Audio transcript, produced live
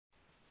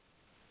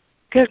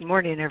Good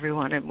morning,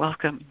 everyone, and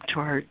welcome to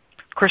our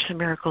Course in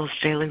Miracles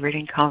Daily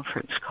Reading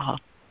Conference call.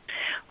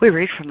 We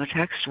read from the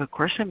text of A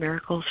Course in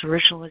Miracles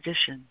Original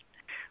Edition,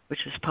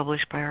 which is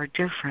published by our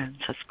dear friends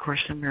at the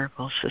Course in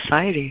Miracles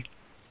Society.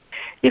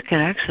 You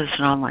can access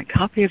an online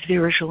copy of the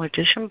original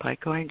edition by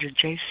going to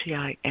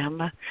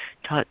jcim.net,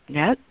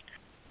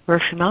 or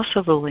if you mouse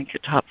over the link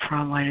at top for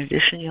online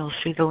edition, you'll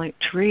see the link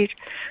to read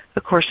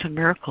A Course in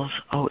Miracles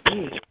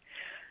OE.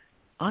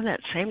 On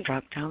that same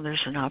drop-down,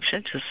 there's an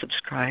option to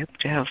subscribe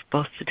to have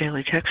both the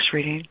daily text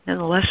reading and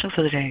the lesson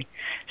for the day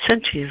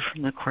sent to you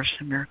from the Course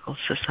in Miracles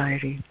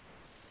Society.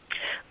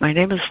 My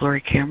name is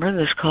Lori Cameron.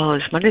 This call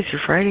is Monday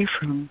through Friday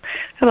from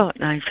about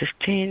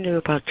 9:15 to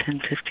about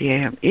 10:50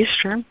 a.m.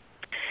 Eastern.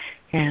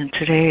 And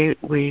today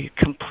we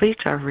complete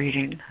our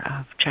reading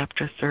of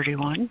Chapter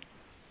 31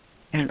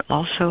 and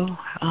also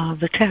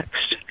the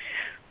text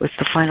with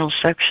the final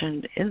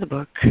section in the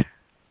book,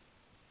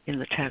 in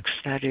the text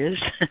that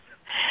is,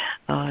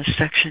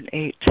 Section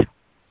 8,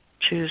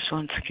 Choose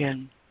Once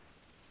Again.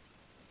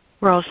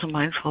 We're also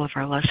mindful of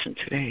our lesson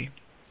today,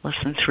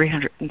 Lesson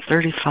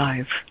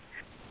 335.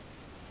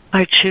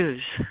 I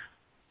choose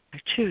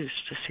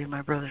to see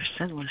my brother's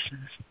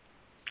sinlessness.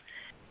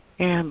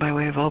 And by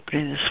way of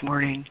opening this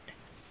morning,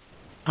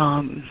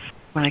 when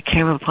I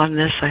came upon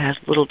this, I had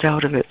little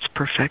doubt of its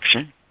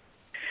perfection.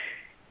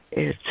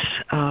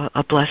 It's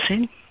a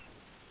blessing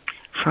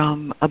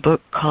from a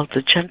book called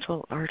The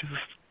Gentle Art of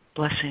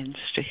Blessings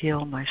to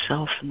Heal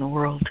Myself and the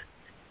World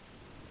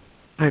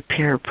by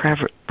Pierre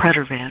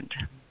Predervand.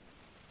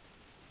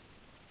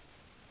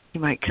 You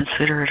might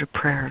consider it a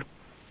prayer.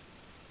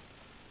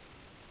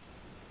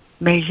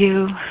 May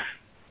you,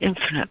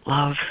 infinite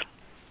love,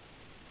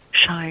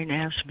 shine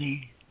as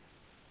me,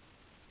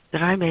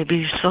 that I may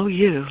be so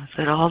you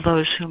that all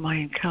those whom I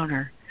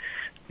encounter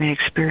may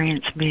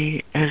experience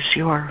me as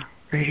your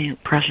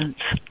radiant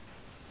presence,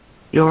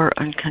 your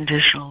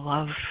unconditional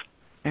love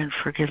and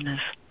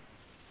forgiveness.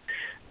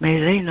 May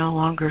they no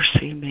longer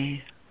see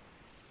me,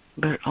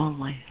 but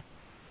only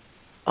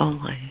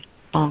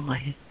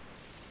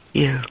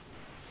you.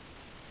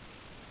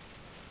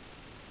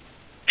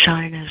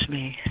 Shine as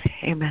me.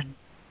 Amen.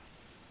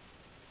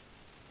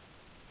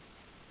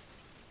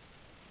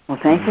 Well,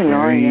 thank you,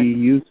 Lori. Very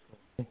useful.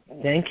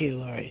 Thank you,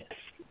 Lori.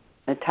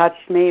 It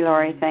touched me,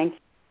 Lori. Thank you.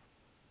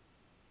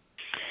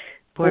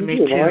 Boy, me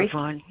too, Lori.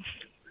 Yvonne.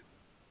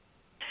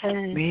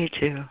 Me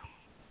too.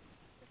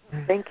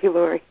 Thank you,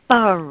 Lori.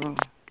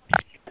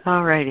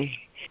 All righty.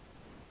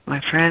 My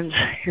friends,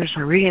 here's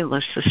our reading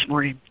list this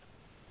morning.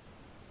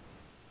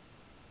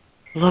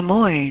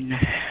 Lemoyne,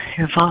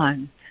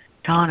 Yvonne,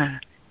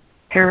 Donna,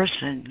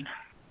 Harrison,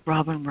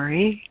 Robin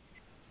Marie,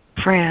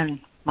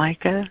 Fran,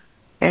 Micah,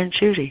 and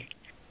Judy.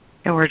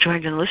 And we're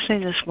joined in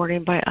listening this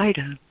morning by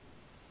Ida.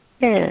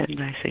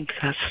 And I think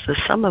that's the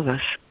sum of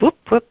us. Whoop,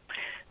 whoop.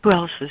 Who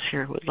else is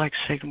here who would like to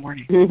say good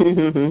morning?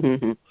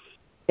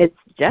 It's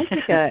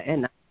Jessica,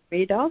 and I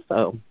read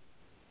also.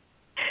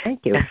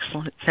 Thank you.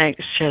 Excellent.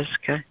 Thanks,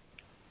 Jessica.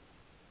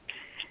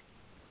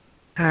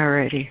 All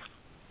righty.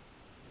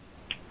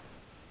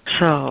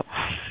 So,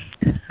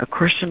 A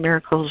Course in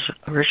Miracles,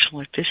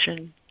 Original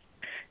Edition,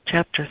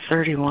 Chapter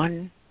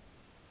 31,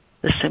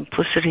 The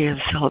Simplicity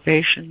of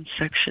Salvation,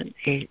 Section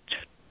 8.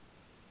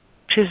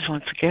 Choose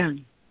once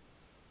again.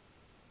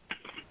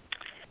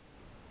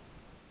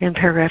 In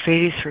paragraph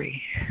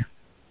 83,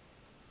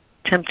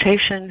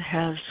 temptation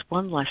has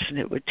one lesson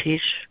it would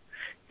teach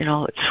in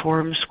all its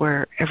forms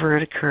wherever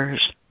it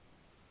occurs.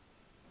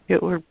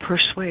 It would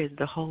persuade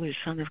the Holy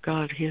Son of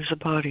God he is a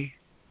body,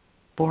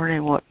 born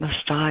in what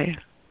must die,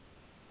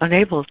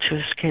 unable to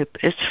escape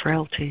its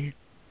frailty,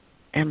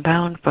 and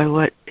bound by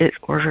what it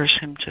orders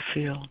him to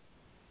feel.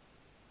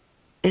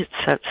 It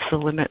sets the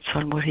limits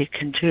on what he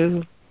can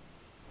do.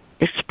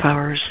 Its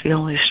power is the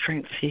only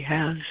strength he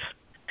has.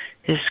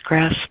 His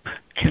grasp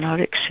cannot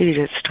exceed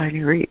its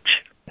tiny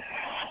reach.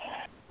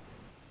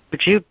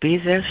 Would you be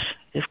this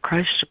if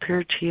Christ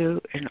appeared to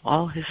you in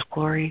all his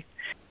glory,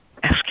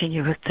 asking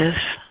you at this?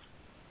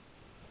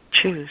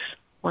 Choose,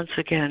 once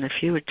again,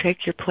 if you would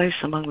take your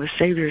place among the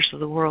saviors of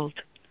the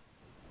world,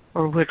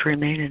 or would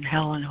remain in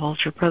hell and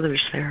hold your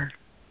brothers there.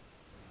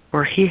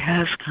 For he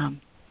has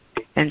come,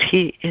 and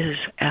he is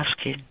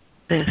asking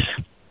this.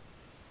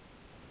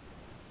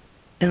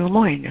 And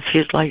Lemoyne, if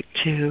you'd like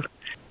to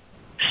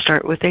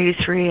start with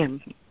 83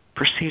 and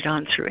proceed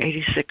on through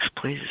 86,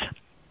 please.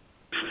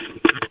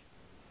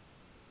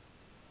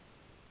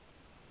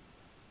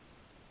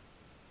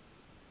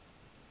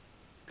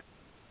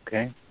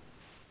 Okay.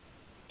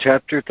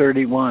 Chapter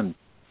 31,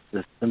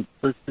 The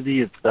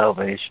Simplicity of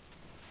Salvation.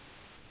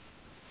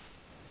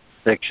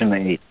 Section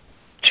 8,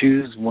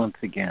 Choose Once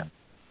Again.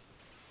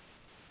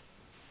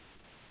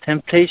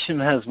 Temptation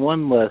has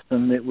one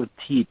lesson it would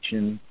teach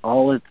in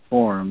all its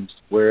forms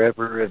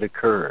wherever it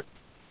occurs.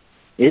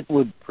 It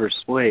would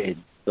persuade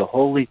the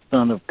Holy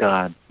Son of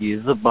God he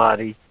is a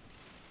body,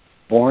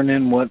 born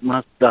in what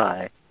must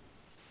die,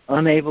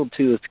 unable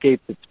to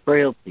escape its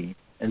frailty,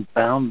 and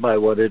bound by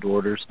what it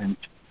orders him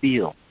to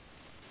feel.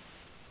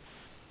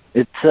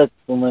 It sets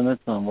the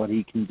limits on what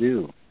he can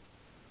do.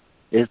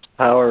 Its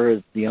power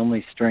is the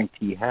only strength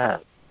he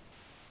has.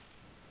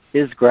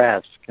 His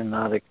grasp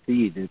cannot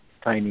exceed its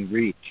tiny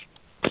reach.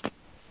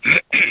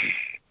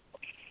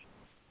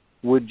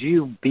 Would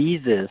you be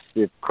this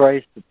if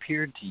Christ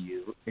appeared to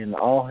you in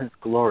all his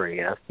glory,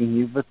 asking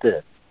you but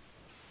this?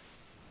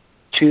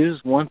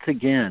 Choose once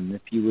again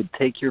if you would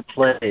take your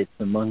place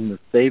among the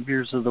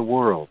saviors of the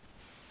world,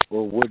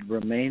 or would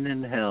remain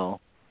in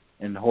hell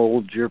and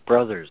hold your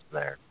brothers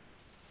there.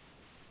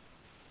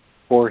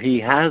 For he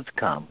has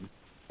come,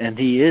 and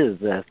he is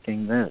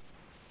asking this.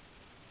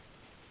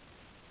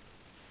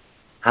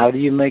 How do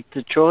you make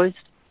the choice?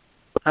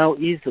 How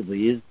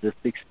easily is this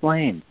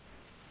explained?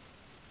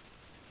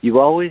 You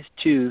always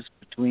choose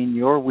between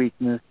your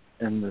weakness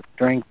and the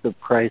strength of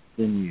Christ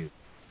in you.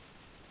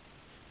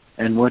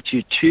 And what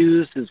you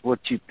choose is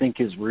what you think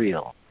is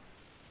real.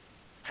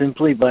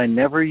 Simply by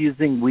never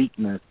using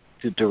weakness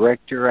to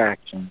direct your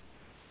actions,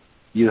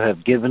 you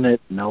have given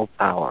it no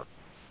power.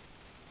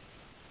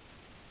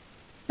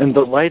 And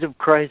the light of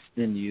Christ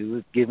in you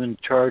is given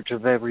charge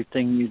of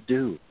everything you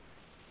do.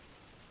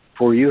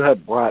 For you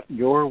have brought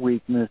your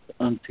weakness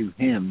unto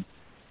him,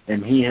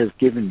 and he has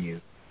given you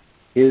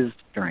his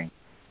strength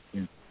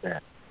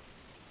instead.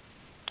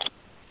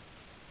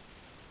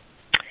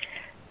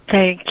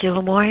 Thank you,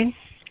 Lemoyne.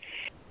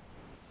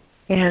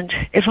 And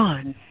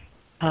Yvonne,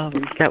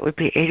 that would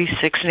be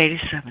 86 and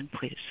 87,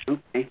 please.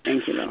 Okay,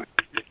 thank you, Lord.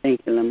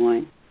 Thank you,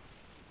 Lemoyne.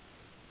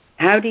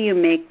 How do you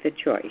make the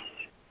choice?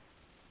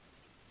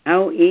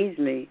 How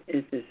easily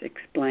is this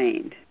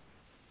explained?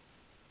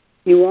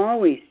 You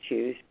always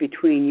choose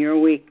between your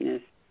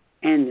weakness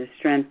and the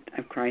strength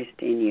of Christ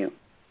in you.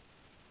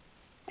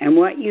 And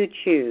what you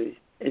choose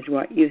is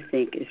what you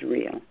think is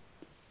real.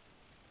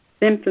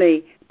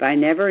 Simply by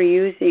never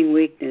using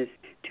weakness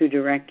to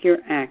direct your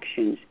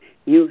actions,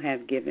 you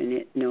have given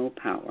it no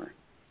power.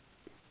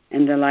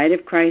 And the light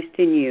of Christ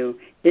in you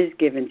is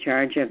given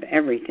charge of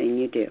everything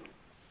you do.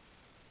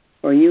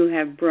 For you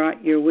have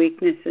brought your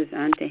weaknesses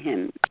unto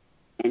him,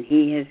 and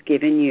he has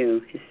given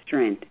you his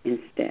strength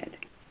instead.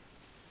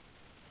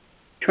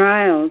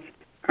 Trials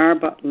are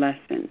but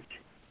lessons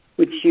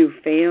which you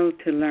failed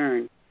to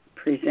learn,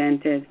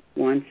 presented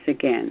once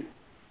again.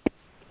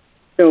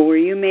 So where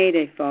you made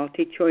a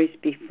faulty choice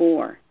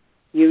before,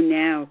 you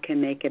now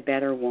can make a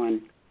better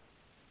one,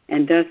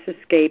 and thus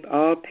escape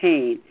all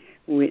pain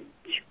which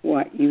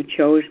what you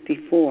chose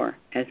before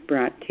has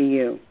brought to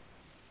you.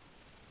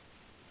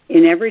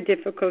 In every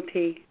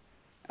difficulty,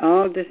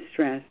 all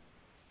distress,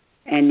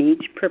 and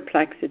each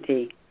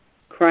perplexity,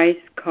 Christ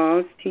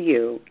calls to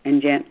you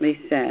and gently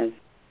says,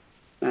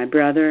 "My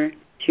brother,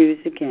 choose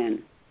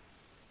again."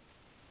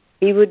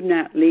 He would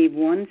not leave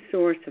one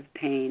source of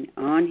pain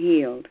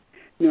unhealed,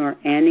 nor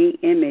any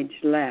image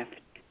left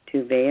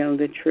to veil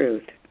the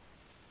truth.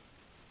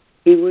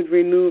 He would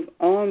remove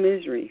all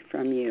misery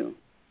from you,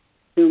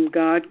 whom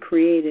God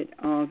created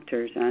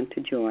altars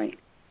unto joy.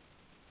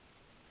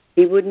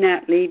 He would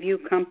not leave you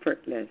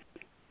comfortless,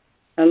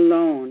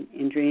 alone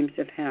in dreams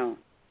of hell,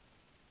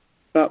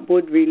 but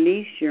would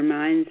release your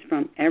minds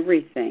from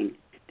everything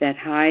that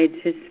hides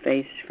his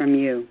face from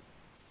you.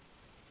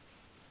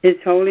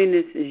 His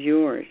holiness is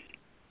yours,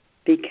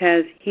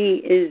 because he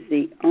is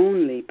the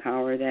only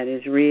power that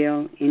is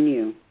real in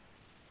you.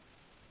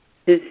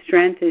 His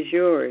strength is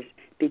yours,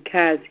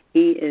 because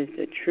he is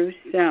the true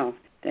self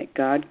that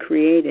God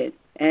created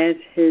as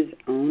his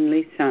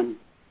only Son.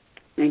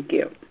 Thank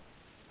you.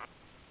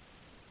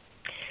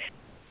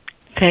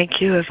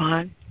 Thank you,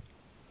 Yvonne.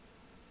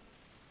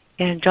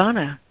 And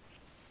Donna.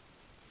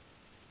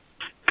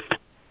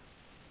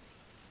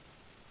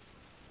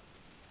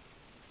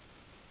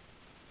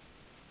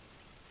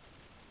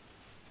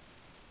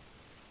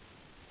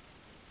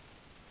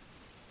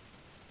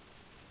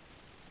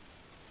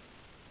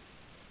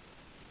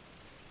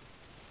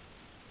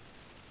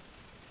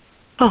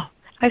 Oh,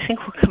 I think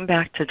we'll come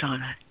back to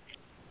Donna.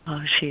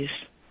 She's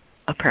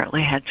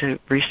apparently had to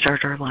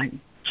restart her line.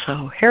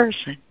 So,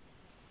 Harrison.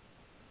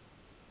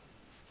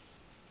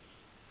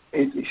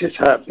 It just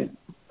happened.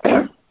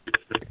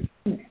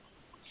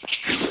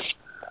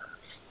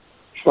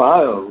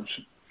 Trials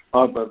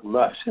are but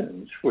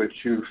lessons which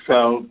you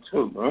failed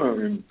to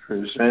learn,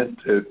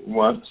 presented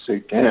once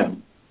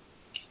again.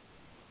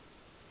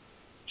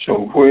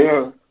 So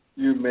where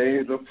you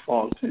made a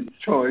faulty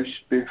choice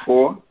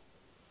before,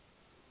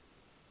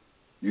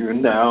 you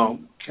now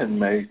can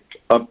make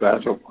a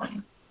better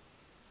one,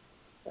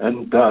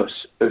 and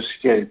thus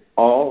escape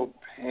all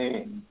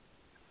pain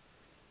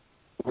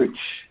which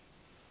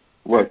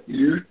what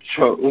you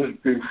chose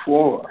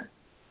before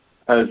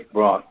has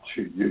brought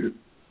to you.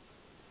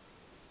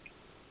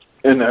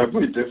 In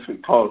every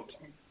difficulty,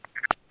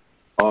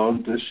 all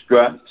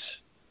distress,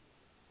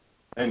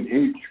 and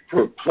each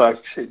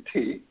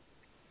perplexity,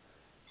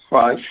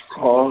 Christ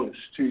calls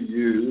to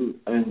you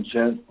and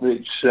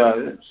gently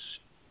says,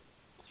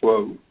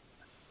 quote,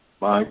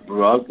 "My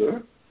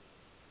brother,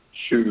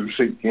 choose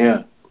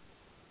again,"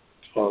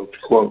 close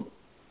quote.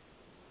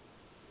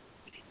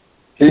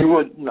 He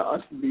would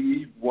not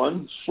leave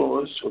one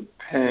source of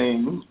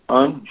pain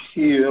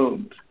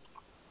unhealed,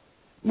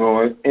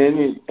 nor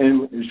any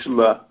image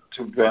left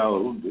to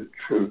veil the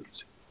truth.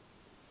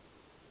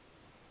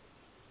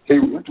 He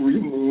would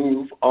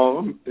remove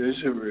all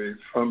misery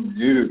from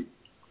you,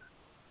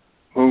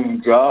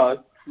 whom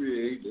God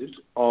created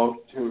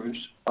altars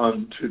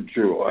unto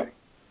joy.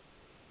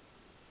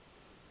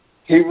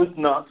 He would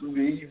not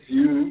leave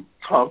you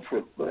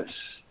comfortless,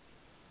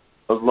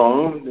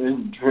 alone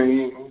in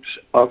dreams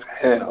of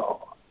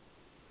hell,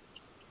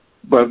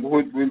 but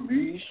would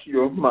release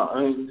your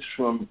minds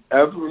from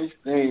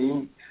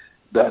everything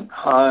that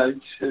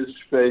hides his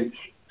face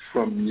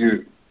from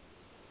you.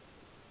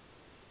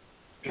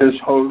 His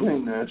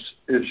holiness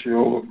is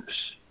yours,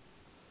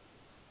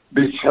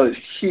 because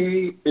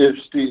he is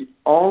the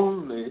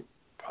only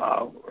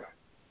power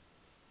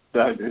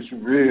that is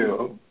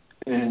real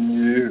in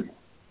you.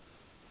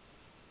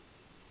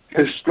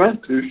 His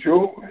strength is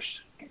yours,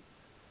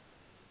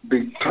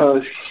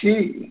 because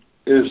he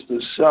is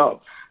the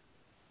self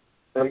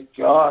that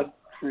God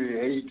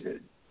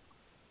created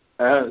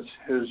as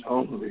his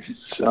only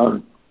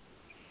Son.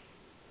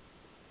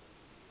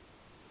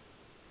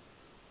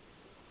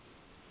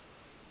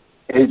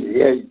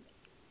 '88.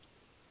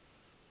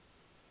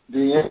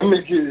 The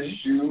images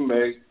you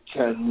make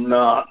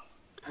cannot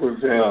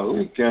prevail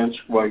against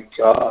what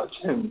God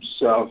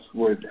himself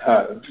would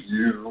have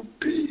you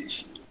be.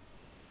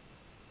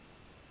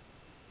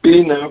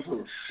 Be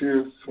never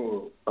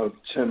fearful of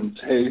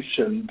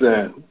temptation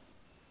then,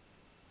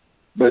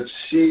 but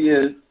see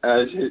it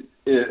as it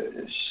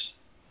is,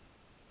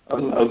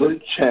 another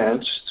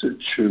chance to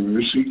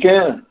choose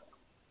again,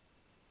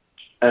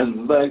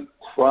 and let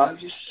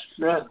Christ's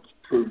strength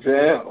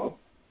prevail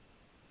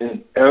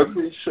in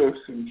every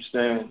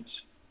circumstance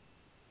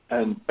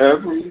and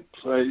every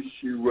place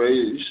you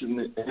raise in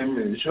the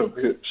image of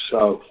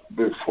himself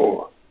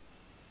before.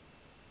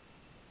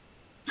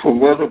 For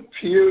what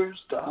appears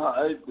to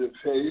hide the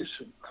face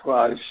of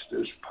Christ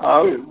is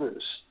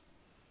powerless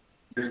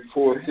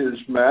before his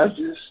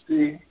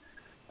majesty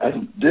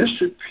and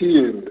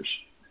disappears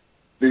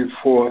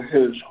before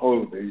his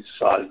holy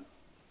sight.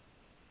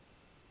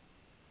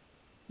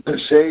 The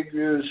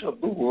saviors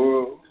of the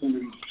world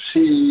who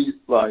see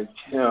like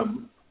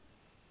him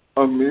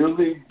are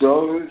merely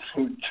those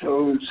who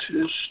chose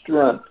his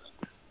strength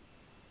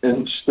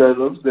instead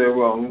of their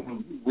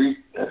own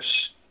weakness,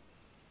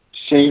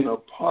 seen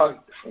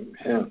apart from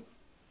him.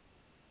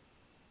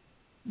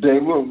 They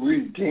will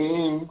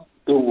redeem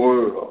the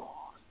world,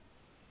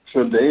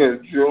 for they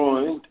are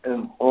joined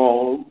in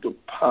all the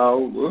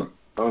power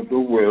of the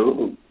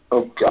will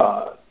of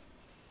God.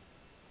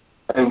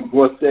 And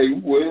what they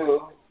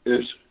will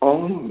is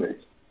only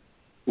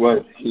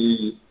what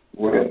he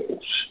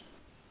wills.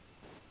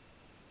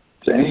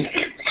 Thank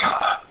you,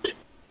 God.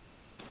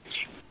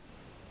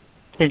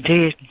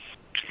 Indeed.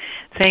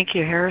 Thank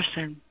you,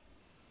 Harrison.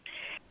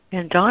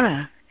 And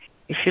Donna,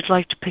 if you'd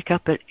like to pick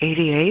up at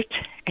 88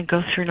 and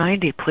go through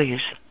 90,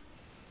 please.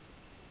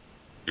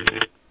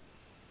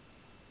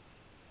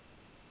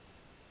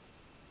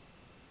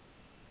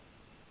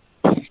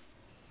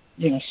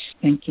 Yes,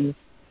 thank you.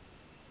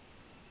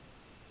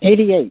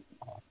 88.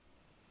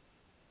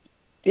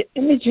 The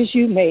images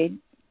you made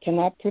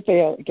cannot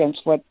prevail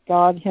against what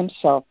God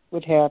himself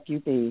would have you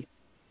be.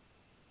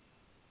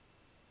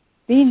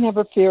 Be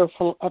never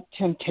fearful of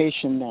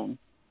temptation then,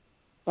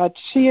 but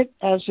see it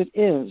as it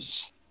is,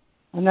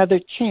 another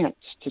chance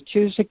to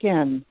choose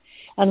again,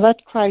 and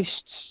let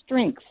Christ's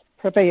strength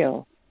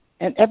prevail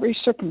in every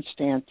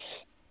circumstance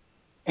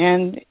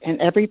and in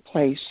every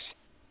place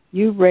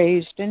you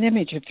raised an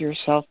image of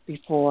yourself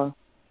before.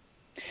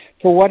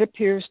 For what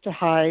appears to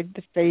hide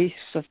the face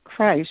of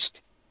Christ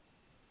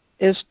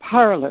is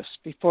powerless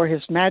before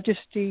his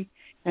majesty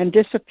and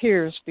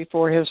disappears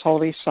before his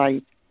holy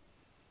sight.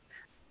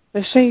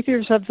 The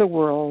saviors of the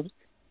world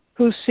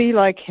who see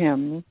like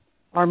him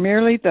are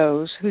merely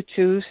those who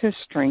choose his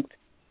strength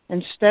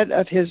instead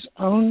of his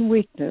own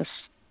weakness,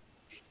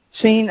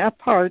 seen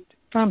apart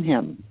from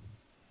him.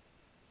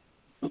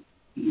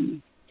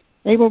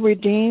 They will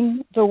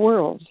redeem the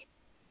world,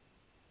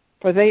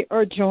 for they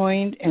are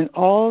joined in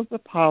all the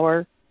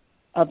power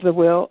of the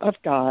will of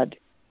God,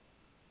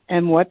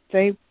 and what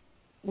they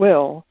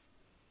will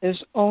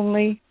is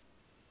only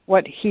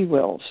what he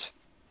wills.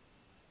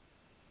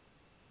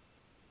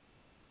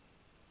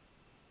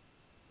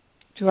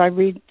 Do I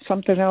read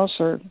something else,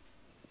 or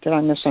did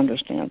I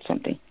misunderstand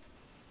something?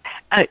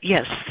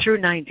 Yes, through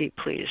 90,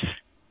 please.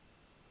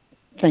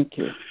 Thank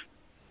you.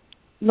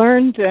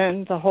 Learn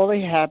then the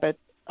holy habit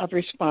of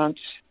response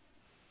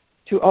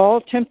to all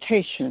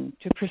temptation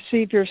to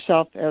perceive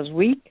yourself as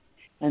weak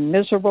and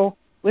miserable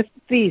with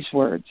these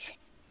words: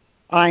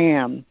 I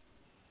am,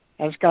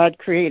 as God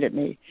created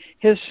me.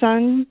 His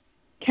Son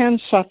can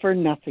suffer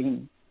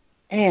nothing,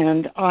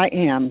 and I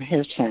am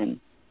his Son.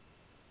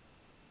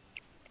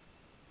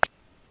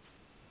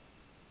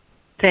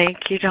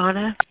 Thank you,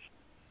 Donna.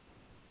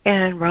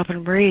 And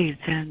Robin Marie,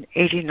 then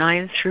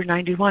 89 through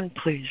 91,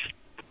 please.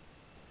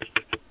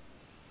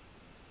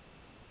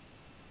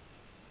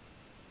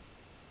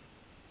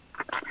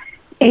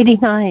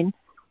 '89.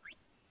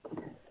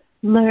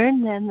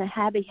 Learn then the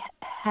happy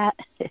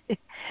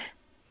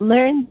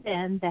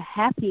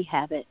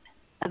habit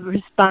of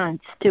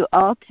response to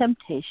all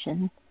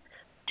temptation,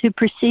 to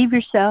perceive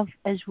yourself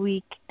as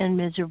weak and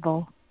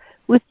miserable,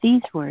 with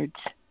these words: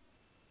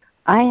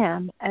 I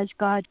am as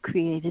God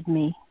created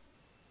me.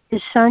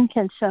 His Son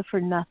can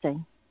suffer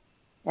nothing,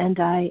 and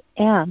I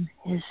am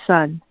His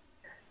Son.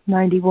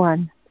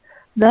 91.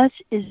 Thus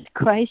is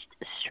Christ's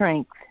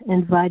strength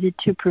invited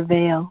to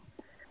prevail,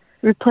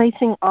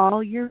 replacing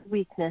all your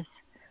weakness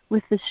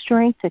with the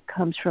strength that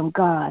comes from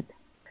God,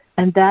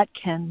 and that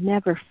can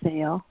never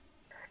fail.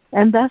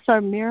 And thus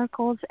are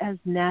miracles as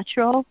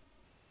natural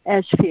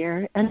as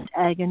fear and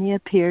agony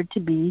appeared to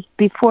be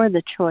before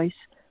the choice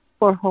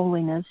for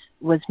holiness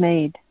was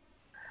made.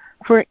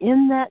 For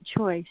in that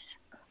choice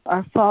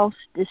are false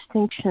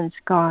distinctions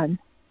gone,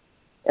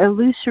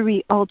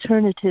 illusory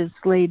alternatives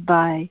laid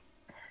by,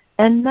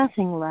 and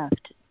nothing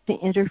left to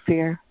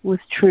interfere with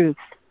truth.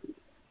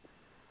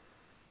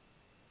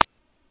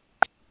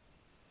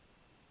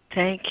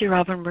 Thank you,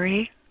 Robin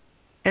Marie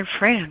and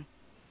Fran.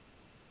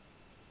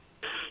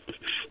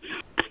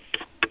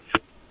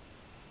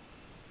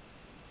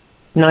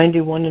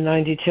 (91 and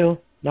 92),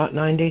 not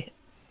 90.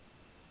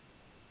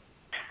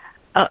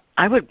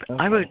 I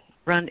would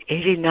run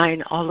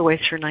 89 all the way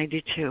through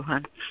 92,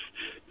 hon.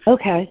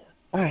 Okay,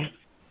 all right.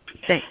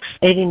 Thanks.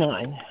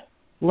 89.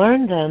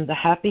 Learn then the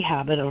happy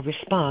habit of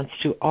response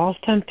to all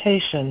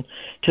temptation,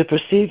 to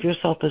perceive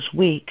yourself as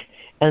weak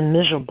and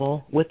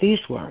miserable, with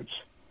these words.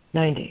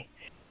 90.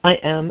 I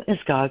am as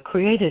God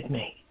created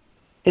me.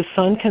 His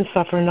Son can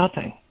suffer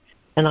nothing,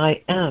 and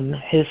I am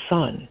His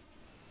Son.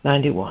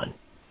 91.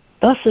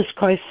 Thus is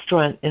Christ's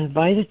strength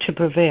invited to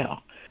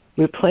prevail,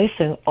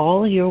 replacing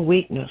all your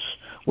weakness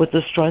with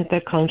the strength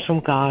that comes from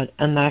God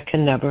and that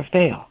can never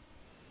fail.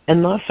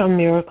 And thus are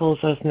miracles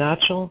as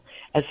natural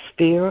as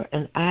fear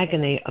and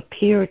agony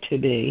appear to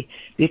be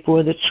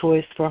before the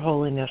choice for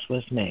holiness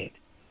was made.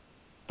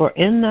 For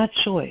in that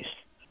choice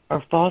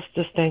are false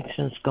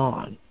distinctions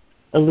gone,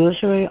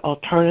 illusory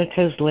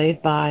alternatives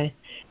laid by,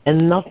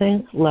 and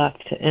nothing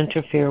left to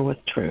interfere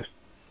with truth.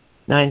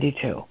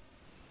 92.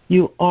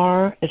 You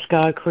are as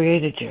God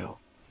created you,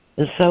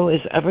 and so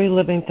is every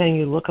living thing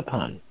you look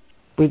upon,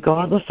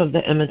 regardless of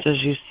the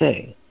images you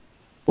see.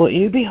 What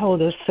you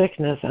behold as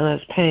sickness and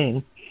as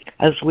pain,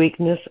 as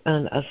weakness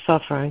and as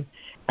suffering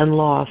and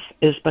loss,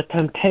 is but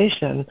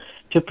temptation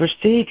to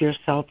perceive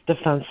yourself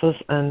defenseless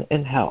and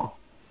in hell.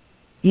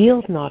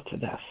 Yield not to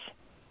this,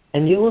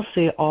 and you will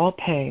see all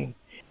pain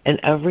in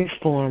every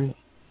form,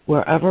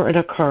 wherever it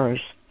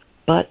occurs,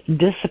 but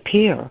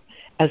disappear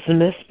as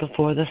mist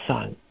before the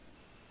sun.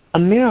 A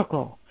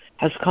miracle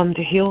has come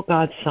to heal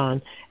God's Son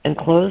and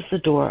close the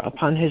door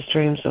upon His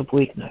dreams of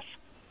weakness,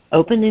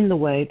 opening the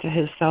way to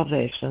His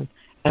salvation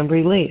and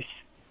release.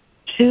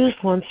 Choose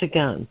once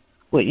again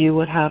what you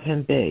would have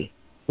Him be,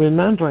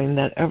 remembering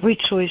that every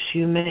choice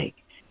you make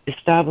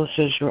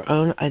establishes your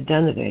own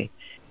identity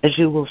as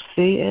you will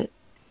see it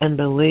and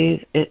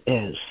believe it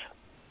is.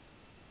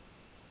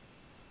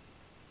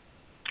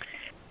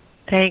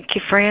 Thank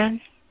you,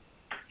 Fran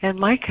and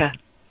Micah.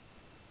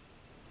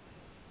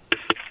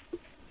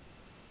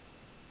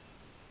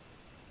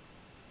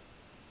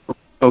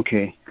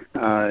 Okay,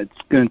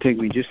 it's going to take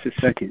me just a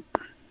second.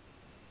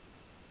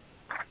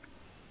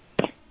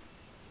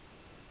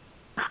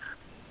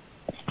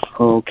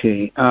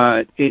 Okay,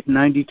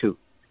 92.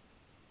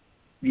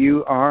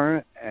 You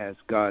are as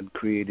God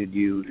created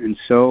you, and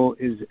so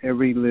is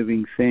every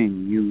living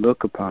thing you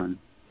look upon,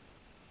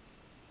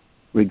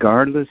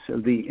 regardless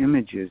of the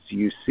images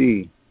you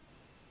see.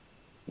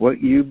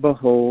 What you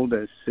behold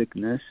as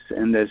sickness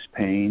and as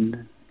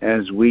pain,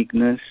 as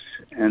weakness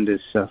and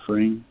as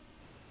suffering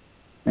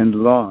and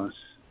loss,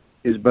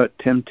 is but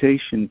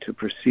temptation to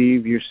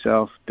perceive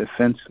yourself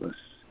defenseless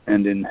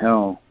and in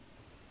hell.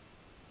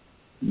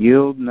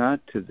 Yield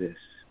not to this,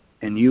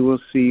 and you will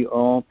see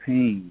all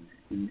pain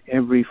in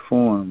every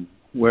form,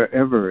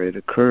 wherever it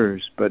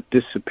occurs, but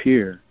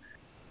disappear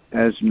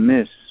as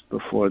mists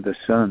before the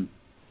sun.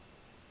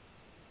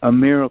 A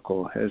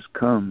miracle has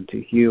come to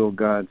heal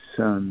God's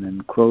Son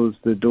and close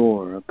the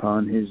door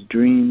upon His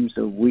dreams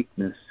of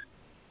weakness,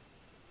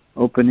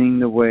 opening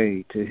the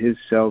way to His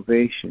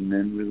salvation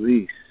and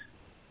release.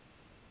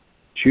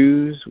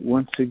 Choose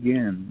once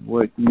again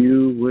what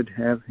you would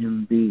have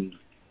Him be,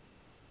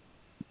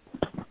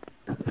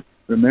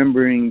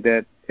 remembering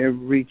that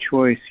every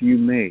choice you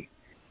make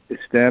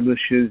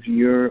establishes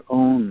your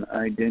own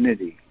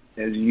identity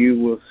as you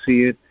will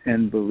see it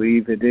and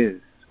believe it is.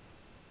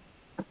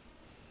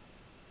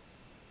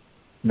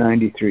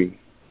 93.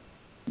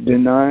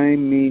 Deny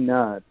me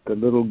not the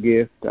little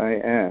gift I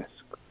ask,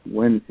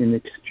 when in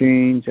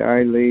exchange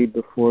I lay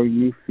before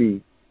your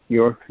feet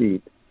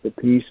the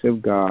peace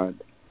of God,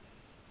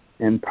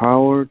 and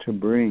power to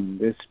bring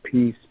this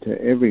peace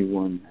to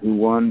everyone who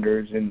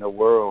wanders in the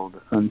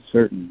world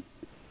uncertain,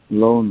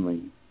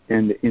 lonely,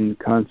 and in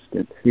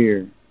constant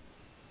fear.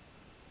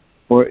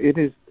 For it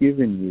is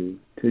given you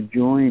to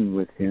join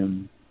with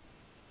Him,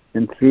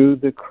 and through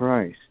the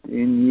Christ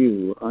in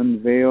you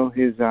unveil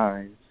His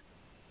eyes,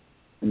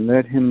 and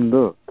let him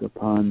look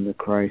upon the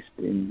Christ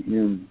in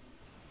him.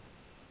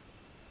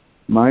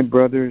 My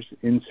brothers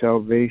in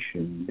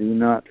salvation, do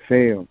not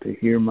fail to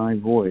hear my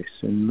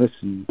voice and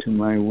listen to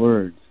my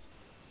words.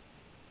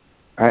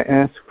 I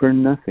ask for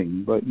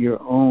nothing but your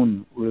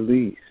own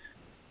release.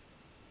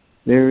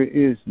 There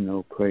is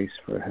no place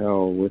for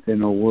hell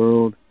within a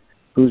world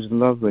whose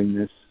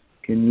loveliness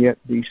can yet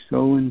be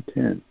so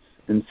intense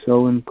and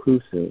so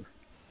inclusive.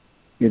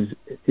 It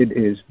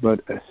is but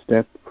a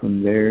step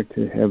from there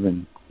to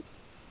heaven.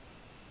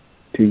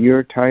 To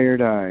your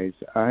tired eyes,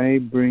 I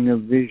bring a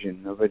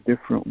vision of a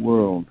different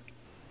world,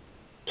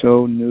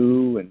 so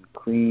new and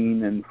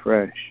clean and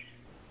fresh.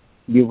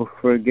 You will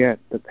forget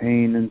the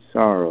pain and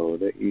sorrow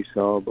that you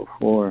saw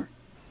before.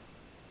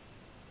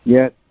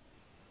 Yet,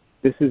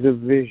 this a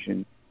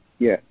vision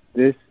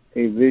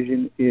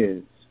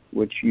is,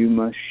 which you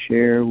must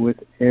share with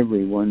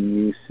everyone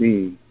you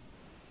see.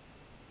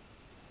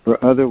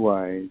 For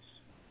otherwise,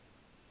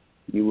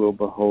 you will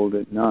behold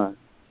it not.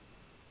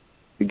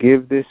 To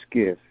give this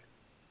gift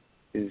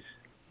is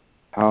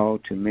how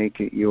to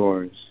make it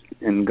yours,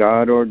 and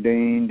God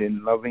ordained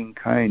in loving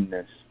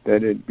kindness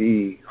that it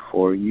be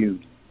for you.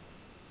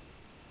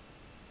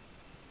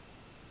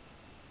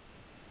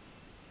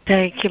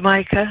 Thank you,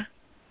 Micah.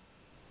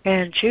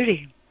 And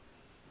Judy.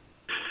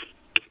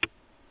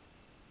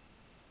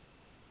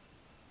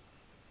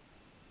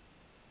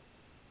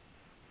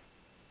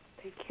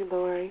 Thank you,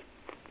 Lori.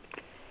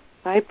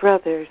 My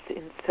brothers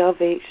in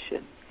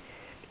salvation,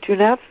 do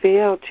not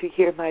fail to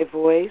hear my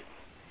voice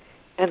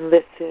and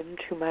listen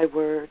to my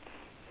words.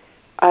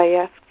 I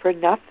ask for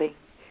nothing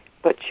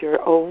but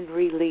your own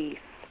release.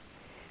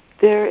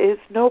 There is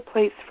no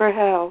place for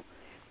hell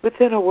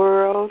within a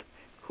world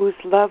whose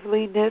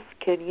loveliness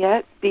can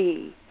yet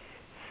be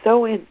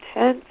so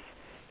intense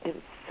and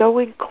so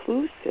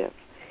inclusive.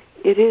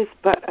 It is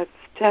but a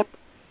step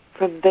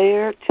from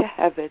there to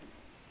heaven.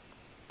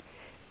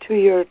 To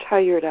your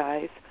tired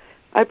eyes,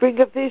 I bring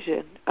a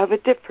vision of a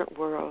different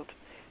world,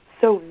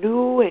 so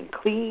new and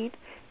clean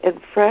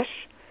and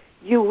fresh,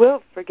 you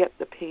will forget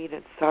the pain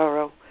and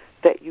sorrow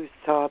that you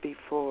saw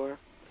before.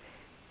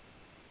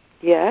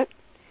 Yet,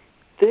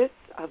 this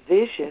a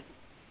vision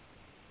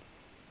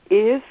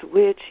is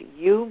which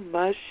you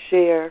must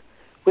share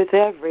with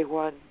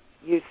everyone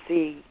you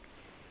see,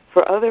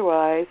 for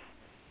otherwise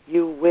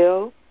you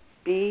will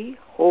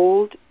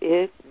behold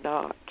it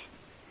not.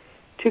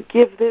 To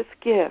give this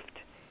gift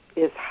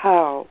is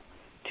how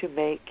to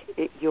make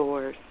it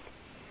yours,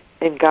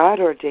 and God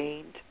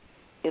ordained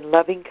in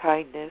loving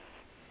kindness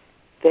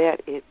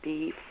that it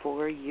be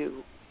for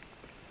you.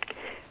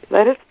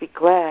 Let us be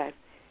glad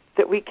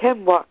that we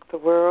can walk the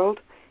world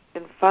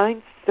and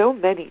find so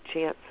many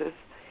chances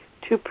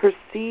to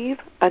perceive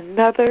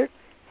another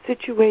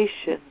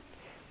situation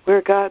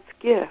where God's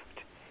gift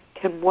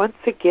can once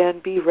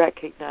again be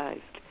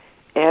recognized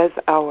as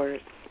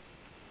ours.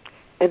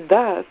 And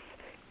thus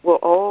will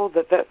all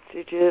the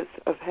vestiges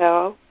of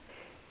hell,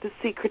 the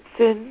secret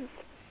sins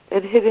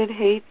and hidden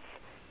hates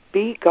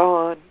be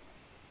gone,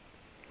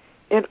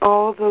 and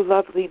all the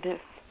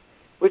loveliness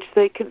which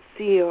they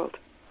concealed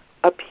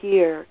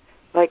appear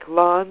like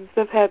lawns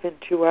of heaven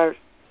to our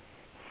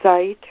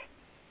sight,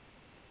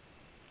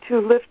 to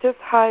lift us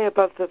high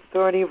above the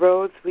thorny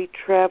roads we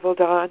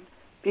traveled on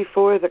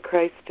before the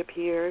Christ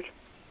appeared.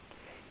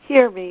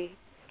 Hear me,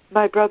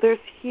 my brothers,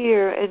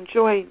 hear and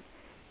join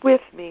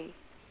with me.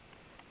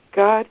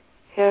 God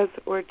has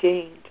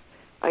ordained.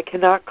 I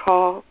cannot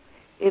call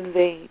in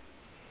vain,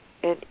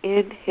 and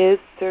in his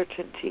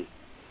certainty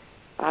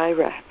I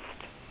rest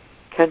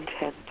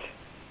content.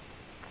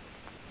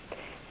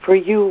 For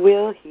you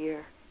will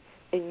hear,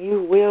 and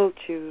you will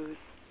choose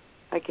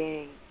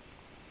again.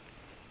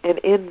 And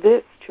in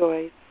this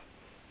choice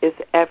is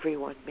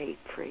everyone made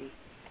free.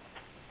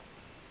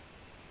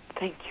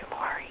 Thank you,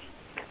 Lori.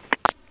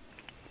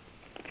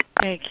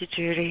 Thank you,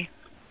 Judy.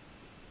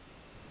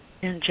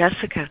 And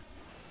Jessica.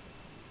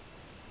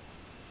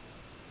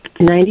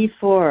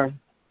 94.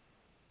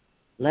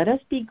 Let us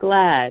be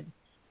glad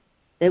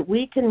that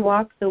we can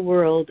walk the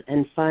world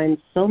and find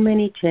so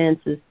many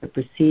chances to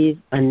perceive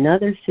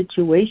another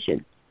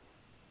situation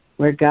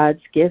where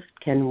God's gift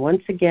can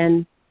once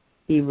again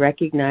be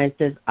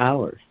recognized as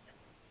ours.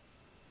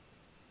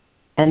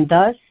 And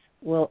thus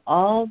will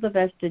all the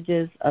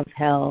vestiges of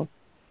hell,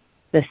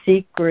 the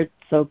secret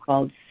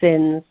so-called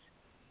sins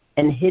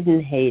and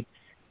hidden hates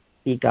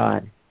be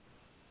gone.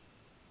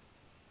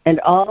 And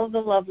all the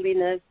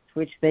loveliness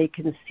which they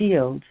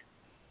concealed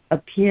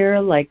appear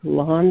like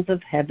lawns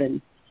of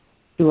heaven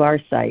to our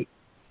sight,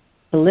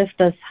 to lift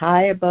us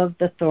high above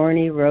the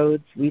thorny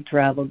roads we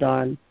traveled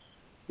on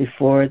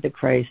before the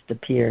Christ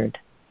appeared.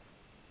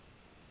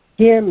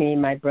 Hear me,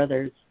 my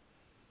brothers,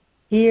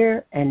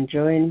 hear and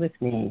join with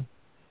me.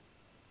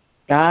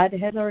 God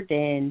has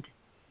ordained,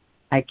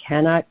 I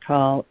cannot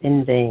call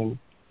in vain,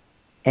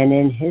 and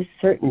in his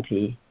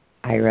certainty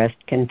I rest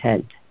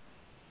content.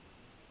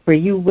 For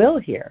you will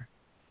hear,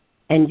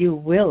 and you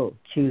will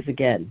choose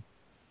again.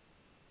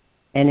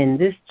 And in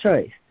this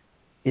choice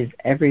is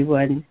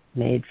everyone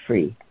made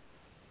free.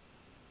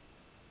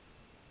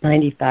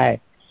 95.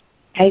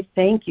 I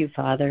thank you,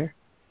 Father,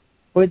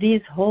 for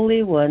these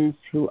holy ones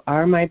who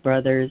are my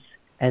brothers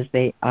as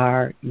they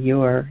are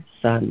your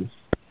sons.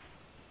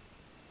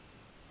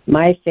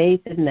 My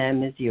faith in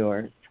them is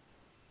yours.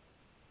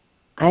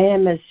 I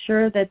am as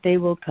sure that they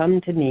will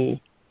come to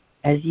me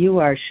as you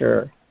are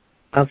sure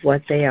of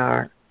what they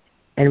are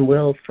and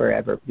will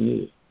forever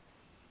be.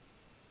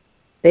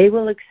 They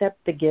will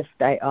accept the gift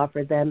I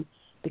offer them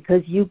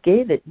because you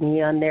gave it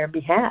me on their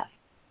behalf.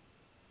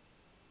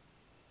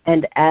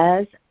 And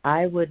as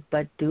I would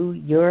but do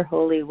your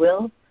holy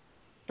will,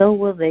 so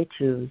will they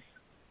choose.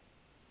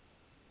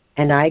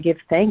 And I give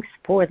thanks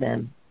for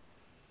them.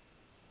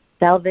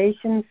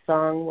 Salvation's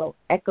song will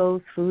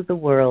echo through the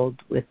world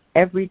with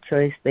every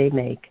choice they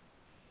make.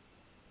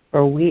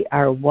 For we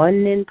are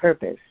one in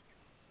purpose,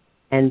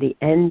 and the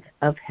end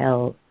of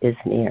hell is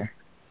near.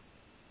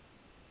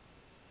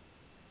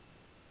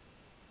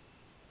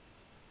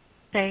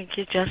 Thank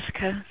you,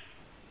 Jessica.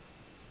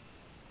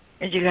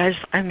 And you guys,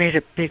 I made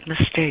a big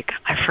mistake.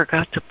 I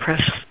forgot to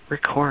press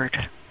record.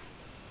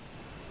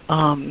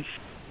 Gosh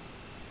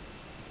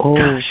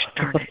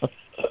darn it.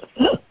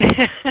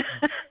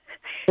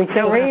 We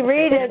can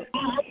reread it.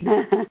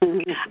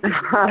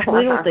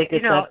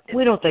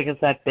 We don't think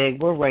it's that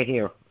big. We're right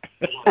here.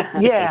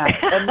 Yeah.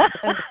 And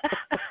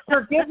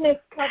forgiveness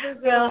covers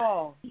it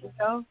all. You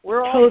know?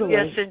 We're all totally.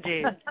 Yes,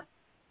 indeed.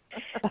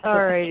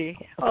 All righty.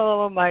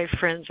 Oh, my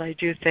friends, I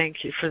do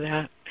thank you for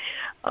that.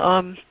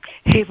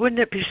 Hey, wouldn't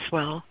it be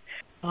swell?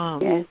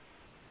 Yes.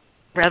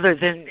 Rather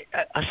than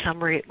a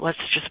summary, let's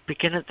just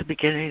begin at the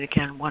beginning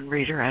again, one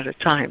reader at a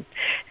time,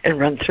 and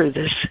run through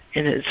this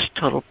in its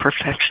total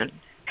perfection.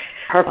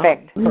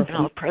 Perfect. And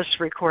I'll press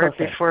record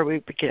before we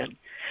begin.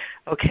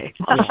 Okay,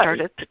 I'll start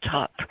at the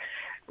top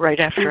right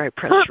after I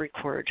press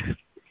record.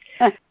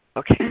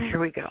 Okay, here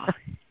we go.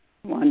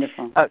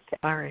 Wonderful. Okay,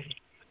 all right.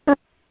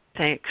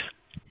 Thanks.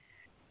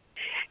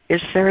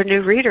 Is there a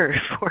new reader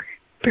for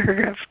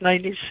paragraph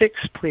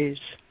 96, please?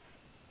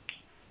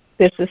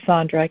 This is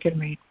Sandra. I can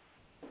read.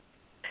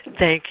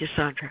 Thank you,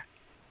 Sandra.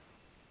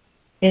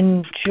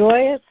 In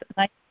joyous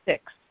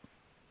 96,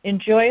 in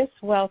joyous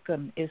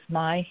welcome is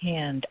my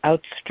hand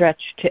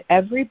outstretched to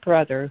every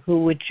brother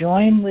who would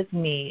join with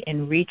me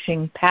in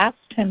reaching past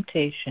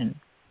temptation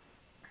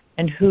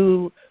and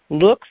who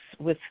looks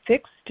with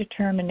fixed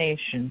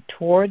determination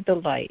toward the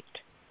light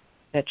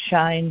that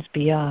shines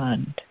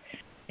beyond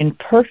in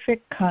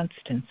perfect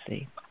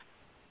constancy.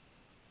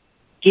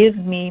 Give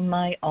me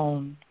my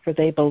own, for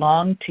they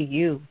belong to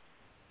you.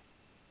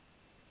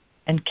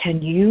 And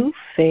can you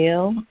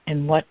fail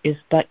in what is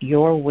but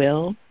your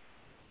will?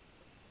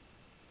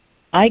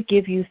 I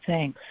give you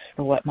thanks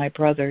for what my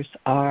brothers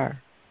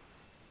are.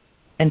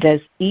 And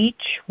as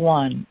each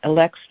one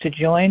elects to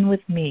join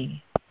with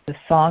me, the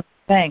song of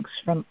thanks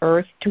from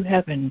earth to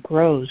heaven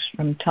grows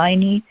from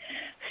tiny,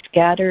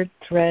 scattered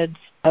threads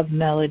of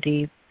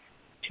melody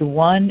to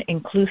one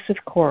inclusive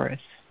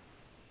chorus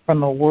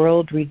from a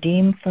world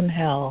redeemed from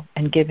hell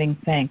and giving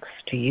thanks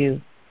to you.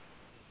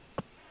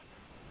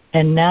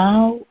 And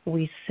now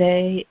we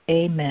say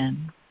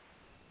amen.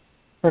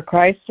 For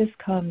Christ has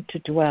come to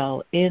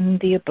dwell in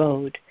the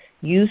abode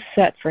you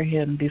set for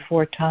him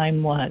before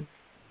time was,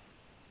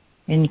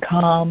 in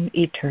calm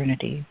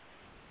eternity.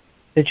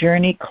 The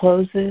journey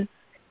closes,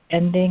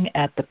 ending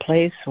at the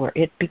place where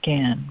it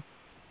began.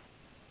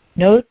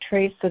 No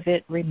trace of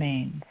it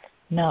remains.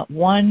 Not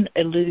one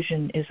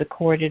illusion is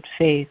accorded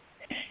faith,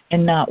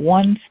 and not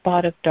one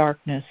spot of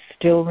darkness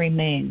still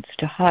remains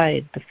to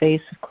hide the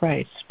face of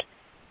Christ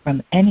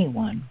from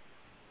anyone.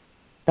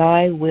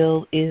 Thy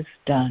will is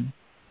done,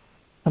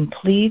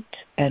 complete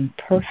and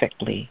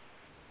perfectly,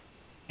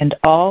 and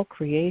all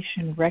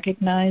creation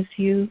recognizes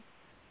you,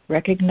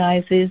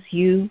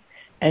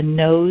 and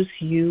knows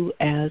you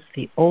as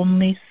the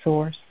only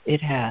source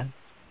it has.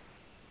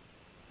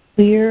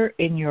 Clear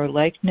in your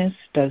likeness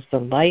does the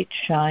light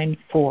shine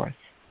forth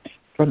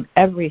from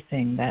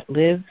everything that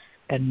lives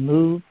and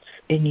moves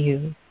in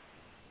you.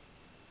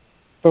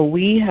 For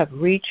we have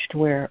reached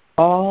where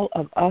all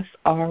of us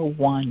are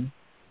one,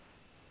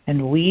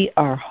 and we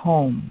are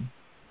home,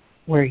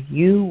 where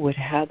you would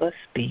have us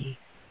be.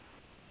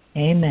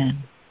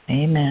 Amen,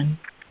 amen,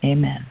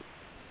 amen.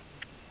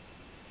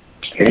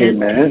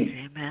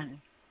 Amen.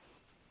 Amen.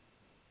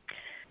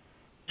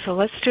 So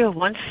let's do a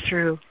once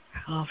through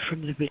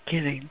from the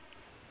beginning,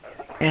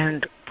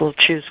 and we'll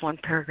choose one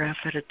paragraph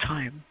at a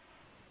time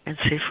and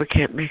see if we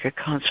can't make a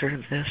concert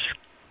of this.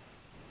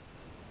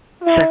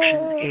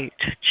 Section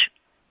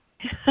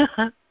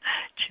 8.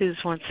 Choose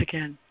once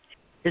again.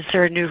 Is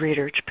there a new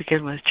reader to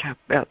begin with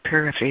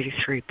paragraph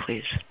 83,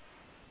 please?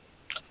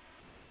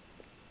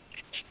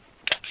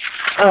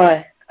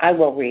 I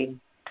will read.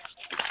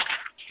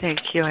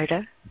 Thank you,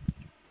 Ida.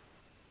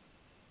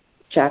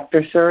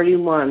 Chapter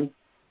 31.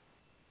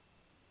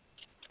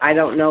 I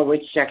don't know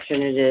which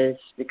section it is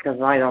because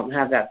I don't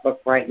have that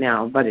book right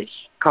now, but it's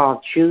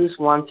called Choose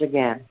Once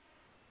Again.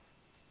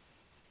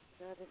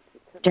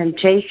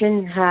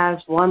 Temptation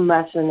has one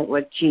lesson it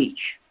would teach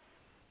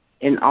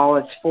in all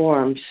its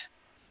forms,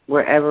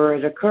 wherever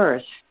it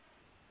occurs.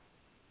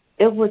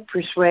 it would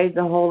persuade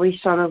the Holy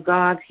Son of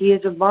God he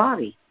is a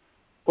body,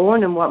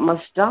 born in what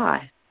must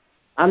die,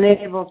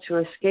 unable to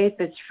escape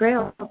its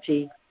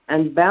frailty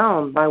and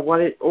bound by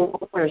what it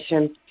orders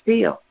him to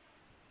feel.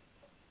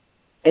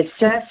 It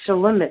sets the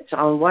limits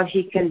on what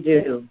he can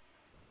do.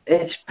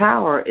 Its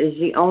power is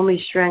the only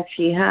strength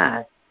he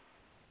has.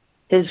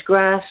 His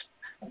grasp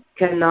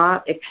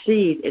cannot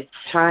exceed its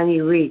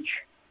tiny reach.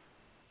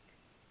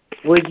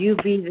 Would you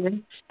be this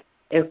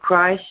if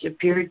Christ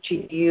appeared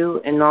to you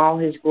in all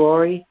his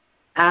glory,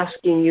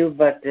 asking you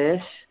but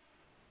this?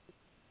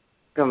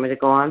 You want me to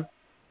go on?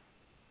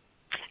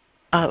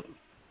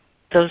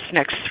 Those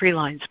next 3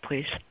 lines,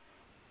 please.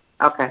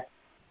 Okay.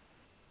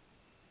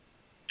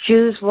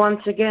 Choose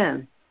once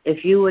again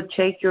if you would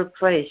take your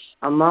place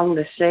among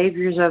the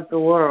saviors of the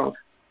world,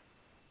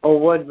 or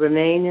would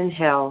remain in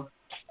hell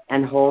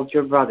and hold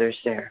your brothers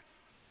there.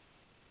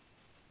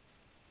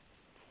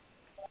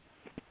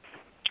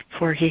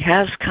 For he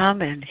has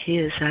come and he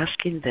is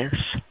asking this.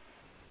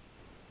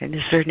 And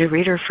is there a new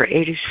reader for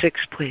 86,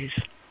 please?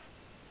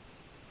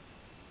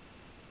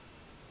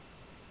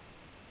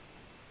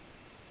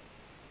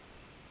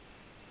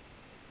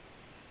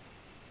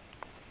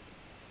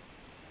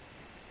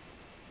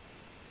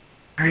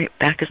 All right,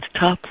 back at the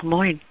top,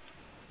 Lemoyne.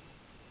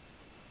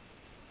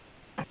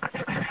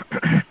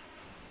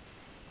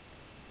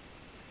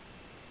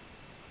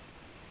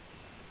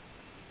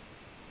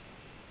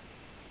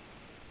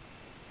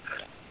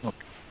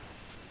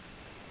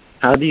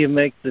 How do you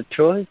make the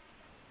choice?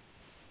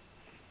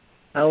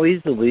 How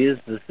easily is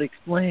this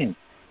explained?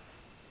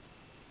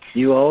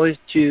 You always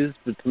choose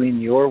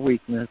between your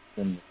weakness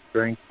and the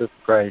strength of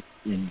Christ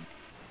in you.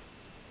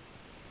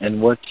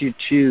 And what you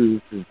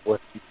choose is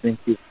what you think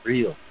is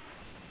real.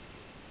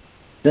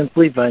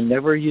 Simply by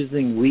never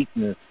using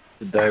weakness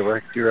to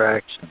direct your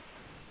action,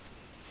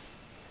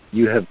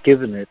 you have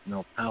given it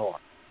no power.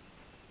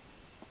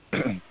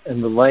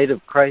 And the light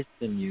of Christ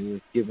in you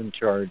is given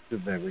charge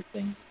of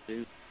everything you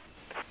do.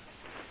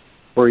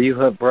 For you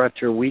have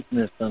brought your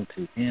weakness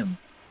unto him,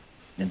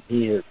 and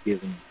he has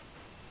given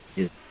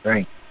his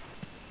strength.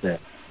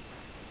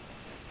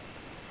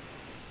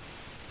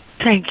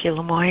 Thank you,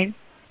 Lemoyne.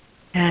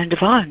 And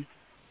Yvonne.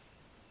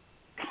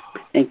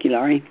 Thank you,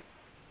 Laurie.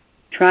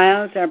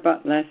 Trials are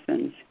but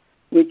lessons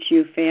which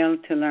you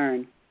failed to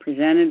learn,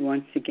 presented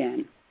once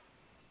again.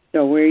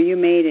 So where you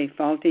made a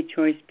faulty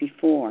choice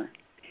before,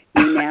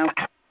 you now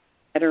have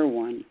a better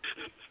one,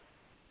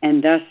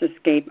 and thus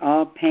escape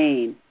all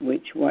pain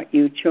which what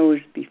you chose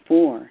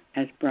before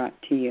has brought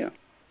to you.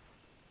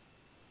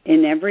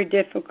 In every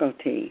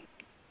difficulty,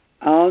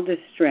 all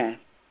distress,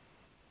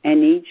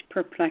 and each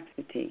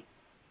perplexity,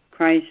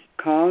 Christ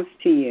calls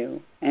to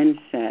you and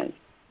says,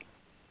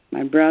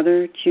 "My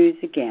brother, choose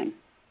again."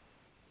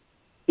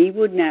 He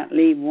would not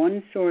leave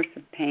one source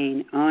of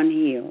pain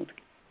unhealed,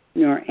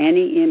 nor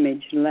any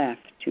image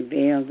left to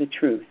veil the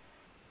truth.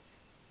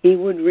 He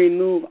would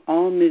remove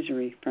all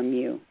misery from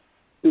you,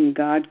 whom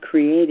God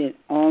created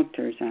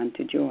altars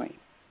unto joy.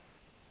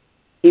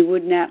 He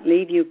would not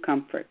leave you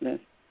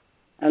comfortless,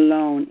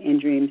 alone in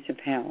dreams of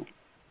hell,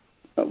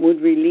 but would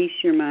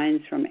release your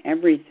minds from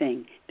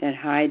everything that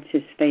hides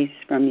his face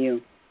from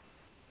you.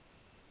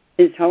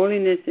 His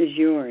holiness is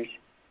yours,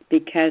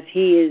 because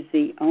he is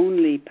the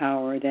only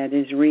power that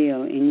is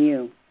real in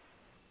you.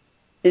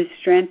 His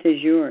strength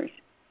is yours,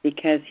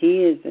 because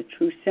he is the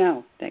true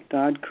self that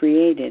God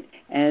created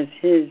as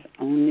his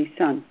only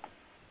Son.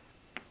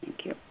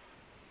 Thank you.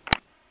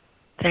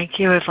 Thank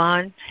you,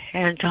 Yvonne.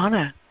 And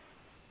Donna.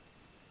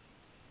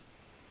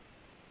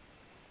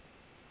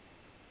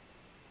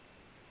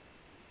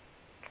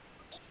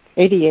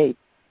 '88.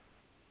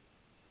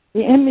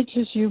 The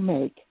images you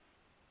make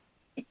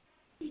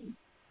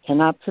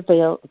cannot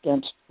prevail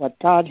against what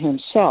God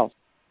himself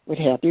would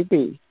have you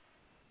be.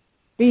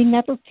 Be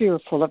never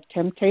fearful of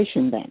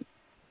temptation then,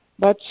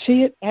 but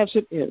see it as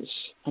it is,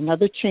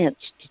 another chance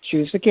to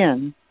choose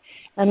again,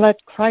 and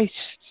let Christ's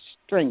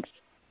strength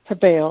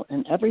prevail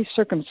in every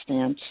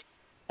circumstance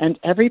and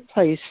every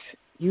place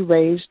you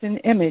raised an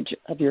image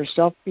of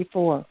yourself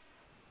before.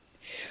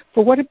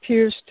 For what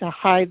appears to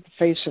hide the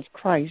face of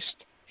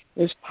Christ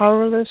is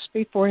powerless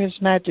before his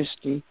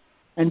majesty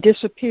and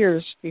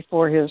disappears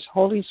before his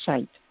holy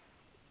sight.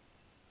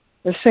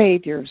 The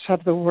saviors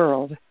of the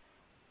world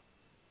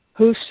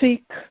who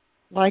seek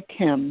like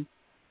him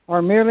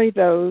are merely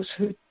those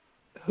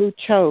who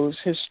chose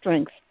his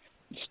strength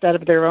instead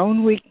of their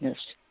own weakness,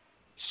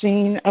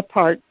 seen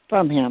apart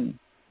from him.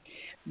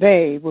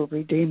 They will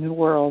redeem the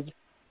world,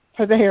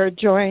 for they are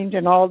joined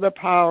in all the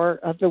power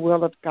of the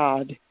will of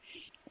God,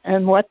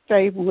 and what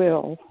they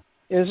will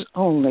is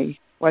only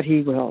what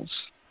he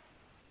wills.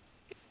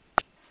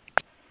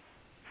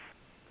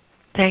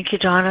 Thank you,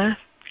 Donna.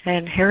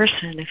 And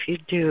Harrison, if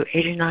you'd do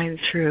 89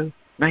 through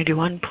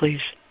 91,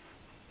 please.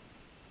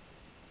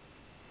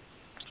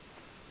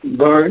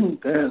 Learn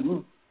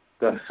then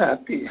the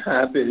happy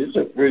habit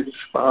of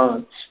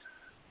response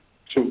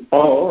to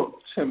all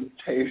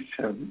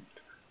temptation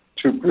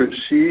to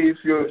perceive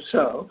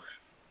yourself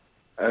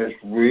as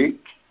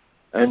weak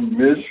and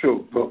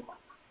miserable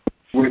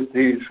with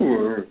these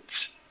words,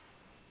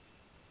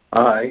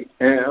 I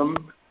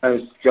am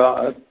as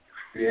God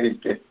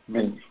created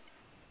me.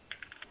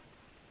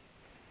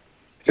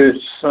 His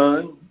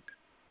Son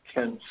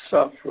can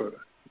suffer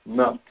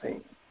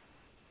nothing,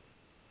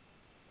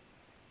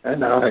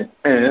 and I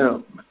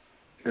am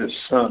His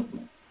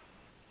Son.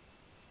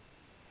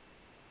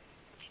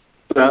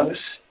 Thus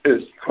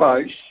is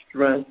Christ's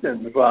strength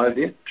in the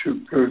body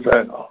to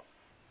prevail,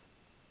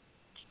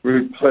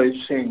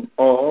 replacing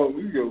all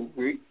your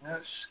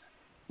weakness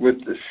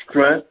with the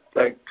strength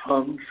that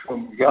comes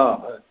from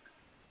God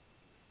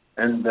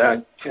and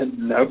that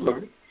can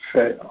never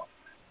fail.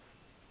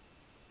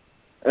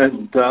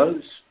 And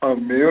thus are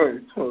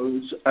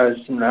miracles as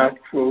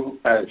natural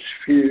as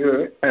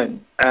fear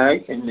and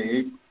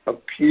agony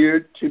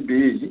appeared to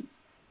be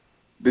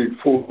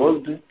before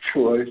the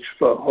choice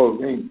for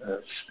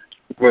holiness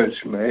was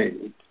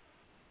made.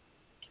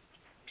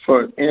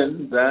 For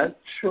in that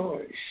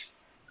choice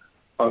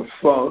are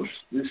false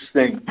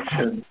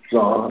distinctions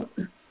gone,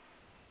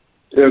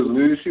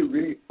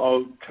 illusory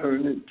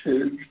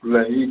alternatives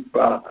laid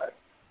by,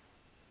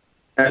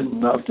 and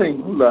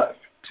nothing left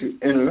to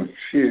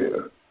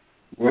interfere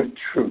with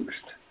truth.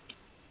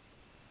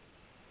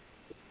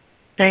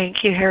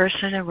 Thank you,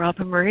 Harrison and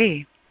Robin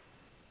Marie.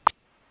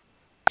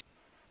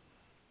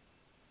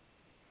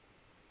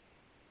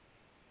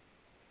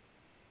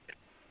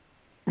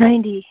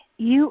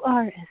 You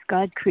are as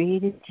God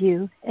created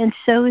you, and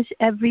so is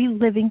every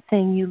living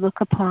thing you look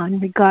upon,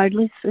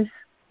 regardless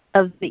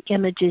of the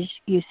images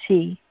you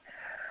see.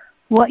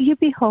 What you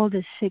behold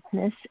as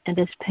sickness and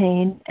as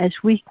pain, as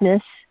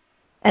weakness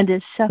and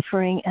as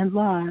suffering and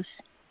loss,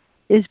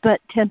 is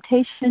but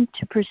temptation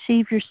to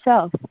perceive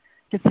yourself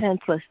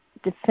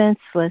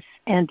defenseless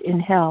and in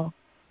hell.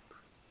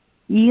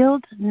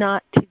 Yield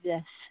not to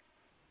this,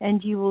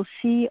 and you will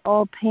see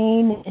all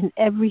pain in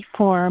every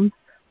form,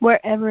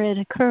 wherever it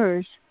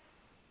occurs,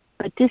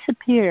 but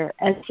disappear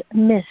as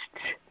mists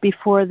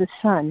before the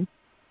sun.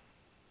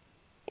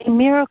 A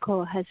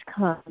miracle has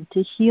come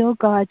to heal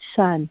God's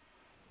Son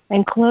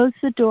and close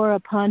the door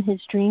upon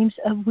his dreams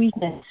of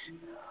weakness,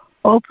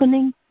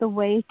 opening the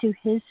way to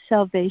his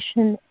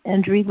salvation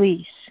and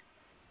release.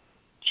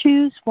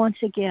 Choose once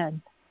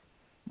again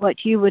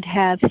what you would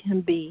have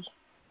him be.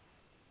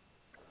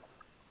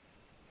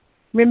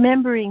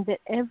 Remembering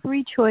that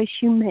every choice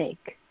you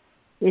make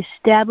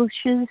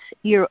establishes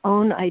your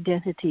own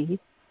identity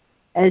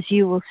as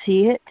you will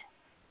see it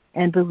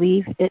and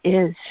believe it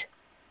is.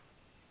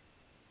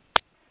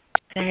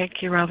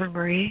 Thank you, Robin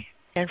Marie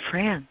and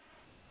Fran.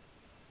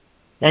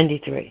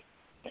 93.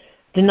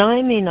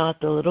 Deny me not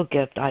the little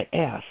gift I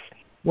ask,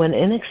 when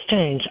in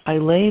exchange I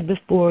lay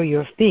before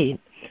your feet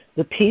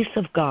the peace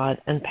of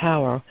God and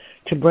power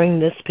to bring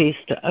this peace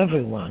to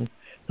everyone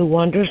who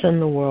wanders in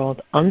the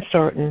world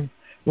uncertain,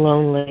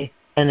 lonely,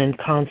 and in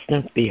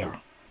constant fear.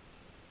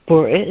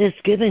 For it is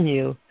given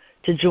you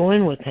to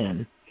join with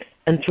him,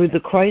 and through the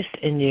Christ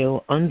in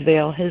you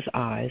unveil his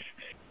eyes,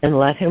 and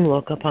let him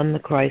look upon the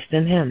Christ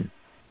in him.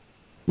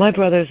 My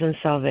brothers in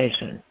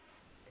salvation,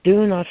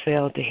 do not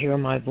fail to hear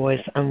my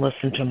voice and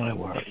listen to my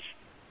words.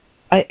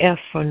 I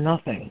ask for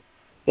nothing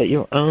but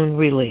your own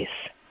release.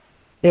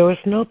 There is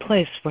no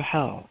place for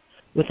hell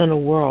within a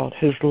world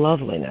whose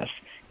loveliness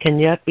can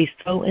yet be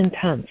so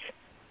intense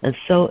and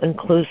so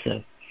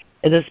inclusive.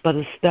 It is but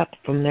a step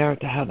from there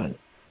to heaven.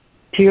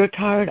 To your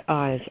tired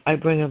eyes, I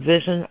bring a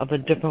vision of a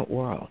different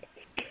world,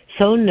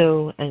 so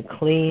new and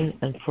clean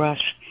and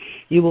fresh,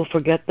 you will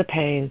forget the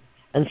pain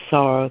and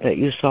sorrow that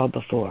you saw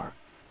before.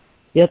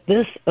 Yet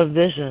this a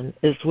vision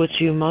is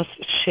which you must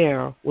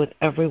share with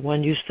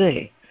everyone you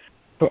see,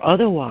 for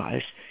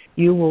otherwise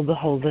you will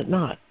behold it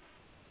not.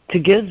 To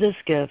give this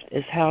gift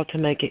is how to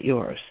make it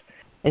yours,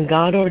 and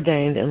God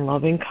ordained in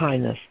loving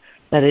kindness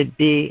that it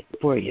be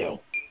for you.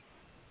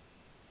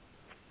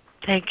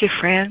 Thank you,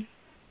 Fran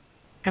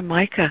and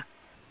Micah.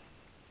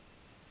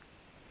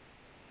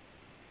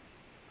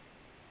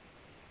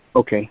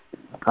 Okay.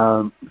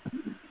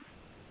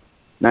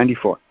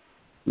 94.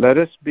 Let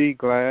us be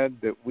glad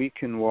that we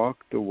can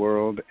walk the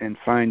world and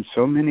find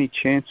so many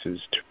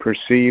chances to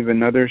perceive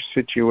another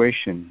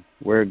situation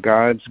where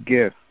God's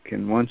gift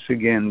can once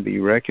again be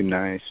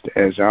recognized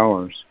as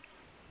ours.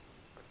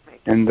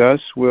 And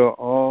thus will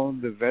all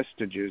the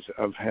vestiges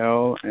of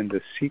hell and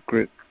the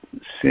secret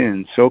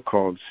sins,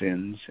 so-called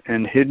sins,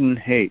 and hidden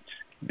hates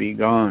be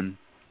gone,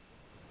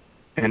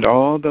 and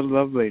all the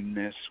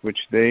loveliness which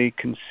they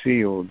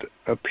concealed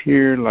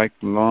appear like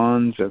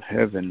lawns of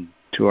heaven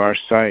to our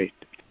sight,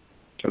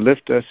 to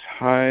lift us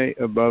high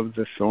above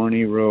the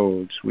thorny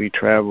roads we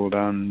traveled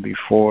on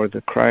before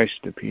the Christ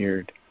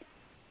appeared.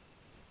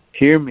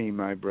 Hear me,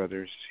 my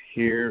brothers,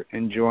 hear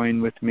and join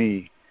with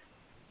me.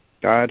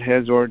 God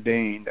has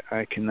ordained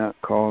I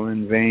cannot call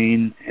in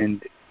vain,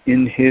 and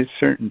in his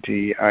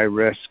certainty I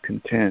rest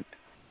content.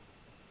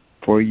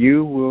 For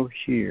you will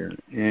hear,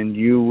 and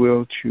you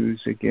will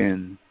choose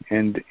again,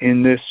 and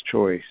in this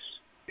choice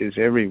is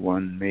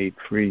everyone made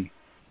free.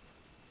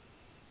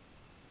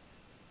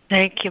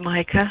 Thank you,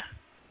 Micah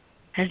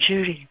and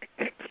Judy.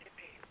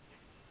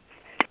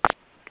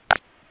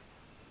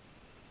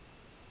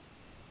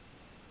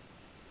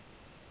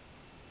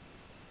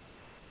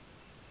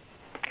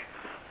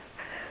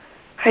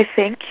 I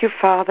thank you,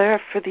 Father,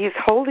 for these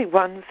holy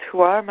ones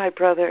who are my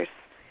brothers,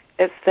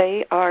 as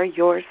they are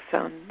your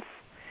sons.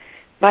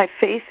 My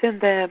faith in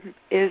them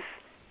is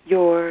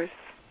yours.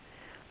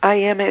 I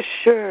am as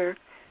sure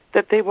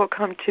that they will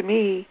come to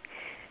me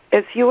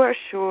as you are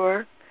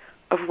sure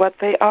of what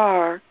they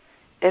are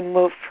and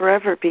will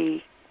forever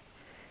be.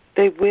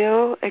 They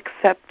will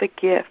accept the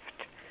gift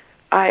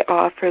I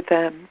offer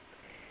them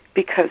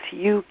because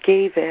you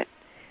gave it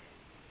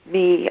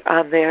me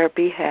on their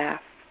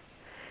behalf.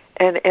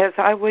 And as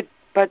I would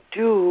but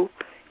do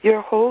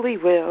your holy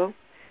will,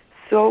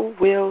 so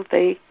will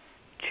they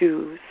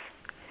choose.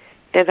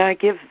 And I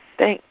give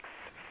thanks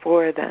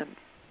for them.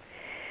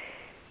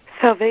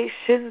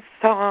 Salvation's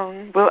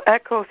song will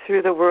echo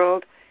through the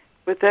world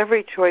with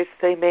every choice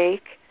they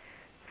make,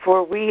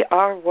 for we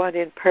are one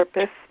in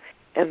purpose,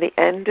 and the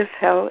end of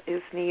hell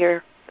is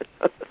near.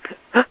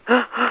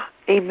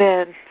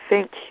 Amen.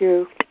 Thank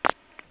you.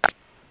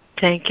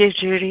 Thank you,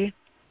 Judy.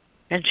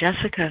 And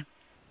Jessica.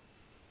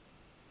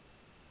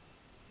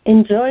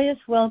 In joyous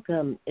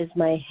welcome is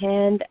my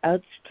hand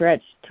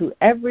outstretched to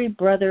every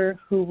brother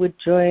who would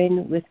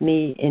join with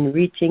me in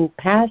reaching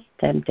past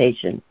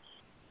temptation,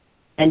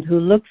 and who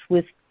looks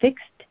with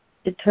fixed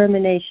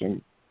determination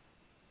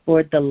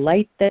toward the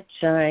light that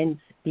shines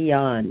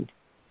beyond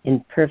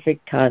in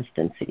perfect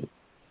constancy.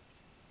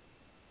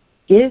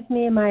 Give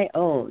me my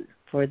own,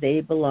 for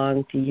they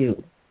belong to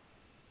you.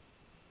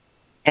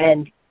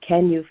 And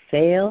can you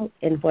fail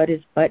in what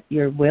is but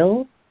your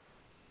will?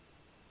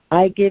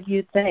 I give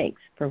you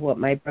thanks for what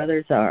my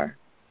brothers are.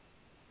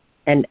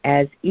 And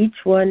as each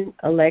one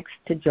elects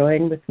to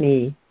join with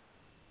me,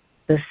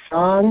 the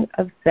song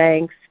of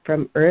thanks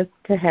from earth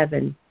to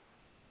heaven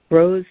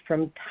grows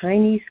from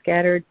tiny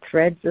scattered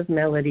threads of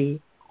melody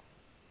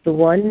to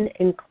one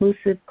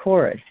inclusive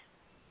chorus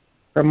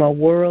from a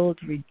world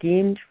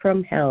redeemed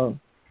from hell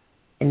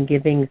and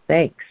giving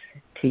thanks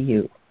to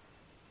you.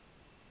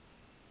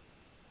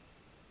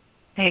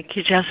 Thank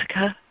you,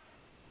 Jessica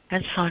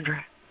and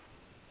Sandra.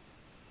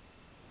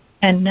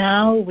 And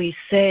now we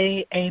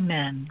say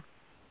amen.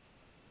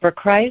 For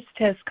Christ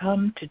has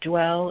come to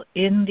dwell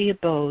in the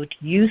abode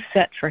you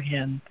set for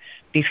him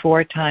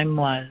before time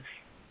was,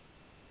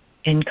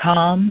 in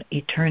calm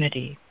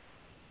eternity.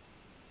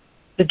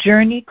 The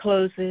journey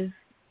closes,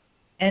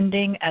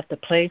 ending at the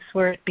place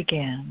where it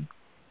began.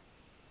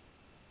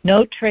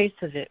 No trace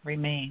of it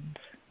remains.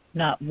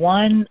 Not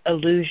one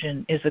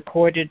illusion is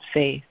accorded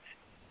faith,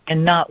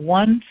 and not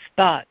one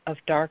spot of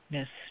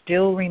darkness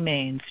still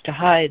remains to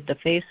hide the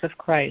face of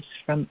Christ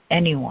from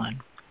anyone.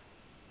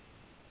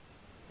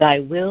 Thy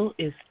will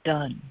is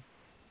done,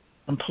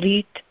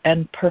 complete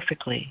and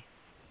perfectly,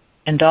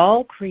 and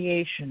all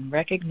creation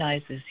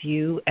recognizes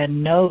you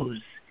and knows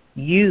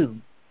you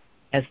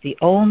as the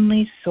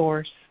only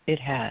source it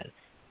has.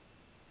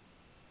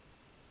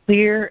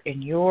 Clear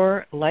in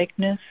your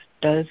likeness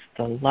does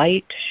the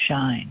light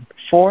shine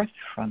forth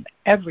from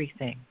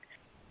everything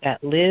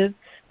that lives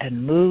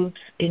and moves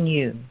in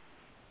you.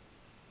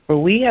 For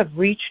we have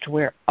reached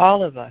where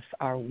all of us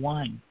are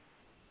one,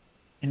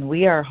 and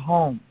we are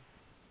home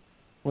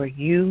where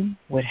you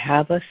would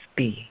have us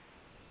be.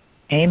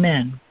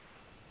 Amen.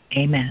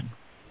 Amen.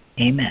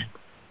 Amen.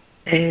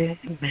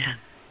 Amen.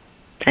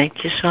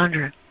 Thank you,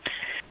 Sandra.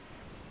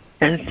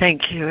 And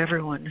thank you,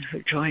 everyone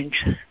who joined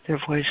their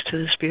voice to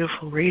this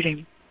beautiful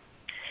reading.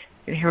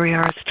 And here we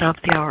are at the top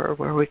of the hour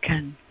where we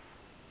can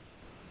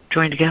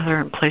join together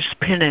and place a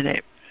pin in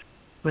it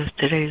with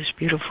today's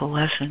beautiful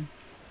lesson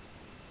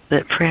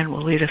that Fran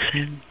will lead us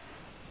in.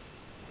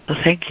 So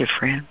thank you,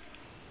 Fran.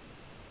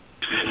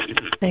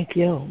 Thank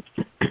you.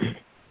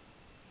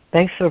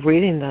 Thanks for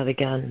reading that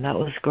again. That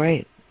was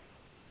great.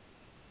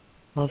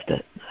 Loved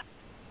it.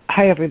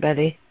 Hi,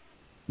 everybody.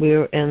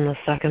 We're in the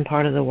second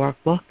part of the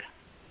workbook.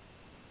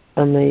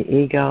 And the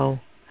ego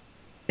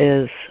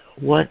is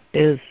what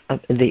is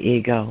the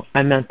ego.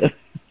 I meant the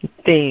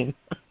theme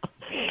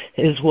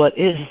is what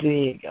is the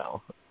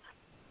ego.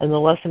 And the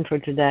lesson for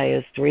today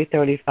is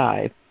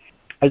 335.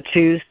 I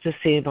choose to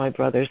see my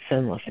brother's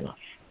sinlessness.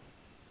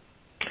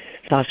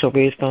 So I shall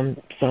read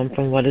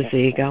from What is the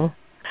Ego?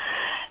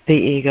 The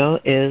ego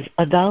is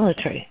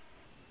idolatry,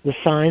 the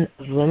sign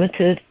of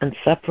limited and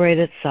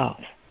separated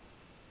self,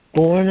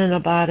 born in a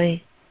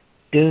body,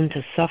 doomed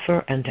to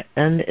suffer and to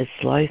end its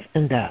life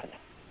in death.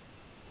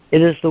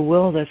 It is the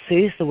will that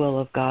sees the will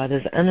of God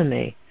as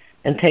enemy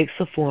and takes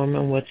the form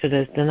in which it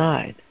is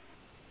denied.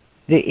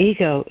 The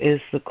ego is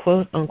the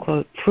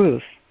quote-unquote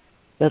proof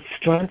that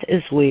strength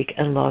is weak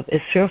and love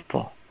is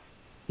fearful.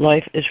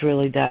 Life is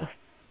really death,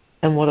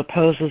 and what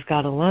opposes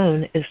God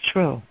alone is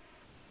true.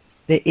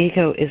 The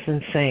ego is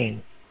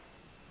insane.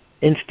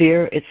 In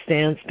fear, it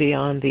stands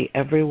beyond the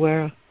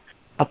everywhere,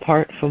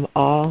 apart from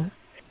all,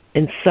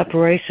 in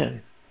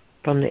separation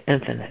from the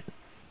infinite.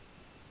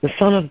 The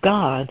Son of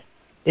God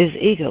is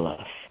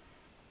egoless.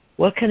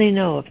 What can he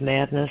know of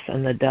madness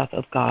and the death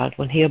of God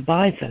when he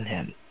abides in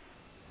him?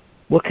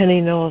 What can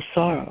he know of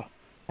sorrow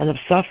and of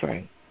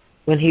suffering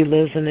when he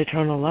lives in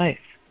eternal life?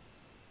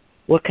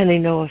 What can he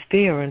know of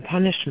fear and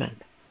punishment,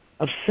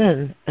 of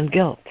sin and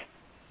guilt?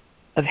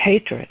 of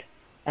hatred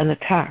and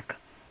attack,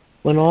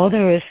 when all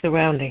there is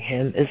surrounding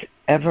him is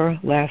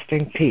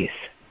everlasting peace,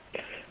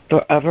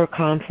 forever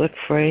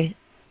conflict-free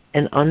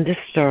and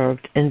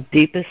undisturbed in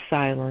deepest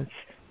silence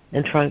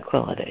and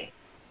tranquility.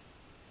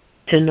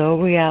 To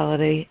know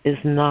reality is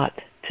not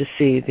to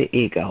see the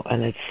ego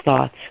and its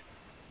thoughts,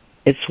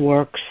 its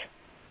works,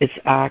 its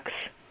acts,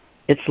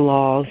 its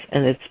laws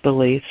and its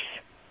beliefs,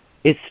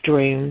 its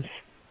dreams,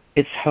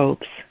 its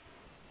hopes,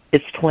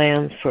 its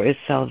plans for its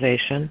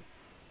salvation,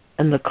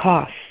 and the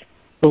costs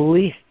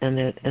belief in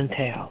it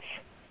entails.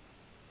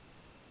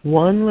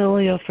 One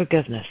lily of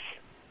forgiveness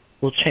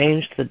will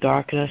change the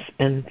darkness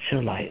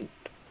into light.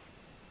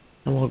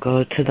 And we'll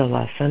go to the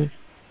lesson.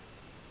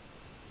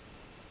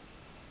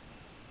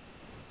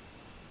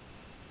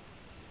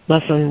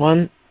 Lesson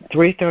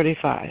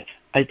 335.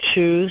 I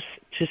choose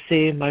to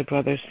see my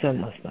brother's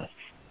sinlessness.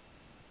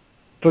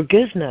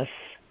 Forgiveness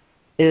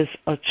is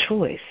a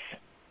choice.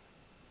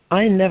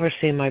 I never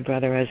see my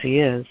brother as he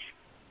is,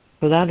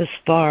 for that is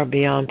far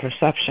beyond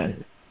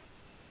perception.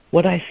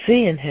 What I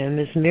see in him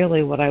is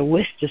merely what I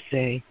wish to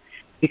see,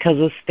 because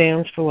it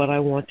stands for what I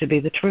want to be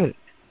the truth.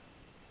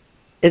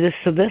 It is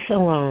to this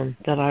alone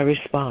that I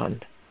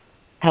respond,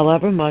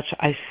 however much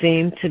I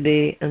seem to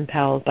be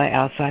impelled by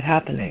outside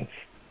happenings.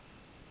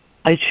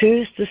 I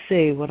choose to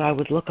see what I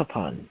would look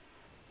upon,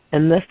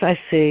 and this I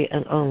see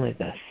and only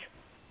this.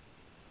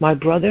 My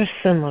brother's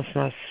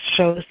sinlessness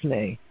shows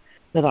me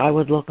that I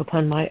would look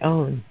upon my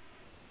own,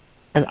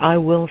 and I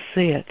will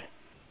see it,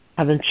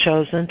 having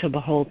chosen to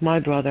behold my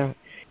brother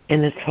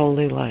in its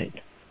holy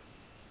light.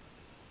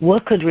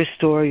 What could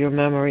restore your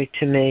memory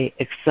to me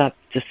except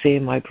to see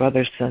my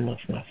brother's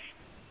sinlessness?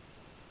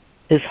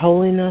 His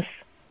holiness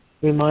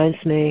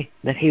reminds me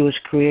that he was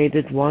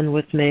created one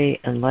with me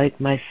and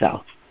like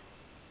myself.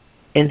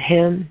 In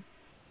him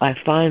I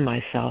find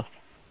myself,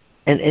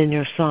 and in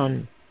your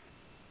Son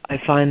I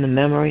find the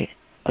memory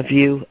of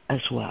you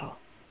as well.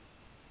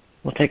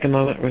 We'll take a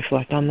moment to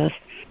reflect on this.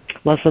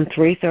 Lesson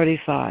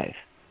 335.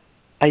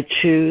 I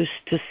choose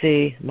to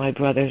see my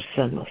brother's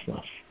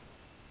sinlessness.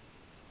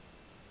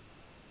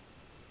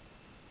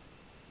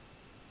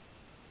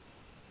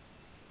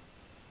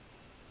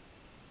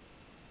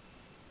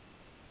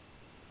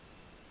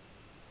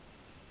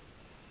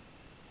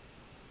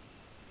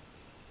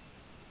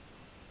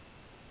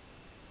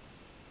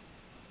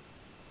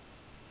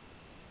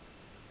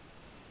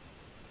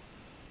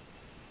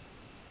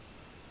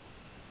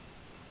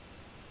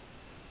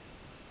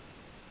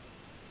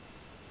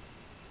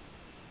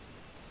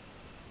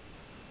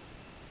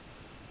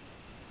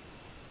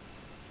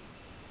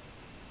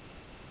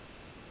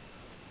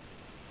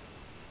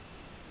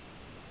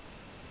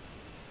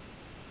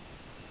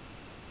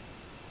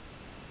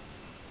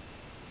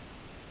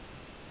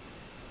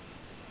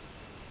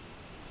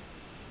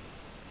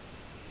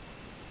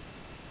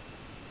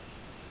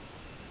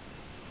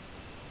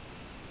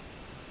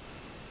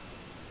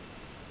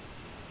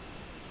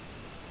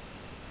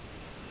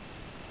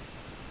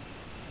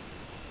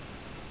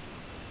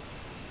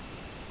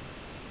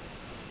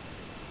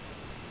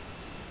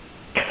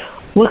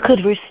 What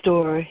could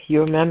restore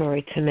your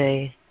memory to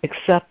me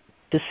except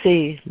to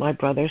see my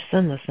brother's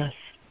sinlessness?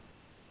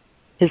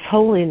 His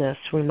holiness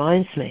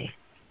reminds me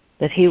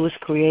that he was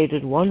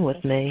created one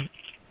with me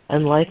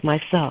and like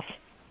myself.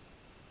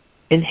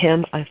 In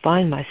him I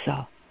find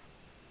myself,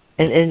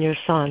 and in your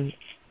Son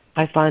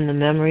I find the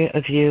memory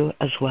of you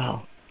as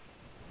well.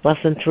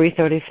 Lesson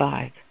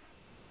 335.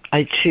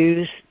 I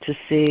choose to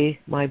see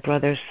my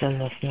brother's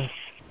sinlessness.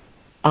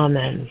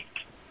 Amen.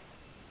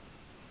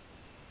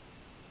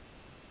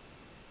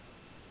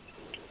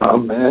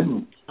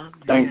 Amen.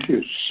 Thank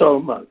you so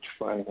much,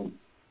 Fran.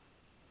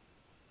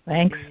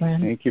 Thanks,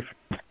 Fran. Thank you.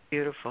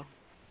 Beautiful.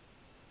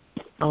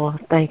 Oh,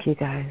 thank you,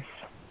 guys.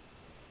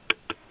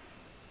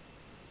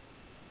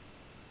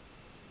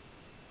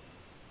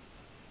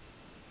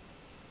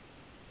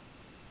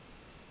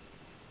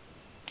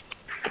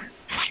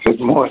 Good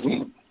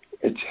morning.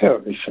 It's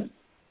Harrison.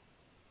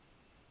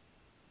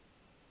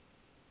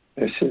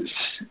 This is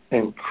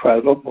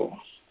incredible.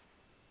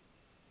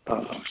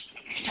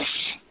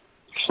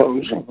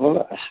 Closing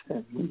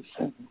lessons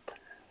and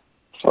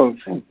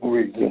closing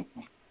reading.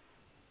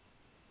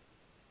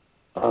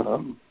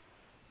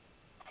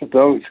 For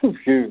those of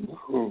you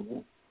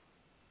who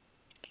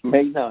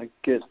may not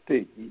get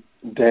the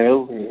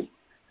daily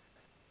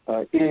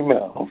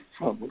email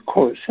from the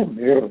Course in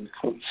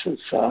Miracles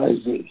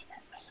Society,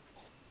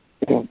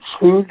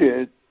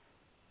 included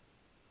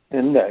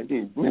in that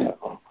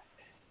email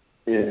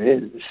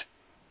is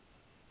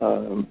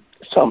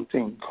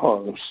something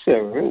called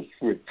Sarah's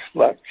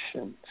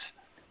Reflections.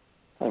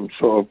 I'm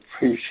so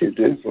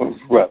appreciative of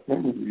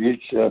Reverend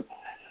Rita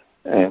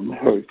and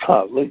her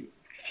colleagues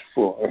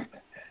for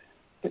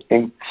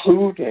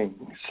including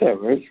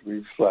Sarah's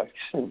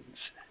Reflections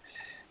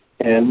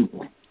in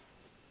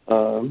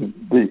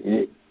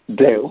the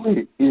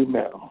daily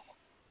email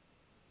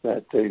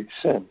that they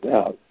send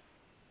out.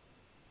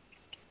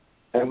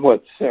 And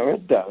what Sarah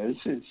does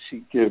is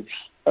she gives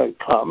a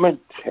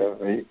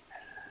commentary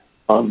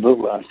on the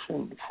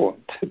lesson for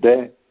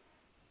today.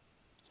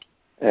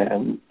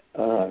 And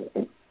I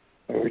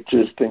would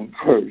just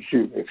encourage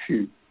you, if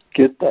you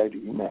get that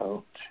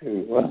email,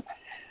 to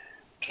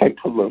take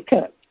a look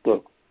at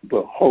the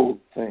whole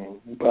thing.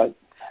 But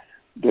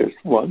there's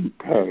one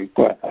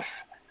paragraph.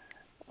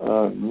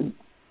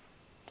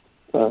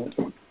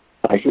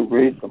 I could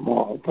read them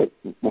all, but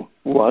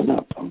one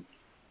of them,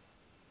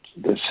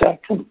 the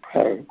second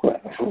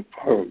paragraph of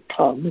her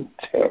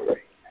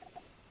commentary.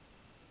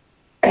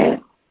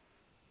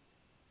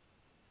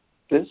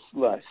 This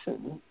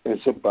lesson is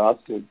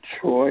about the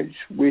choice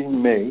we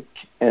make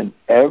in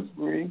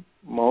every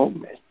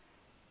moment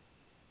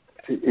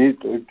to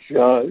either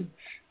judge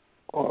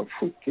or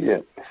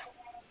forgive.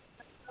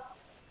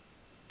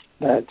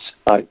 That's,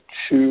 I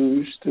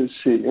choose to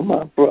see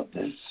my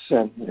brother's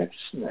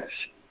sinlessness.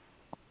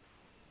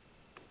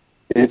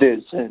 It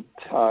is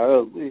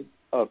entirely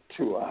up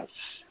to us.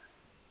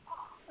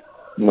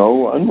 No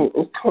one will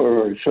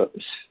encourage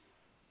us.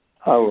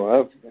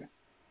 However,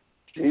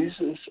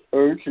 Jesus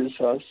urges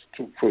us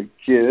to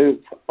forgive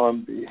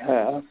on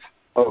behalf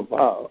of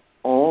our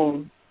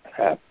own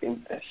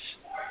happiness.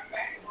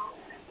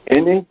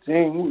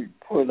 Anything we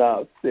put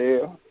out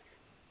there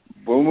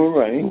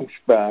boomerangs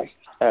back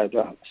at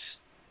us.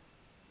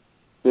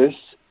 This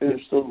is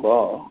the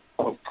law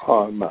of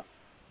karma.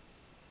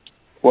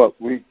 What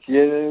we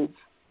give,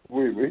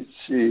 we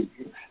receive.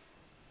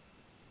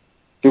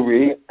 The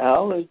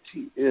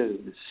reality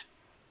is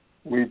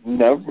we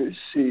never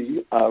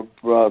see our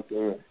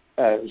brother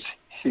as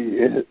he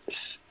is.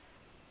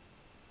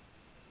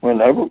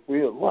 Whenever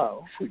we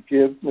allow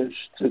forgiveness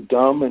to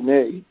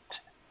dominate,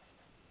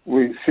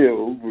 we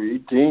feel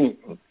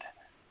redeemed,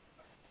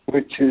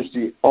 which is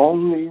the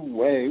only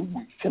way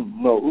we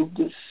can know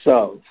the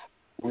self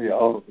we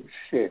all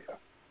share.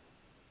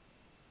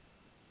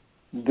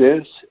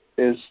 This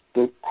is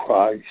the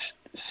Christ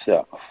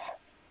self,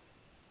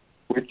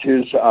 which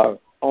is our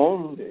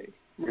only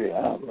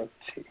reality.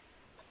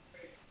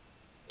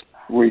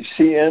 We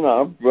see in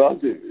our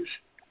brothers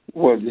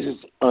what is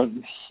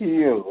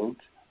unhealed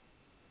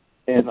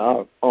in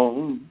our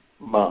own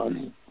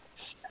minds.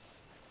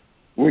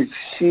 We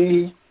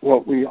see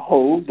what we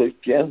hold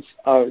against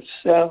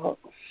ourselves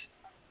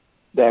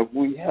that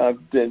we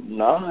have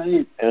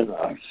denied in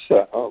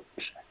ourselves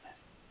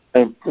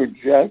and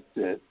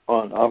projected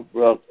on our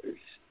brothers.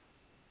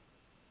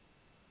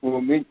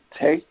 When we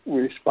take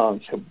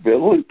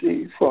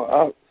responsibility for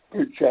our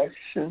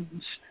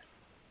projections,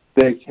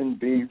 they can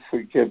be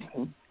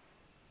forgiven.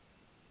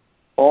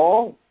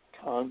 All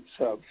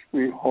concepts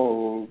we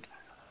hold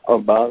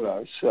about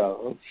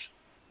ourselves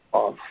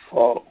are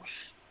false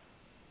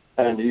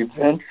and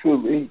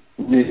eventually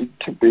need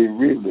to be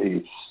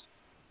released.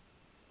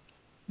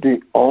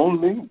 The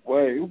only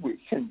way we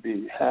can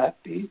be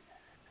happy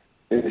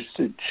is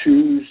to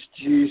choose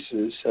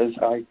Jesus as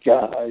our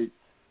guide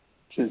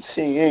to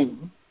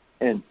seeing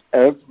in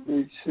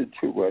every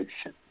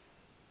situation.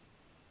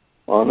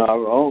 On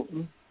our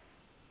own,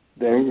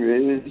 there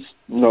is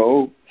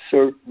no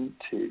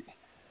certainty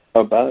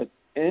about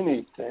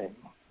anything,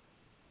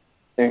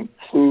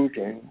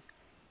 including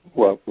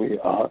what we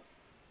are.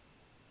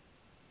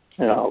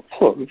 And I'll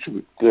close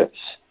with this.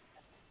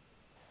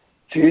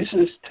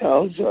 Jesus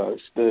tells us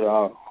that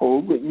our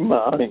holy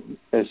mind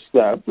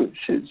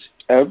establishes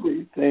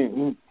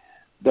everything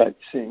that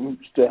seems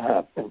to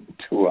happen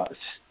to us.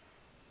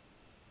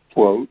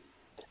 Quote,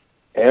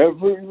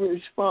 every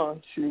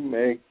response you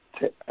make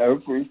to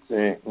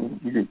everything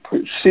you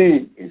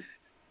perceive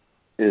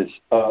is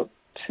up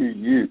to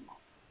you,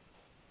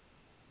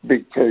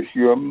 because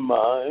your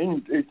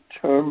mind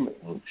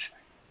determines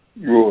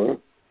your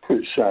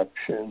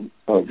perception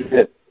of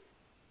it.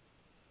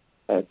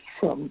 That's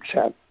from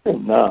chapter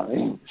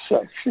 9,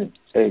 section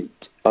 8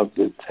 of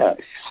the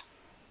text.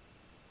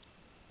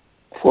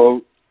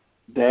 Quote,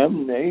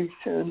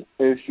 damnation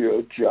is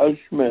your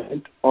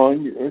judgment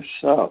on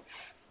yourself,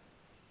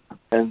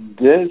 and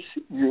this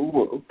you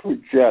will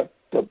project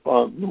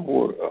upon the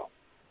world.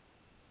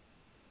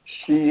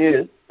 See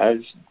it as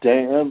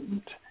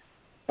damned,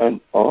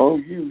 and all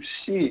you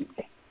see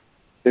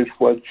is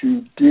what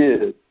you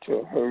did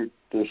to hurt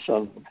the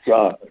Son of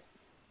God.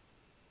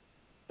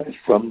 That's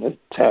from the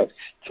text,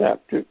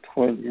 chapter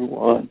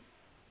 21.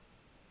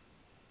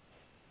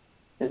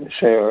 And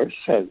Sarah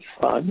says,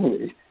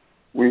 finally,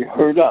 we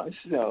hurt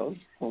ourselves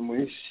when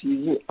we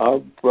see our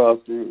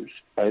brothers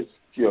as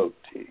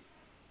guilty.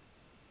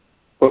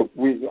 But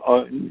we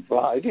are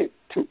invited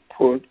to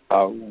put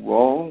our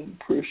wrong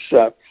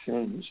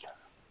perceptions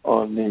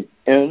on the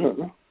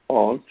inner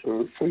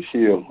altar for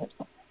healing.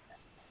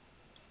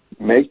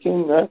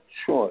 Making that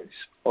choice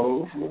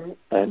over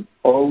and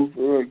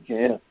over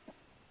again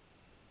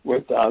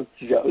without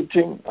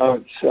judging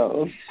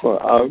ourselves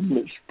for our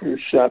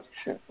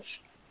misperceptions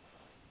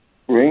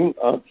bring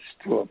us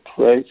to a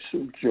place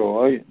of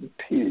joy and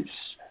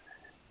peace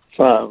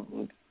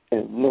found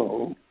in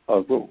no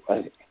other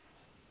way.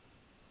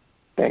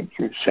 Thank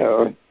you,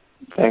 Sarah.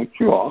 Thank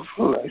you all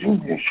for letting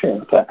me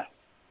share that.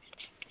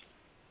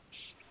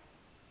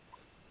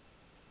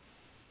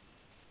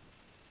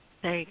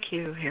 Thank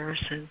you,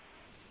 Harrison.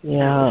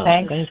 Yeah,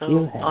 Thank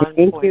you.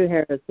 Thank you,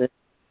 Harrison.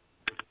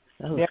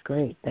 That was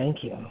great.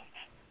 Thank you.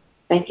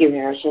 Thank you,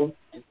 Harrison.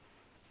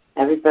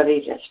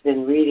 Everybody that's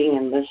been reading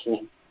and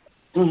listening.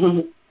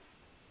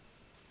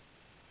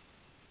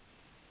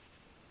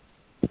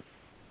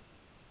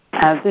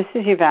 This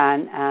is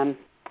Yvonne.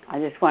 I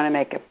just want to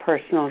make a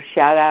personal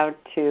shout out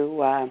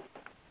to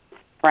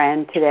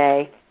Fran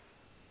today.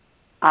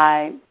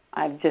 I've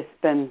just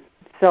been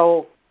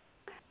so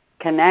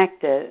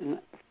connected, and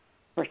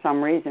for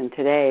some reason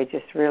today it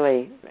just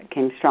really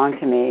came strong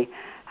to me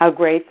how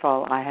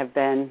grateful I have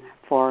been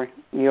for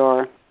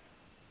your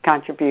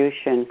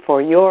contribution,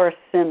 for your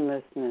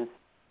sinlessness,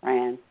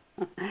 Fran.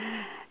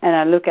 And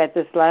I look at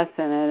this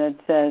lesson and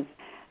it says,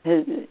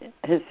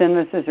 his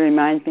sinlessness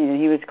reminds me that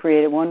he was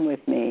created one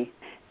with me.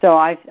 So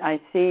I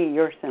see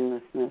your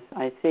sinlessness.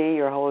 I see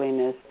your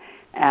holiness.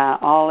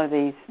 All of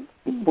these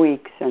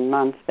weeks and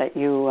months that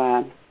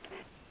you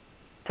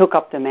took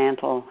up the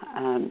mantle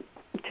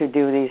to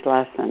do these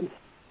lessons.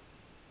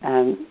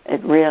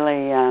 It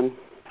really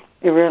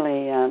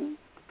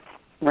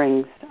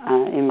rings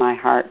in my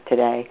heart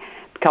today.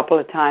 A couple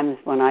of times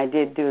when I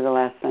did do the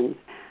lessons,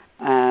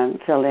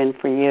 filled in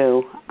for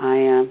you,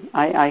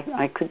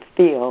 I could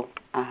feel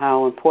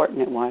how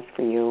important it was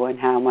for you and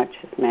how much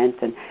it meant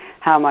and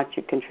how much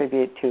you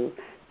contribute to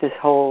this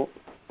whole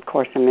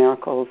Course in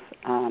Miracles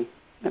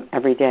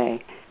every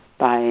day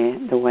by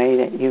the way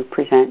that you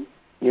present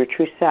your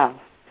true self.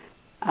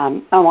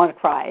 I want to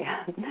cry.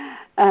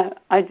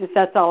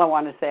 That's all I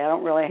want to say.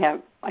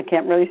 I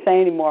can't really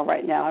say any more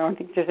right now. I don't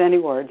think there's any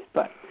words,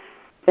 but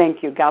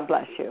thank you. God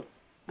bless you.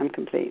 I'm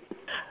complete.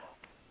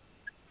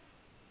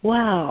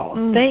 Wow.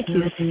 Thank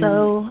you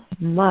so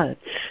much.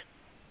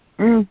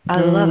 I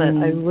love it.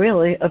 I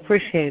really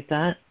appreciate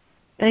that.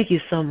 Thank you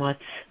so much.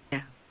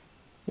 Yeah.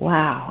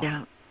 Wow.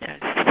 Yeah.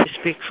 You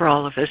speak for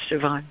all of us,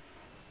 Yvonne.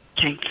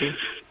 Thank you.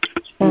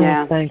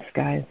 Yeah. Thanks,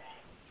 guys.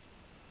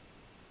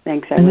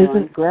 Thanks, everyone. And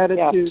isn't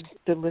gratitude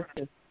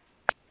delicious?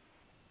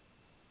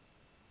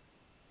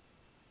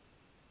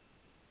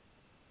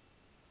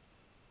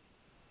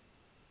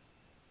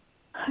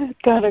 I've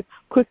got to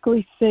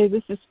quickly say,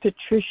 this is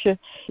Patricia.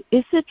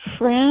 Is it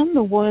Fran,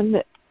 the one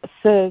that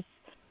says,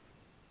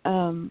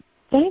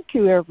 thank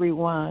you,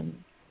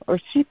 everyone? Or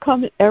she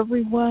commented,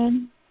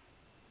 everyone?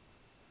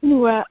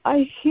 Anyway,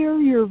 I hear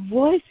your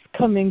voice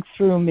coming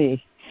through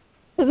me.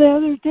 The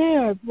other day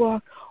I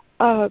walked,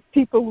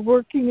 people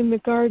working in the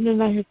garden,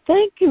 and I heard,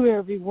 thank you,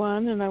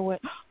 everyone. And I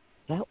went,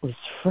 that was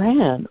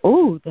Fran.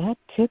 Oh, that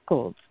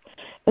tickled.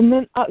 And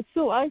then,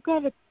 so I got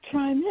to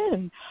chime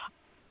in.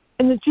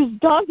 And it just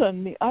dawned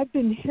on me, I've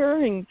been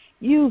hearing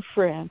you,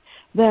 Fran,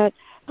 that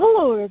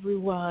hello,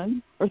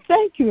 everyone, or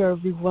thank you,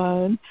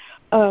 everyone,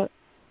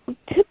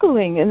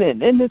 tickling, and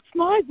it's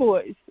my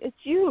voice. It's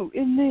you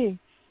in me.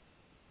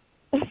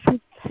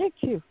 Thank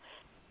you,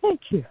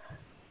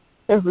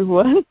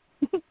 everyone.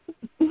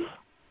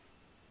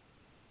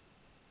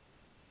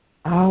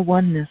 Our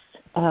oneness.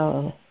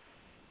 Oh,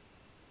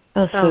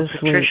 that's so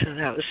sweet. Patricia,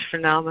 that was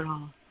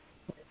phenomenal.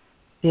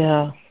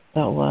 Yeah,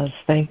 that was.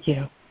 Thank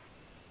you.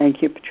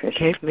 Thank you, Patricia.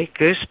 Gave me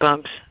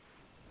goosebumps.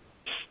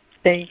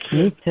 Thank you.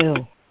 Me too.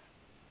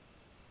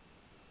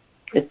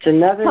 It's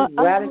another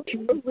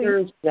Gratitude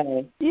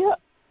Thursday. Yeah,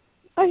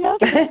 I have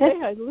to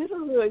say, I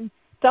literally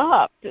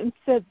stopped and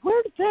said,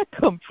 where did that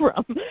come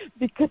from?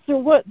 Because there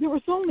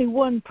was only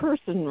one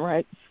person,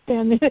 right,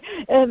 standing,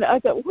 and I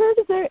thought, where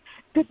did that,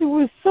 because it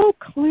was so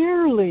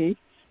clearly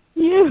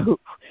you,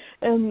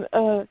 and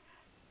that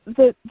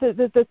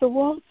the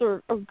walls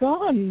are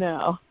gone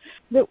now,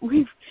 and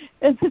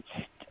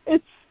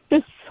it's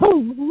just so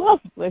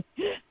lovely.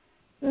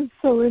 And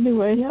so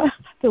anyway,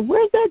 so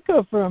where'd that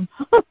go from?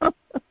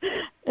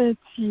 It's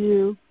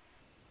you.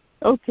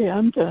 Okay,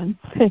 I'm done.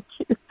 Thank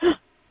you.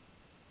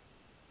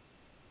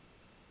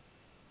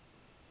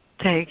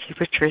 Thank you,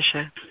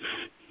 Patricia.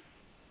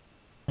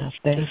 Yes,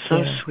 thank so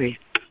you. Sweet.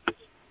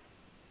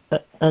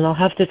 And I'll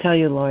have to tell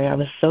you, Lori, I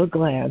was so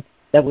glad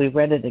that we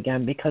read it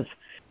again because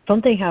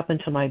something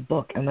happened to my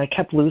book and I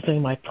kept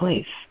losing my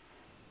place.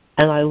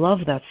 And I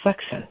love that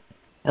section.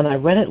 And I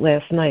read it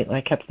last night and I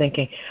kept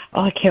thinking,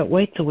 oh, I can't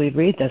wait till we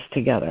read this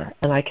together.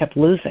 And I kept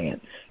losing it.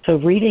 So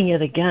reading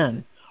it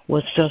again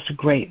was just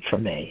great for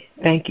me.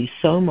 Thank you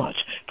so much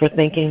for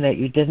thinking that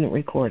you didn't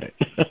record it.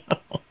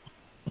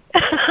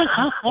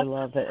 I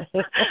love it.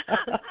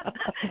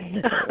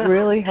 It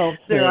really helps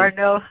me. There are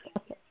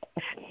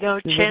no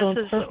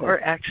chances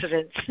or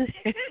accidents.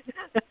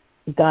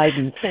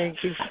 Guidance.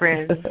 Thank you,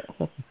 friend.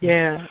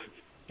 Yeah.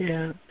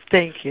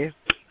 Thank you.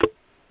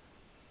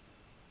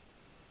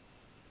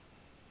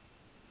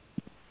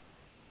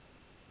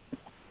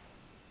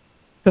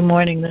 Good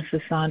morning, this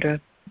is Sandra.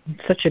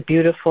 Such a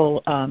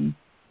beautiful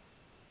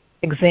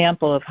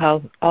example of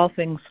how all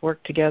things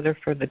work together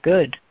for the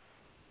good.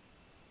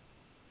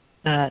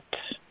 That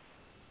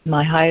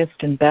my highest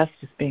and best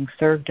is being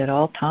served at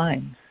all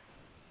times,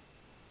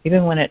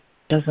 even when it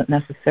doesn't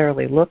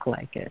necessarily look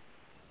like it.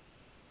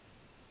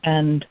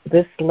 And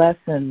this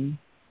lesson,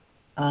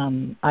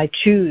 I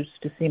choose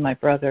to see my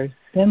brother's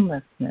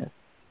sinlessness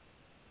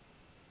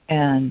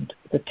And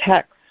the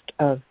text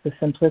of the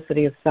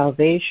simplicity of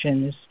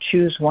salvation is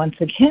choose once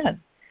again.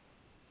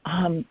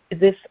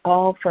 This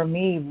all for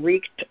me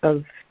reeked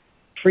of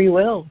free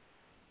will,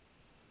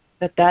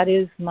 that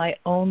is my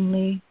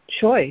only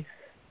choice.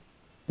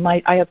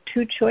 I have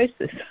two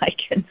choices. I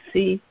can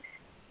see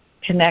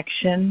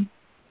connection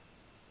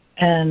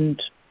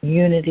and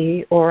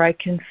unity, or I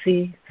can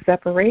see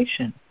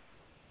separation.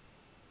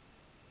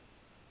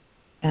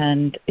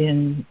 And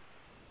in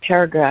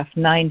paragraph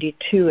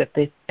 92 at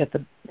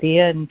the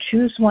end,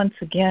 choose once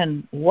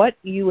again what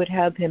you would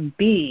have him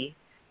be,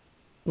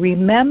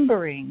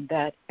 remembering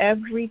that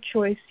every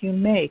choice you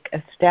make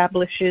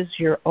establishes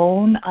your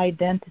own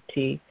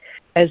identity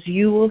as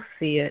you will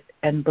see it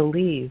and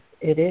believe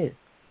it is.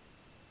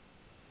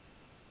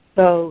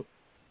 So,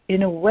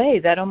 in a way,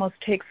 that almost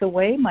takes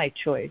away my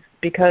choice,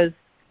 because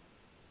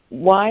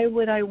why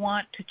would I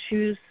want to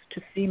choose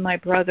to see my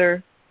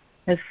brother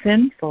as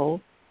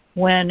sinful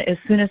when as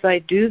soon as I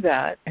do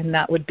that, and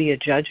that would be a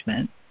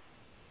judgment,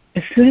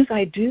 as soon as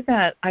I do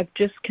that, I've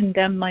just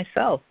condemned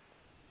myself.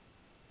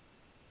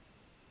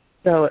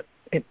 So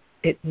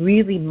it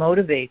really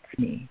motivates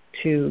me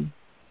to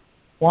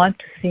want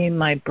to see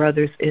my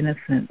brother's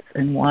innocence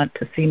and want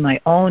to see my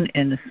own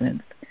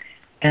innocence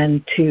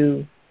and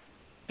to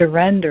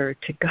surrender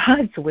to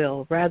God's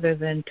will rather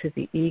than to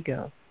the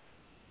ego.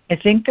 I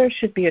think there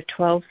should be a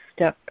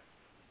 12-step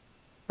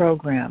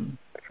program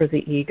for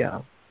the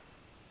ego.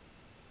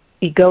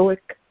 Egoic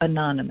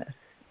Anonymous,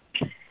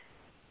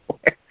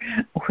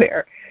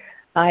 where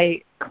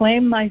I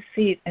claim my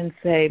seat and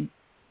say,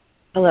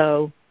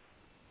 hello,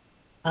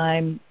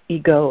 I'm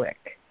egoic.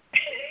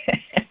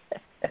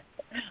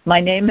 My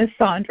name is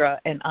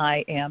Sandra, and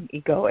I am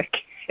egoic.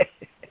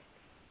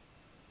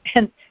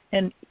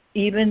 and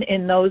even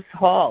in those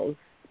halls,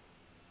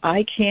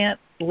 I can't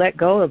let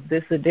go of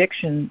this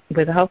addiction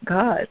without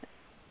God,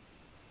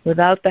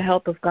 without the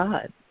help of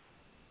God.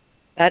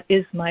 That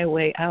is my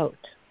way out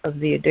of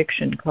the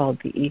addiction called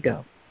the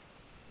ego.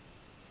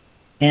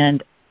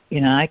 And,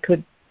 I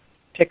could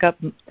pick up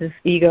this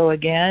ego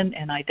again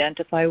and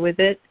identify with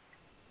it,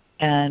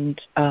 and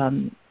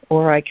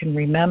or I can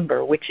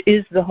remember, which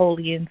is the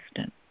holy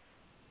instant.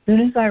 As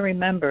soon as I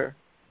remember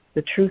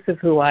the truth of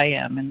who I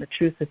am and the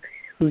truth of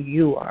who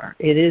you are,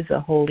 it is a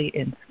holy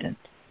instant.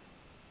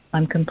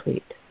 I'm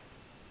complete.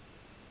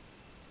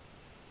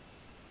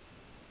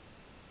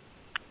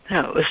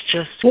 That was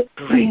just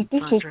great.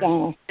 This is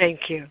Donna.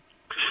 Thank you.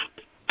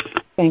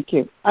 Thank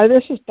you.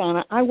 This is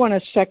Donna. I want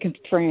to second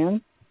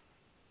Fran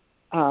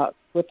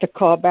with the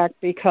callback,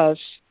 because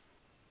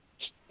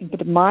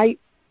my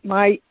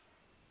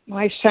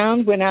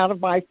sound went out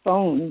of my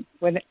phone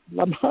when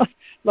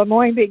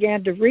Lemoyne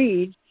began to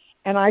read,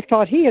 and I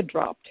thought he had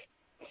dropped.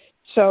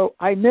 So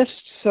I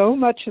missed so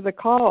much of the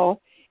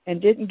call and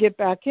didn't get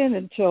back in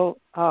until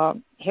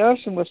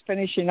Harrison was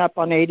finishing up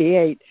on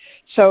 88.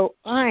 So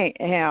I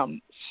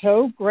am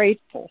so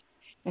grateful.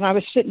 And I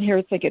was sitting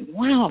here thinking,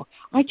 wow,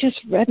 I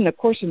just read in A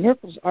Course in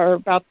Miracles, or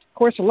about The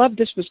Course of Love,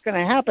 this was going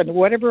to happen.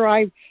 Whatever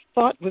I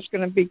thought was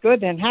going to be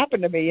good and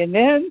happened to me. And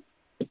then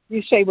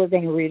you say we're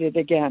going to read it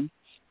again.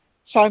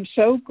 So I'm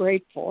so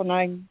grateful. And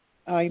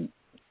I'm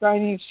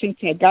trying to think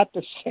I got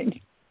this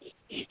thing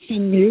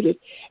muted.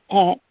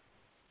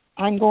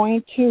 I'm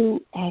going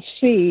to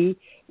see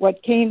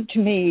what came to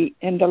me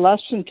in the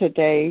lesson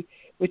today,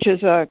 which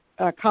is a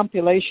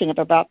compilation of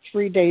about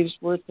 3 days'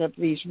 worth of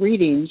these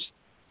readings.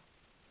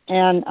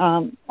 And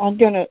I'm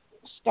going to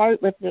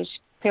start with this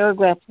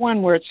paragraph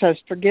 1 where it says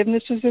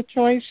forgiveness is a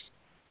choice,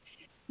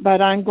 but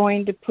I'm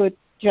going to put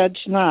judge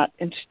not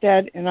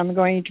instead, and I'm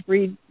going to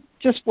read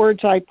just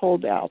words I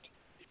pulled out.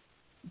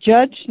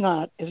 Judge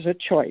not is a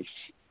choice.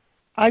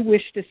 I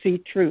wish to see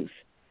truth.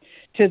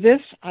 To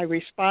this I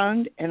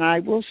respond, and I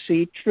will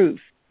see truth,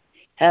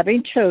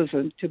 having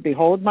chosen to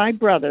behold my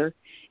brother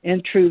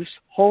in truth's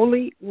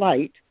holy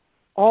light.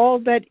 All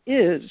that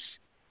is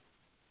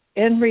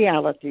in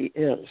reality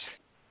is.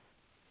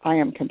 I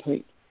am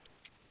complete.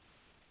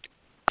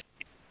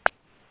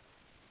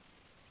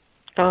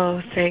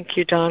 Oh, thank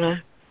you,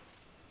 Donna.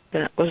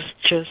 That was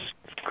just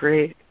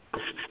great.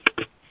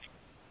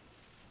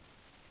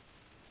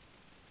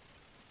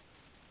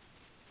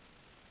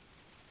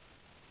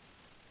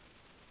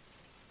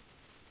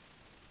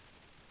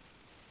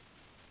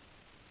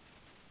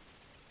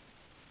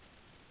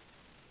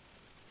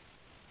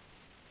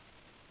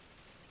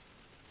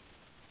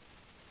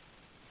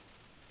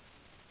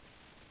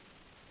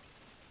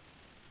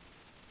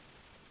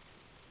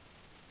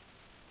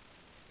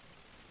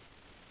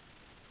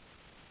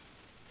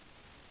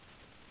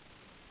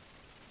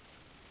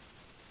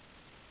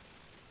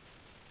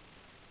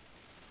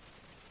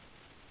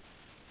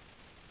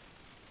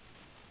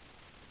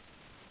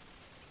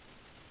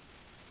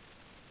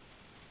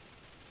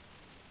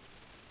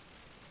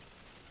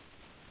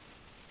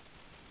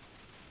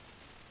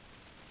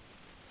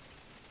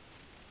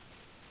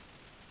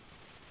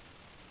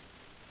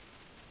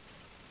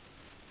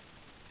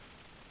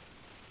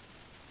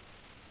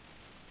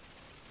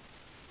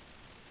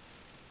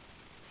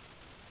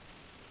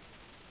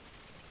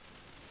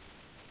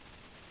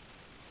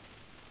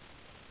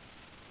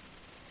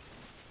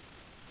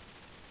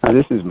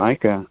 This is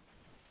Micah.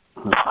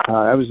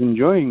 I was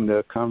enjoying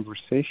the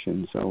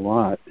conversations a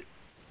lot,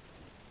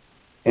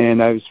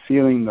 and I was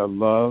feeling the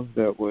love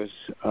that was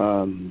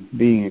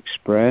being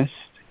expressed,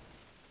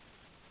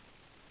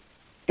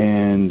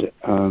 and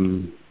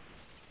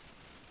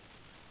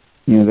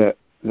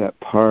that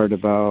part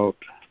about,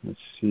 let's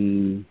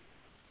see,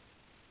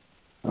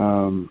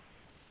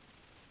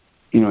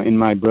 in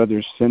my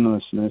brother's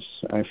sinlessness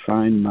I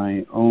find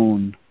my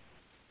own.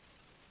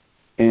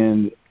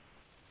 And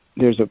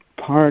there's a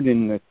part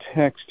in the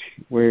text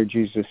where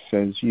Jesus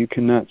says, you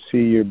cannot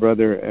see your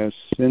brother as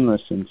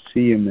sinless and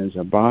see him as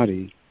a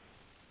body.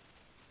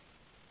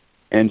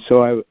 And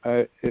so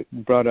it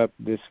brought up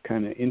this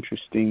kind of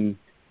interesting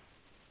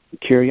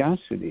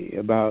curiosity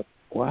about,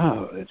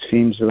 wow, it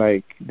seems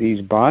like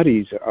these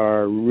bodies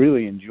are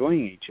really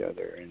enjoying each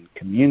other and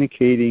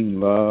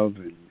communicating love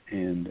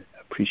and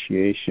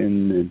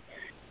appreciation.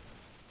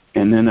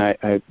 And then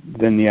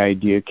then the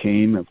idea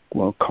came of,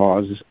 well,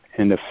 cause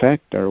and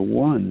effect are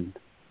one.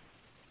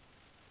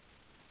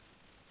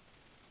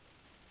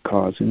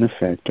 Cause and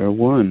effect are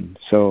one.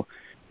 So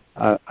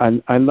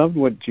I love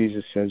what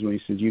Jesus says when he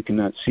says, you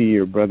cannot see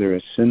your brother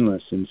as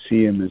sinless and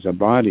see him as a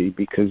body,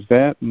 because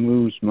that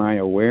moves my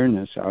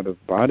awareness out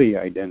of body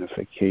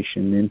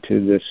identification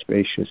into the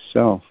spacious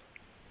self,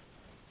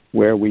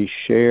 where we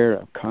share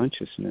a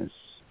consciousness.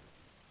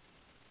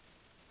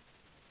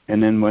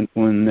 And then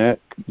when that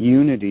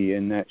unity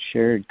and that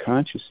shared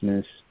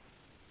consciousness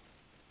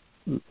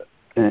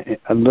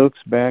looks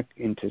back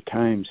into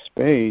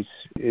time-space,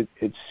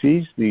 it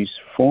sees these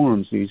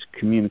forms, these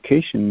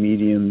communication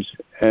mediums,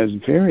 as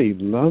very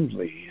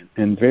lovely,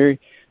 and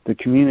the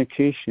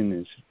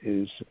communication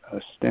is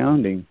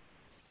astounding.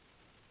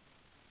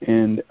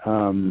 And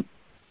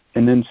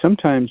then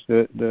sometimes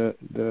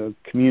the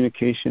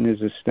communication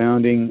is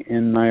astounding,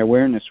 and my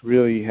awareness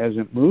really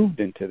hasn't moved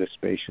into the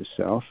spacious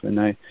self, and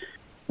I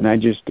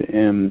just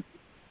am,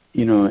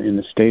 in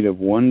a state of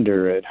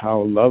wonder at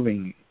how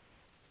loving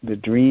the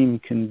dream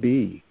can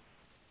be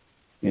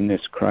in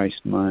this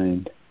Christ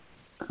mind.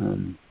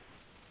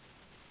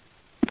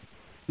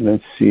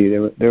 Let's see,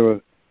 there were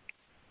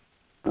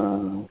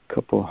a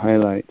couple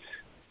highlights.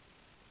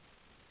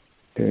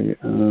 There,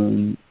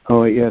 in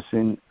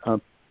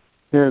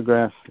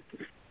paragraph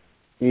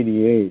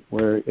 88,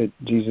 where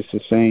Jesus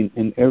is saying,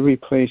 in every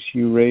place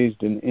you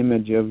raised an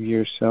image of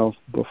yourself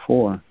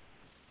before.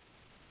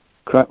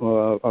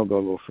 Well, I'll go a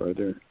little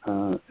further.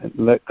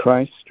 Let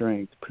Christ's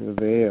strength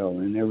prevail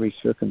in every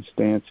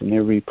circumstance, in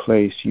every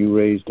place you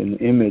raised an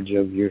image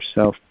of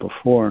yourself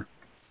before.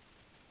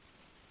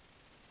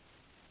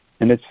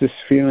 And it's this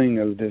feeling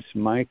of this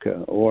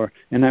Micah,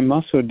 and I'm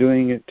also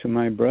doing it to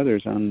my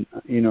brothers and I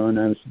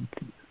was,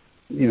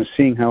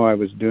 seeing how I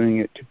was doing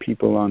it to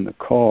people on the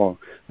call.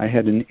 I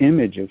had an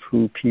image of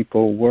who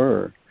people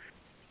were.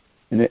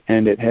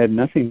 And it had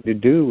nothing to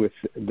do with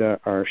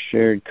our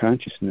shared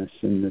consciousness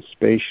in the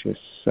spacious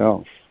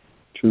self,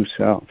 true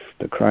self,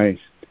 the Christ.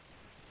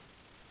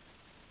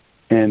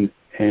 And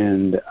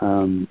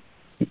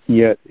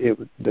yet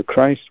the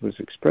Christ was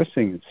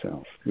expressing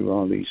itself through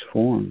all these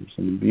forms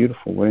in a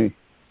beautiful way.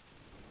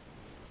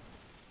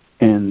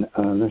 And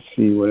let's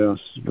see what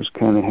else was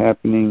kind of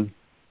happening.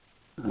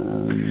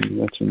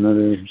 That's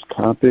another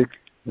topic.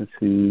 Let's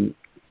see.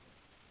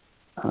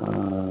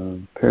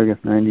 Paragraph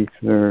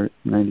 93,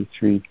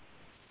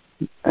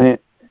 and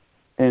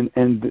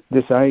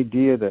this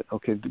idea that,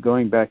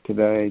 going back to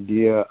the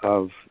idea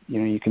of,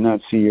 you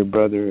cannot see your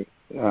brother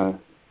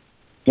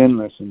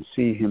sinless and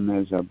see him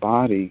as a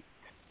body,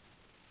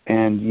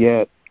 and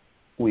yet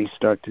we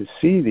start to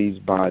see these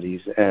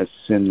bodies as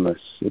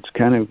sinless. It's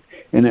kind of,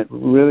 and it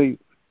really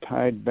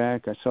tied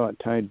back, I saw it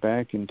tied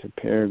back into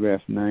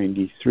paragraph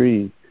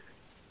 93,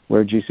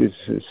 where Jesus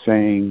is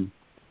saying,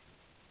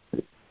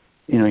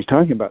 he's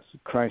talking about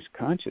Christ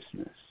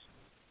consciousness,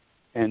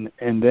 and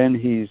then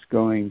he's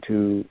going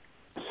to,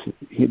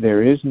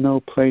 there is no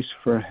place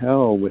for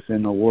hell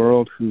within a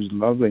world whose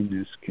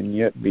loveliness can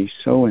yet be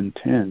so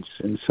intense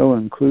and so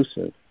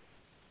inclusive.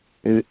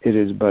 It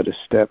is but a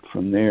step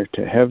from there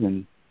to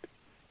heaven.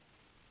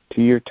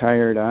 To your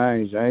tired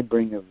eyes, I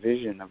bring a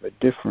vision of a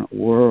different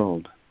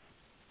world.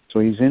 So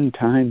he's in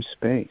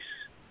time-space.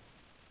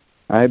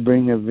 I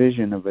bring a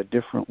vision of a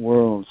different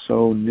world,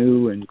 so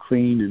new and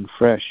clean and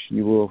fresh,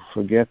 you will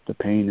forget the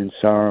pain and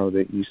sorrow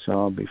that you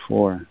saw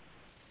before.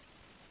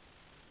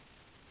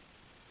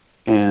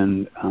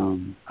 And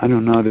I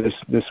don't know,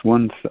 this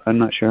one, I'm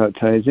not sure how it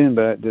ties in,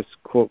 but this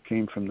quote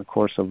came from the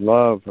Course of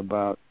Love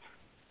about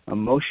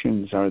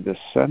emotions are the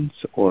sense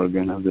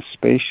organ of the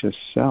spacious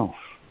self.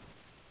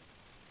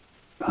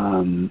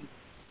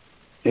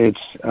 It's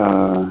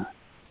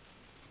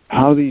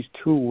how these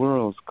two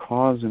worlds,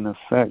 cause and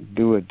effect,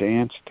 do a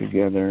dance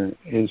together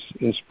is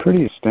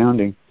pretty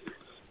astounding.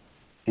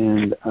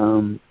 And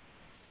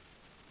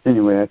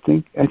anyway, I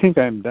think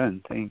I'm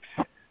done. Thanks.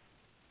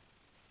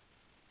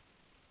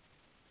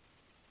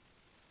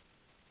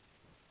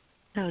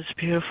 That was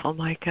beautiful,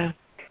 Micah.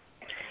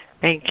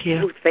 Thank you.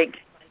 Oh, thank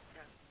you,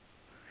 Micah.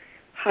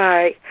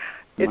 Hi,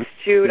 it's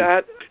Jude.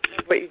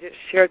 What you just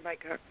shared,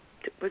 Micah,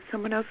 Was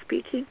someone else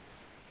speaking?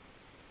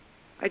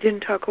 I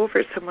didn't talk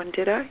over someone,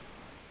 did I?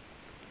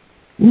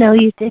 No,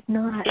 you did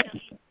not.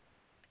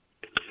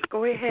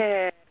 Go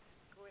ahead.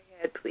 Go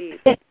ahead, please.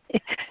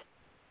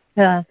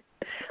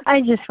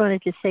 I just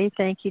wanted to say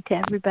thank you to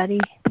everybody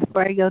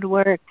before I go to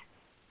work.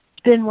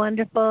 It's been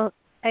wonderful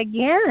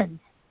again.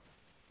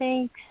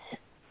 Thanks.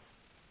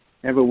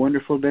 Have a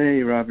wonderful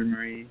day, Robin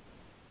Marie.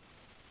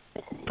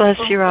 Bless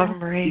you, Robin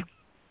Marie.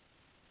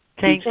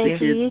 Thank you.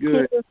 You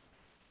good.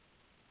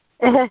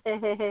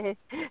 Too.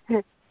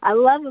 I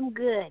love them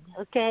good,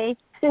 okay?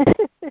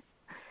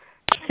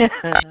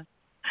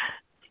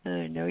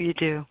 I know you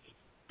do.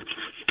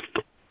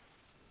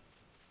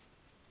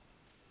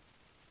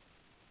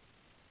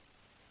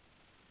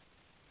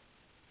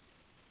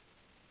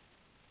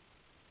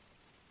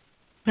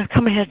 Now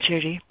come ahead,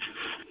 Judy.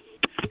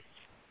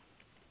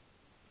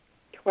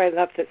 Oh, I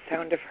love the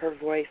sound of her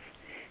voice,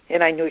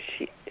 and I knew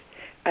it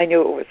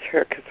was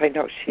her because I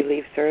know she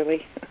leaves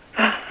early.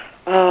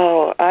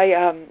 Oh,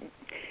 I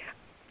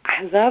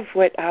love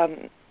what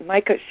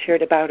Micah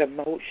shared about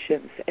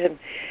emotions, and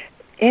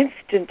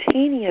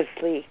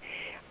instantaneously,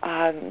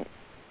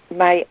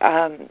 my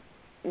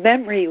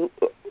memory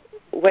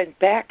went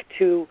back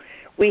to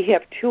we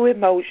have two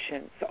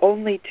emotions,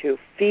 only two,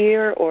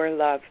 fear or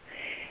love,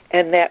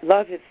 and that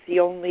love is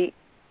the only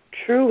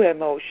true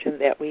emotion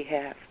that we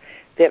have.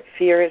 That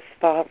fear is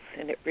false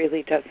and it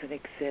really doesn't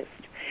exist.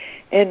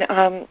 And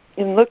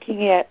in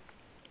looking at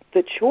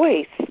the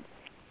choice,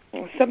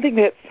 something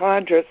that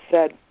Sandra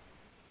said,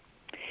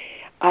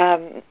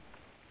 I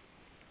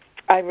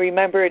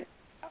remembered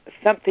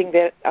something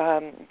that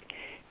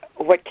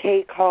what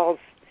Kay calls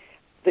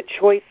the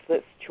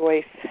choiceless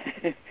choice.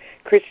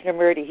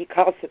 Krishnamurti, he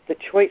calls it the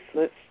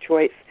choiceless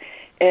choice.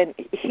 And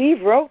he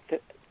wrote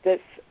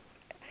this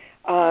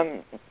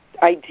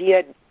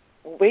idea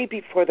way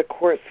before the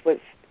Course was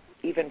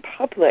even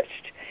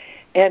published.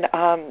 And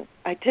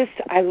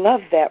I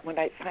love that when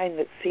I find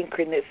the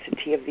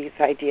synchronicity of these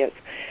ideas.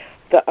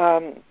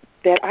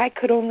 That I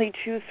could only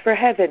choose for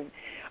heaven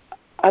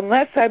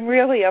unless I'm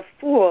really a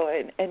fool,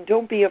 and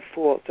don't be a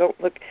fool.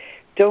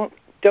 Don't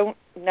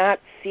not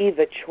see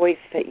the choice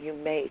that you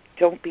make.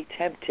 Don't be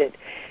tempted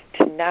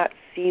to not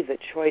see the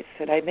choice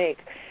that I make.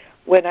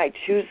 When I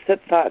choose the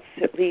thoughts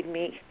that lead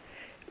me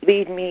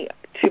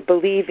to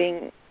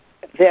believing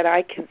that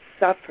I can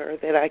suffer,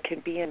 that I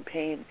can be in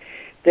pain,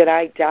 that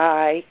I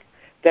die,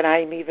 that I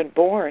am even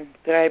born,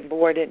 that I am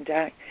born and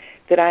die,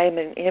 that I am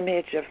an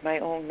image of my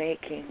own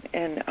making.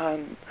 And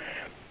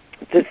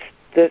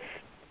this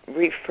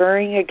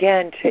referring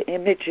again to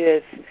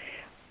images,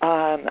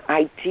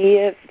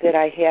 ideas that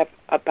I have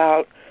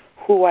about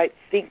who I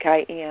think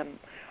I am,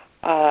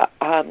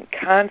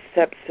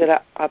 concepts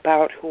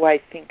about who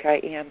I think I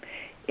am,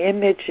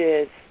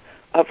 images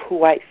of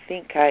who I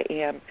think I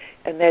am,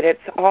 and that it's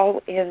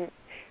all in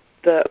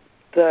the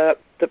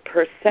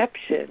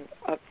perception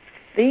of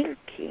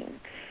thinking.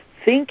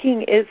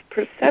 Thinking is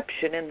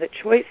perception, and the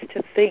choice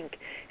to think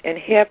and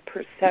have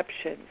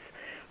perceptions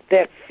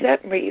that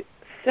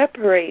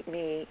separate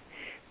me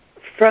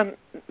from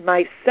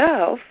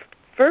myself,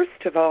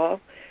 first of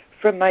all,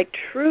 from my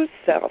true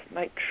self,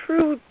 my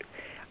true,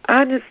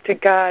 honest to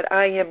God,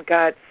 I am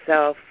God's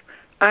self.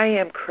 I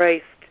am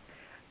Christ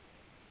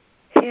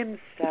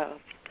himself,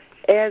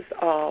 as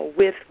all,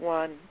 with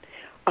one.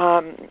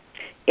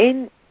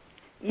 In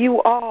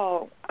you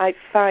all, I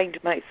find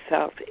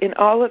myself. In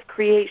all of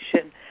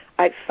creation,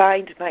 I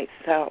find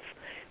myself.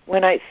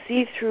 When I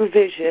see through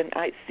vision,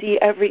 I see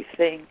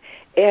everything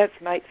as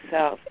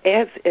myself,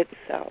 as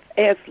itself,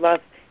 as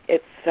love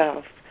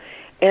itself.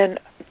 And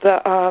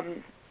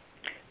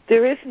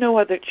there is no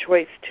other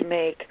choice to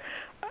make.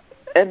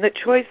 And the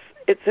choice,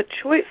 it's a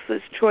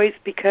choiceless choice,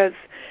 because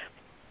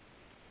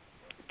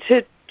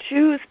to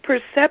choose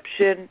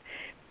perception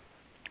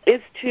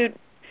is to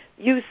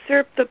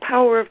usurp the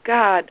power of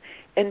God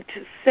and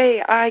to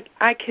say I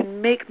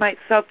can make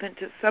myself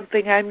into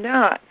something I'm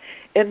not.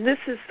 And this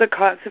is the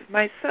cause of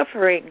my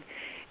suffering.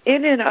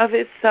 In and of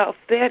itself,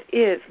 that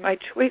is my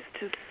choice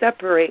to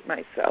separate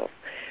myself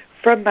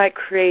from my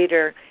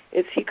Creator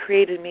as He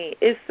created me,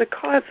 is the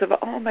cause of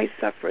all my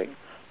suffering,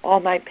 all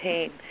my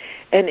pain.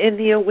 And in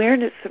the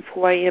awareness of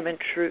who I am in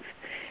truth,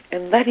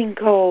 and letting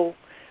go,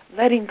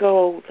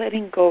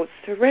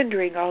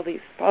 surrendering all these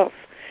false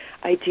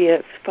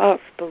ideas,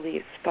 false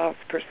beliefs, false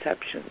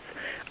perceptions,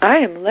 I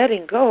am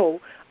letting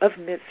go of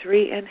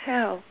misery and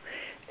hell.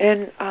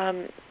 And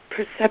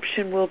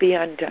perception will be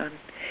undone.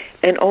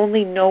 And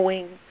only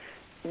knowing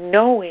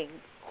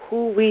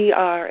who we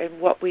are and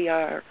what we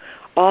are,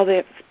 all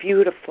that's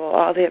beautiful,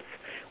 all that's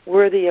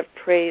worthy of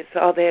praise,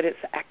 all that is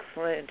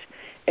excellent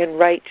and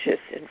righteous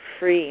and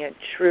free and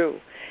true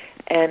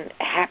and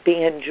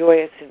happy and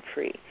joyous and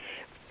free,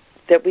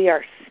 that we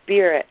are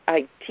spirit,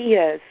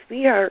 ideas.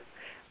 We are,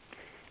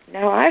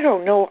 now I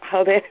don't know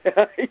how that,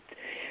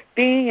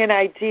 being an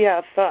idea,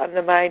 a thought in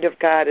the mind of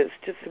God is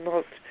just the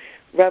most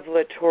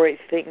revelatory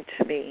thing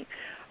to me.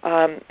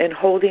 And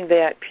holding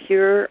that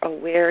pure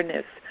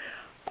awareness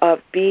of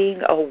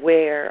being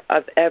aware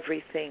of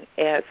everything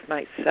as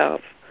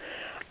myself.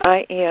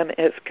 I am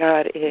as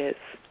God is,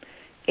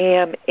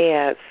 am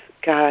as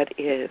God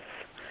is,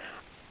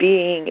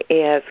 being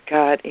as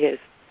God is,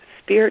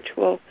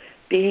 spiritual,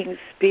 being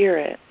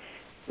spirit,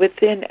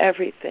 within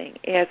everything,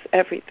 as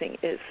everything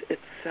is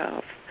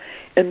itself.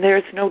 And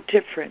there's no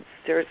difference.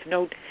 There's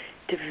no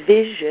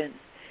division.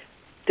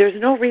 There's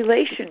no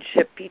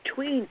relationship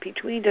between.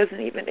 Between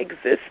doesn't even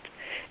exist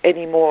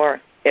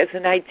anymore as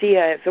an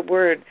idea, as a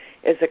word,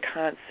 as a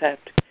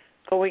concept.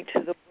 Going to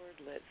the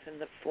wordless and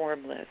the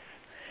formless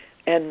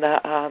and the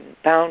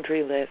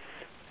boundaryless.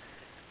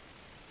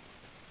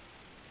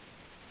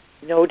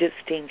 No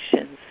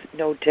distinctions,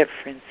 no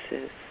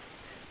differences,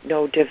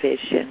 no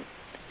division.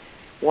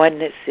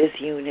 Oneness is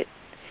union.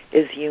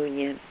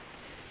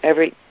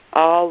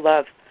 All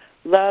love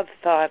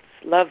thoughts,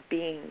 love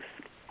beings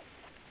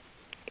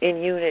in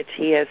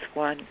unity as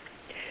one.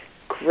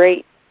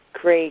 Great,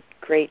 great,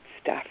 great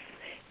stuff.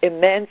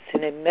 Immense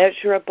and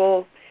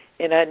immeasurable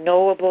and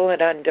unknowable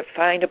and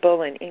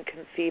undefinable and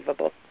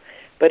inconceivable.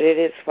 But it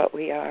is what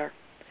we are.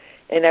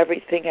 And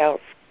everything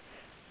else,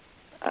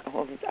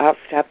 I'll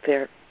stop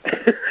there.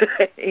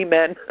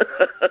 Amen.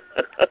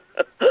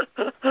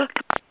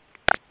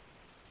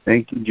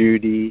 Thank you,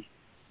 Judy.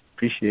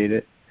 Appreciate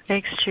it.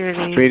 Thanks,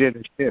 Judy. Created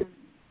a ship.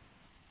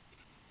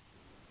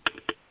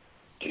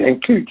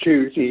 Thank you,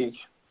 Judy.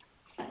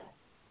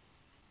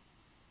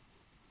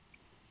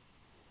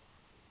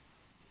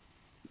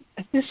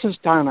 This is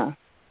Donna.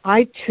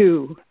 I,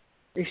 too,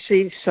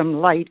 received some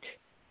light,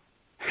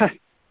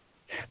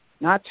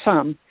 not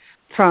some,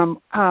 from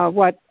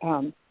what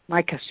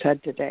Micah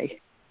said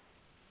today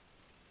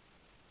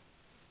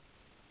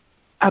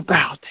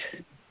about,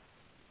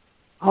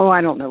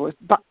 I don't know,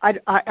 but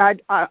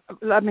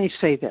let me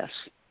say this.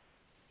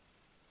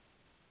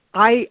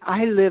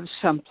 I live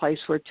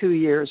someplace where 2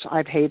 years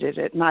I've hated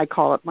it, and I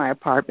call it my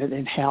apartment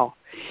in hell.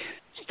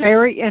 It's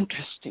very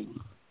interesting.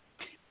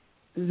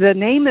 The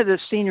name of the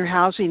senior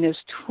housing is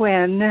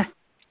Twin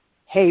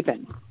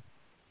Haven.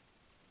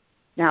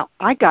 Now,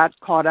 I got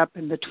caught up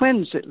in the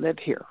twins that live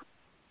here.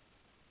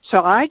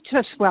 So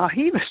while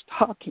he was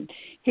talking,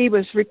 he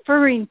was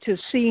referring to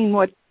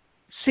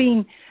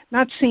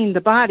not seeing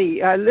the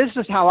body. This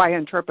is how I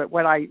interpret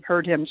what I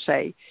heard him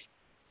say,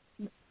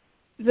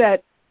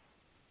 that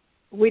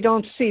we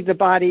don't see the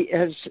body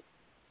as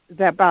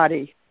that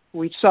body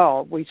we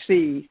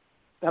see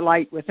the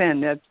light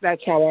within.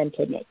 That's how I'm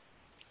putting it.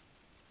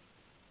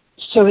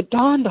 So it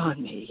dawned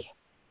on me,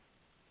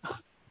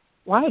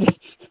 why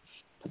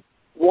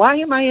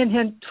am I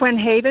in Twin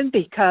Haven?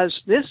 Because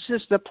this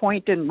is the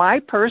point in my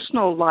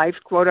personal life,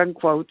 quote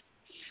unquote,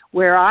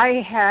 where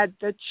I had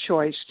the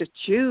choice to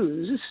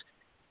choose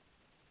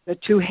the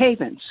two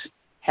havens,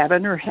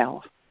 heaven or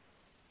hell.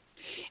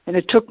 And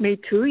it took me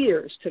 2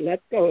 years to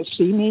let go,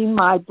 see me,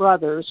 my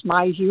brothers,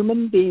 my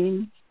human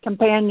being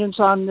companions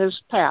on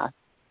this path,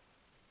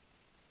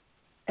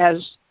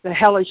 as the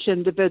hellish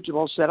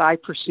individuals that I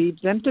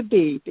perceived them to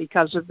be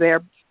because of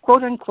their,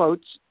 quote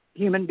unquote,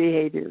 human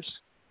behaviors.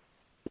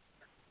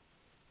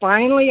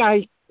 Finally,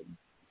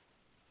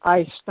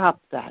 I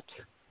stopped that.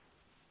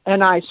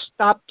 And I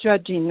stopped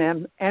judging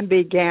them and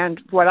began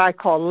what I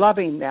call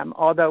loving them,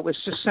 although it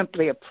was just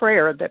simply a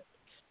prayer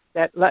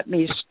that let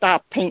me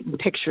stop painting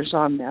pictures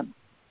on them.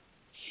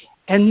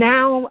 And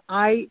now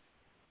I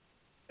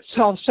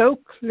saw so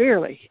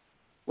clearly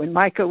when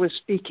Micah was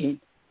speaking,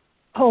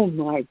 oh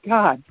my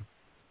God.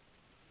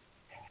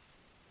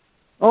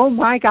 Oh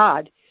my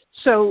God.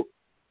 So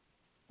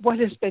what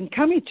has been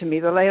coming to me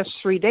the last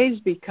 3 days,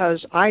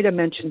 because Ida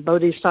mentioned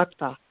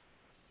Bodhisattva.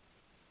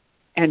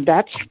 And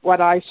that's what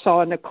I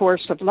saw in the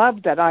Course of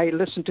Love that I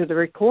listened to the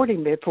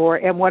recording before,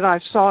 and what I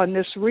saw in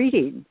this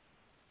reading,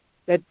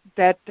 that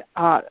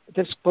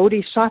this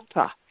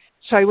Bodhisattva.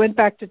 So I went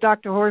back to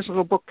Dr. Hoare's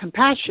little book,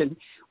 Compassion,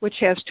 which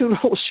has 2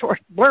 little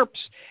short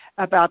blurbs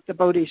about the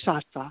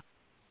Bodhisattva.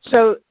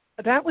 So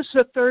that was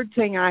the third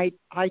thing I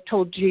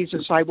told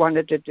Jesus I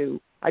wanted to do.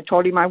 I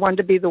told him I wanted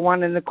to be the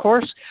one in the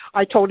Course.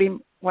 I told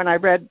him when I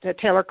read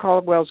Taylor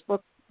Caldwell's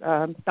book,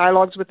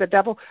 Dialogues with the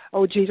Devil,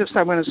 oh, Jesus,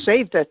 I want to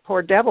save that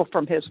poor devil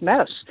from his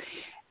mess.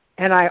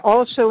 And I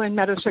also, in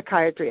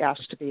metapsychiatry,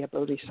 asked to be a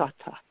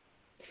bodhisattva.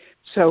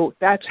 So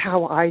that's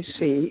how I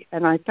see,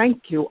 and I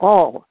thank you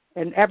all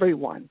and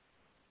everyone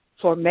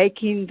for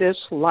making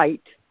this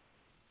light,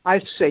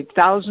 I'd say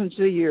thousands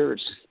of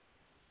years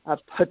of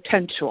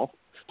potential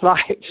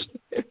lives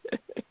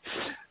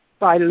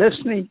by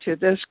listening to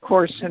this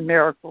Course in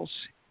Miracles,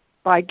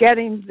 by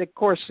getting the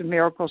Course in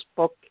Miracles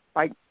book,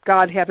 by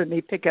God having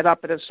me pick it up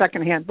at a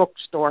secondhand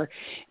bookstore,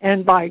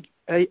 and by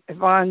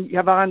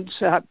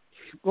Yvonne's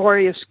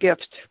glorious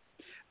gift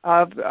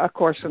of A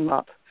Course in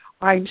Love.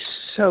 I'm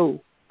so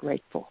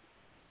grateful.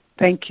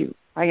 Thank you.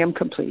 I am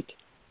complete.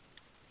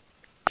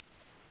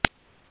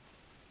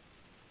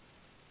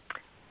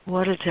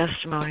 What a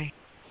testimony.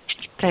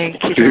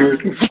 Thank you,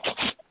 Donna.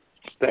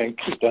 Thank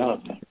you,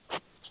 Donna.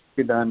 Thank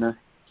you, Donna.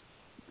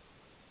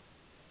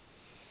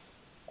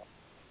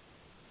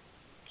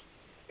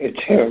 It's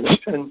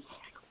Harrison.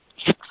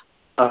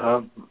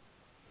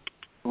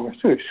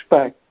 With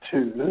respect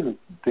to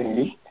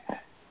the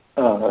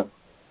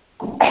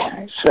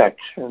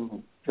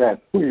section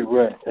that we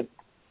read.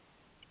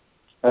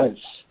 As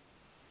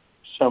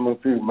some of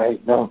you may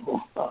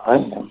know, I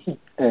am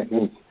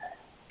a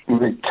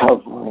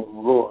recovering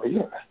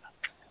lawyer,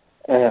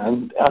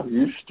 and I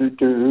used to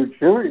do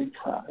jury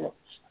trials.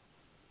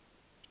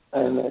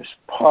 And as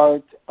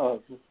part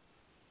of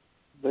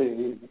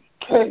the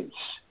case,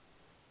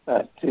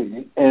 at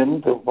the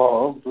end of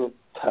all the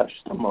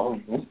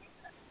testimony,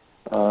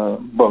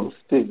 both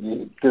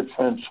the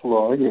defense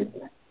lawyer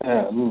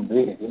and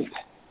the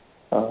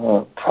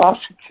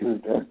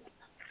prosecutor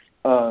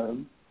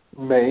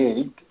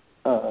made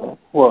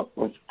what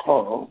was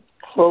called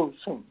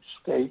closing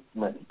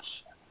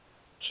statements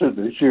to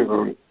the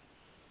jury.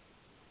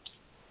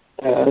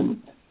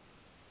 And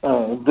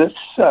this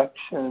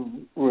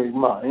section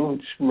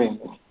reminds me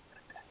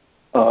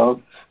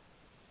of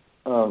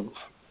a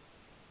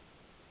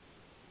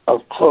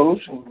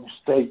closing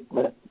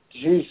statement,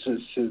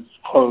 Jesus'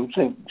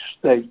 closing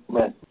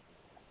statement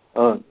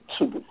to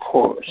the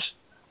course.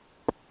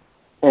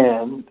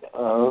 And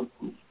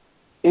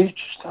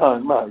each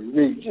time I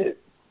read it,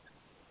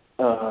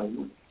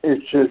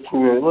 it just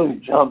really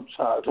jumps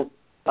out at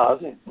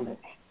me.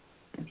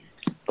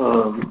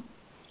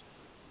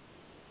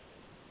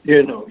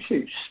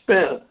 He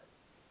spent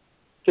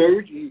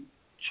 30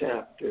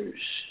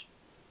 chapters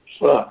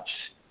plus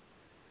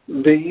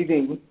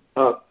leading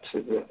up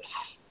to this.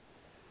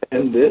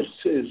 And this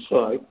is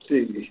like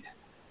the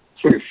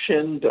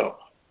crescendo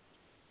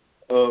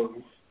of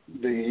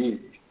the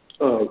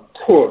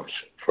course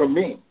for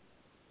me.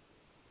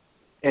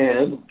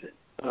 And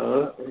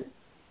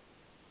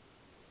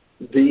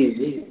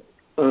the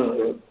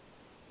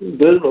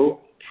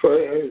little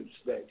prayers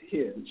that he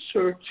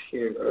inserts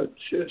here are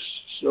just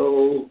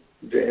so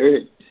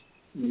very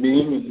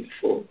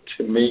meaningful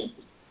to me.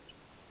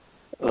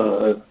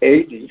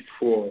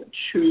 84,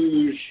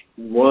 choose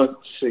once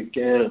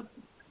again.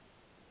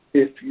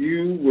 If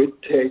you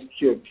would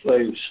take your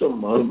place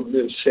among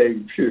the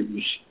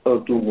saviors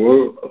of the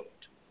world,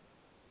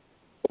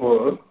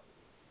 or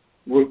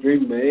would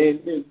remain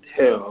in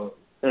hell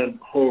and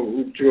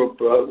hold your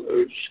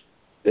brothers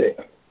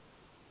there.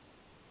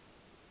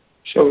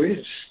 So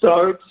he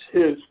starts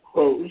his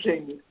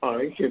closing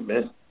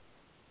argument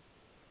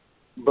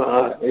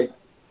by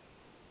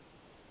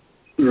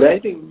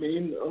letting me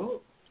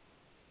know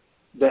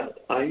that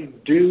I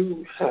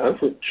do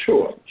have a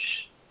choice,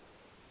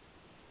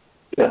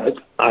 that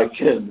I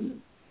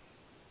can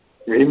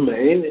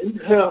remain in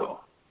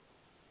hell,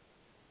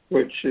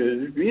 which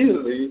is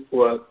really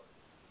what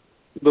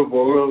the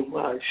world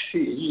I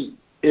see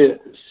is,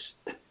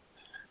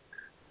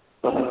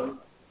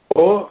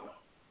 or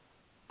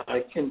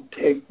I can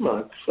take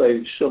my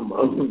place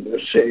among the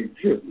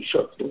saviors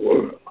of the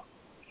world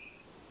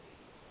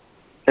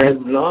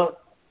and not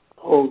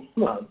hold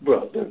my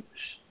brothers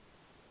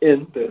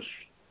in this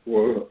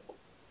world.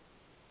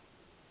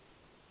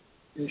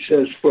 He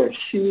says, for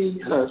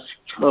he has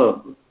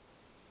come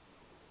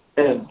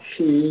and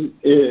he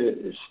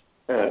is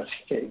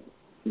asking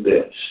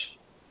this.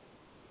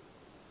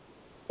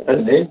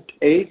 And in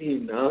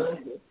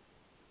 89,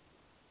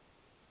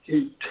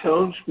 he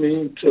tells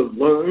me to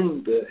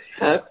learn the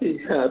happy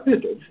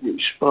habit of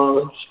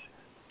response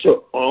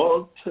to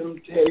all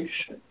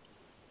temptation,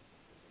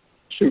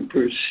 to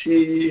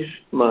perceive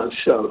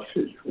myself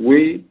as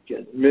weak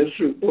and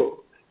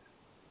miserable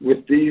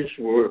with these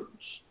words.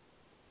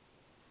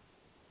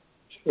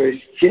 So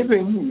he's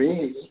giving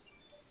me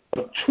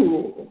a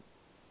tool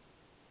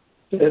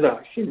that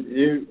I can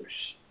use.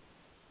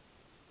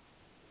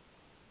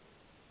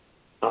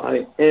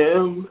 I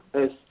am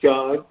as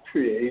God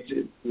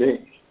created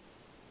me.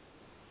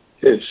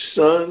 His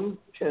Son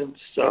can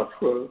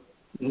suffer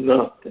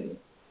nothing,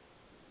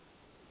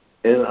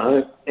 and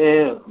I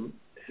am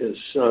his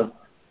Son.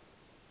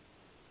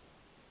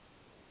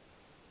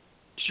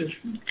 Just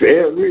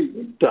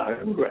very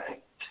direct.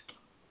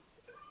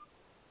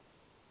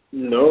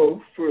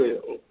 No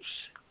frills.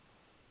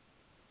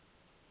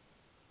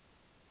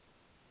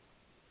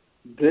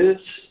 This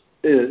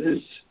is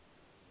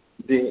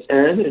the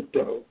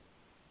antidote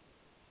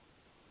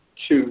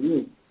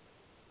to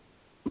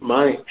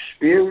my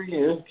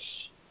experience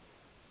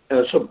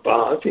as a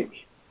body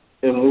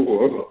in the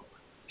world,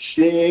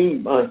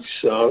 seeing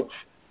myself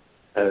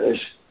as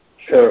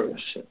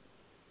Harrison.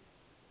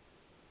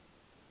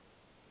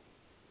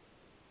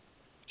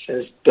 It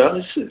says,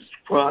 thus is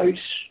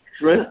Christ's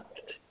strength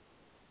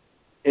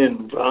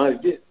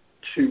invited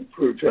to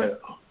prevail,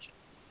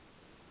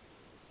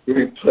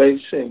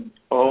 replacing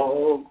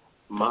all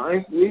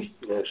my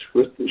weakness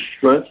with the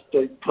strength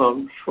that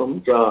comes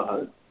from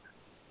God,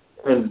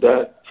 and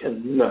that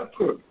can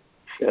never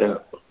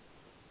fail.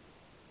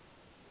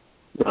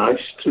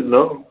 Nice to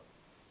know.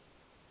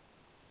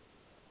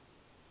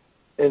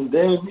 And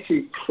then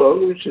he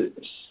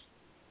closes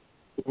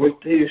with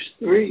these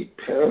 3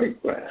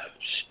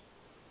 paragraphs.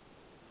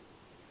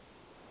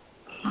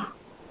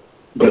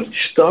 But he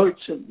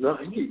starts at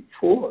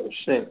 94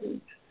 saying,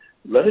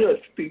 let us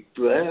be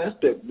glad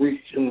that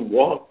we can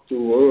walk the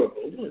world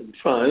and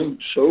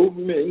find so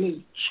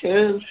many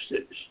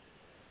chances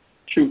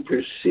to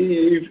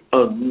perceive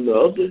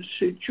another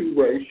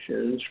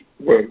situations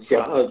where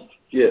God's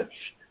gifts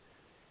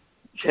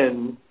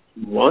can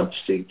once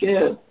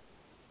again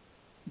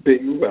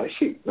be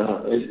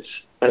recognized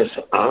as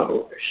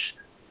ours.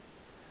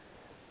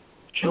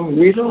 So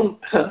we don't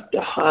have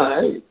to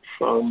hide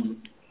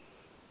from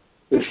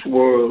this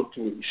world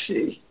we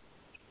see.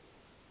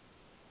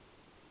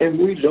 And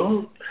we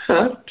don't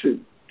have to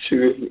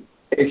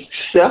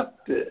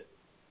accept it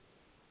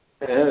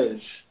as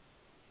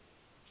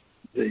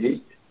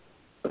the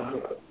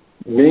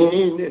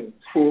mean and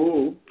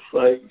cruel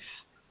place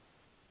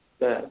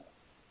that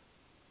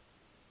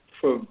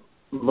for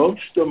most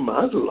of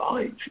my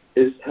life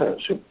it has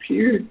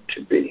appeared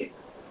to be.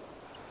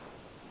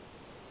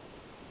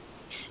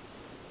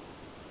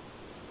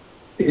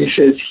 He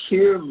says,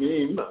 hear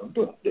me, my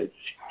brothers,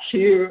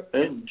 hear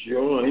and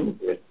join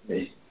with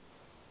me.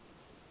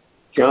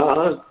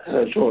 God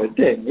has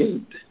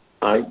ordained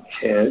I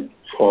can't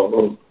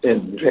call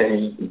in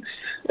vain,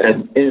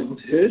 and in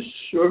his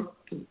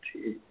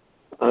certainty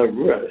I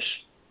rest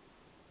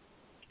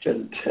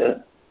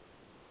content.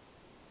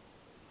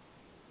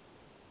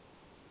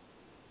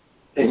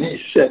 And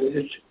he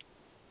says,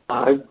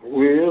 I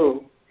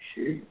will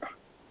hear.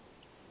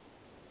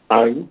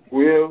 I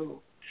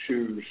will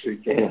choose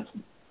again.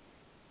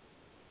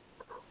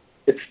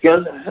 It's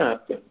going to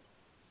happen.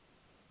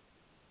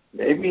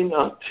 Maybe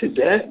not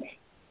today.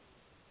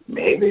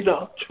 Maybe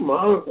not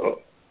tomorrow.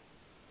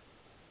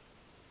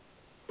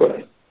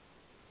 But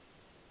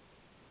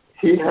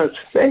he has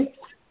faith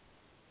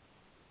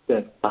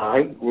that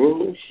I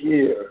will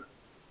hear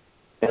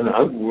and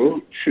I will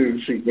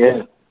choose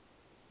again.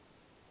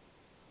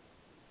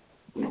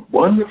 The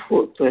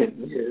wonderful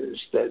thing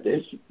is that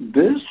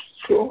this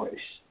choice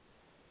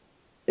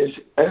is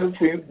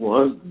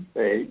everyone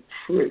made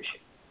free.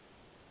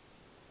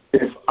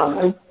 If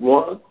I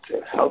want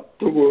to help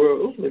the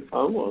world, if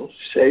I want to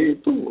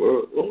save the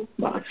world,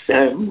 my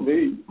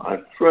family, my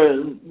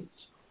friends,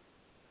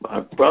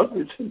 my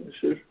brothers and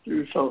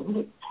sisters on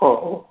the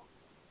call,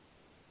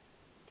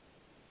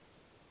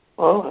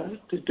 all I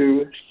have to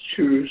do is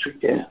choose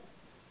again.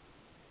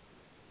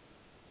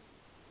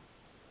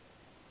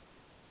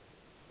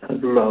 I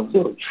love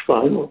those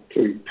final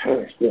 3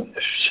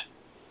 paragraphs.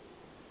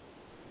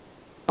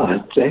 I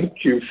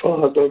thank you,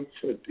 Father,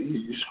 for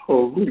these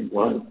holy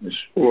ones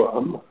who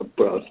are my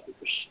brothers,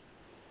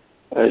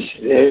 as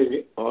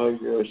they are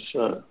your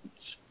sons.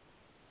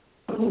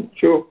 I don't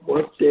care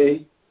what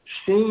they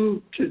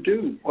seem to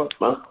do, what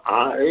my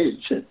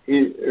eyes and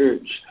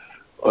ears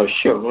are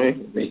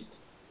showing me.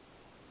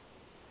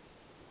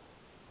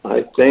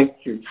 I thank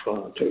you,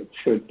 Father,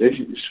 for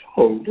these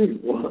holy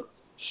ones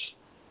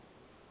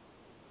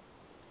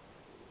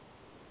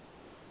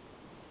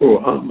who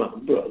are my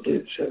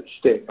brothers as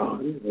they are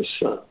your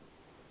son.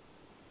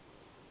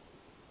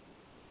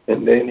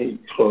 And then he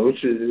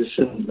closes,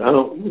 and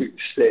now we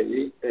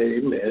say,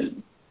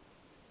 Amen.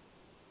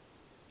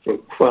 For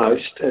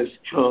Christ has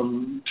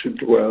come to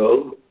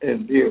dwell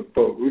in the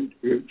abode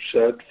you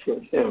set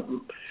for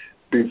him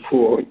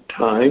before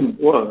time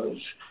was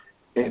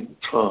in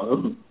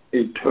calm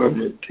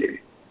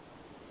eternity.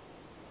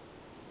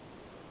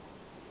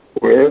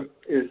 Where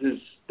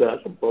is that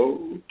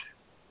abode?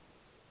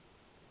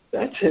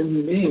 That's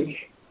in me.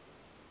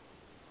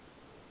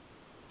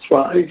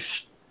 Christ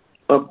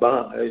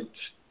abides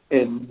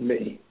in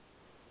me.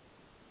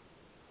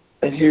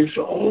 And he's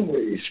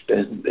always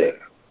been there.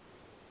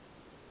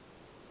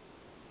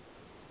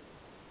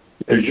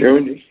 The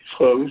journey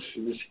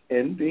closes,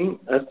 ending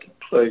at the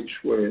place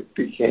where it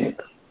began.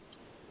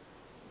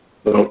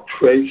 No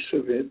trace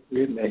of it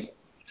remains.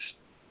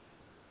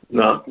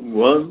 Not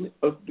one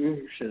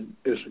illusion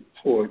is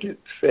accorded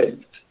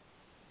faith,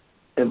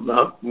 and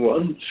not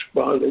one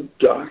spot of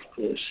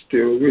darkness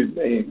still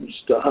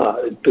remains to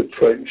hide the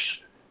face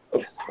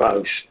of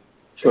Christ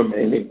from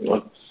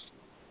anyone.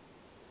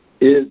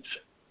 It's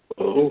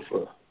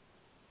over.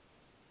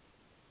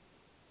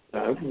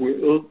 Thy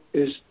will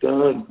is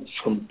done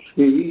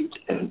complete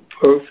and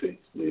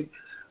perfectly,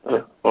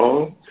 and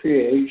all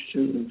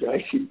creation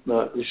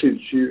recognizes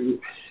you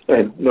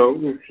and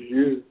knows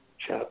you,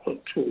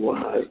 capital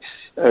Y,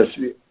 as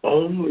the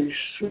only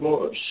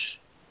source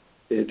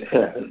it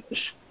has.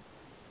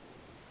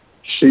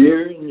 See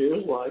in your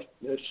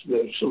likeness,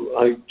 there's a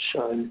light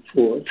shine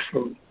forth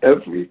from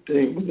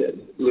everything that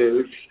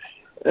lives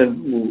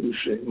and moves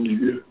in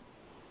you.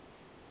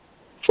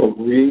 For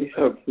we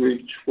have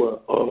reached where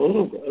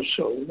all of us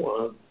are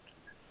one,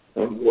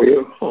 and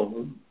we're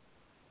home,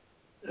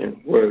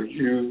 and where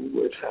you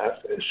would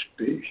have us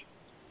be.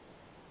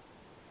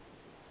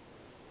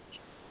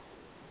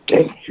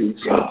 Thank you,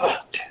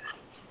 God.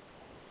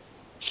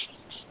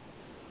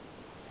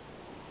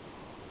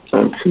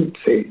 I'm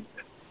complete.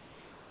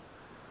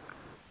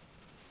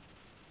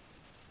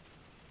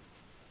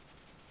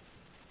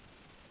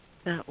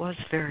 That was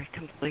very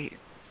complete.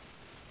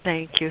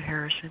 Thank you,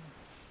 Harrison.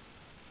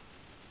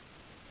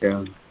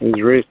 Yeah, it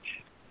was rich.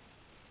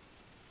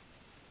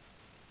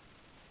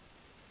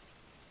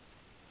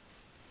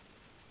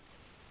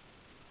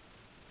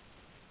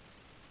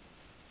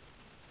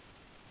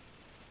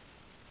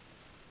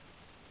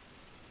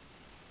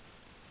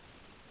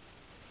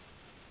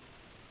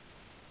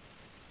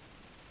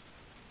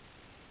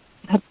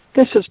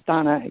 This is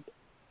Donna.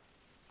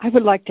 I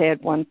would like to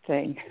add one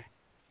thing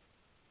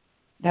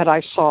that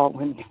I saw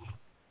when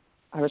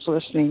I was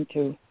listening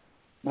to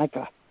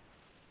Micah.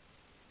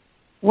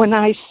 When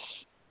I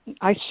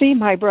see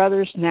my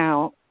brothers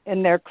now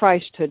in their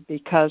Christhood,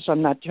 because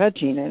I'm not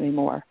judging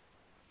anymore,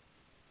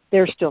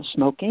 they're still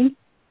smoking.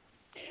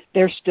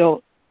 They're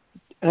still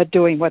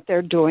doing what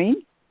they're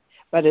doing,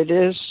 but it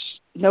is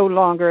no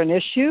longer an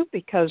issue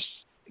because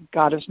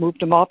God has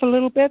moved them off a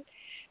little bit.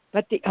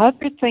 But the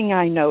other thing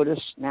I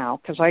notice now,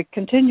 because I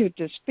continue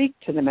to speak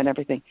to them and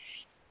everything,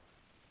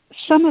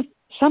 some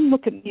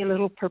look at me a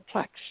little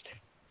perplexed,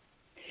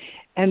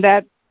 and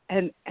that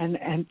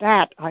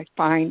I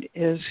find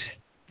is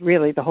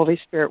really the Holy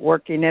Spirit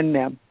working in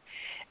them.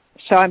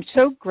 So I'm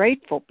so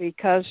grateful,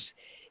 because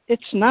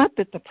it's not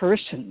that the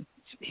person's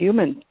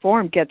human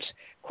form gets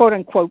quote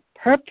unquote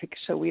perfect,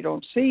 so we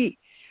don't see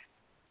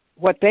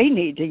what they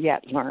need to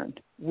yet learn.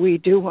 We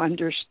do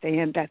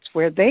understand that's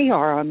where they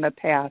are on the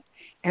path,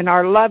 and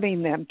our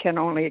loving them can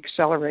only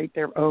accelerate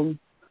their own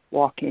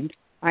walking.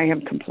 I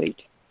am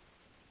complete.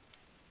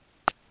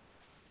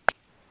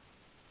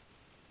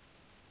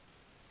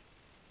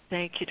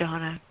 Thank you,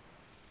 Donna.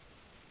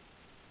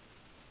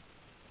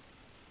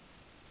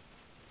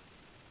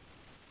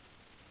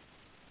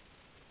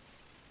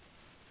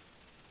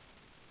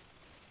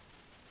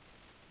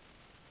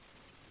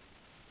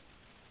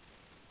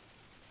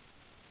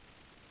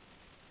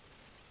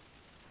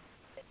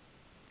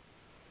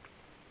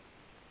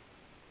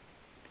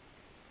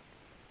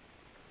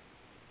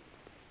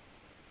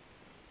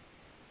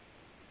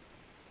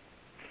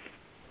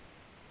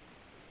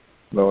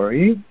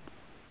 Lori?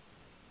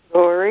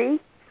 Lori?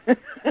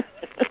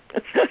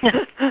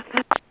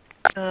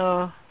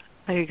 Oh,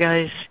 hey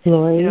guys.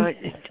 Lori? You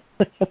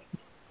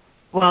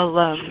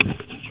know,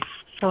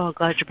 so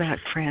glad you're back,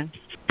 Fran.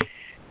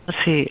 Let's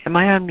see. Am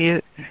I on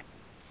mute?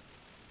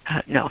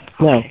 No.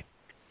 Okay.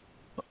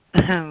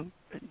 No.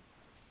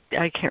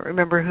 I can't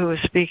remember who was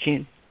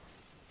speaking,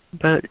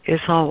 but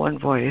it's all one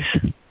voice.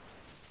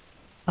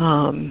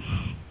 All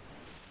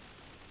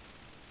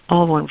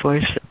one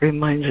voice that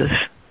reminds us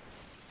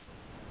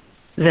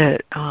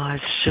that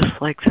it's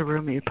just like the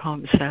Rumi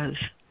poem says,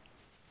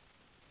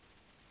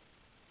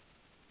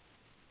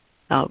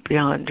 out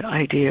beyond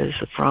ideas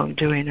of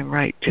wrongdoing and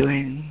right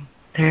doing,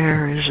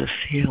 there is a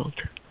field.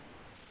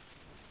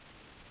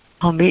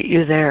 I'll meet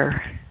you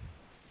there.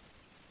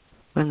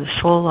 When the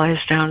soul lies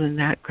down in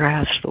that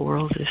grass, the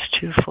world is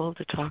too full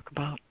to talk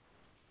about.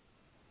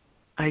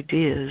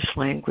 Ideas,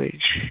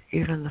 language,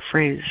 even the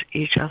phrase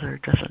each other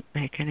doesn't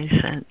make any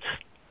sense.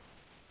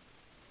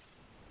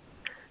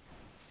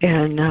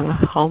 And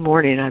all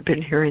morning I've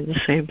been hearing the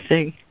same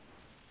thing.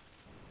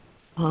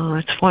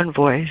 It's one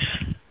voice,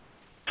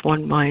 it's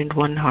one mind,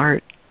 one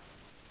heart.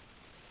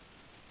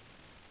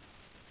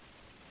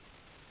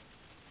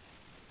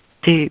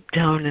 Deep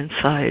down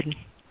inside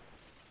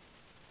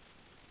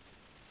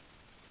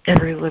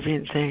every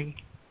living thing,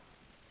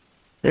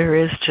 there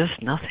is just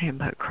nothing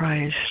but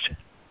Christ.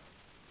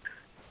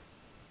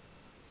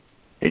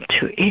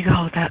 To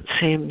ego, that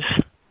seems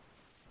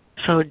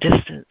so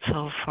distant,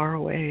 so far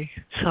away,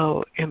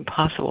 so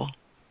impossible.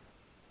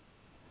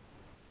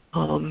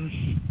 But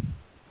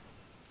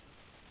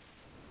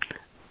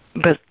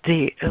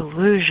the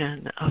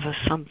illusion of a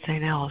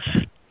something else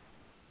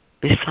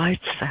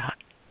besides that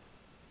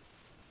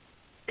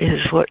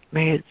is what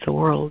made the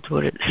world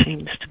what it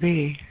seems to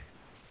be.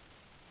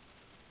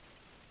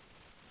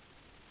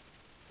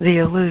 The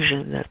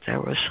illusion that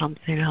there was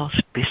something else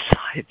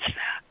besides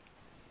that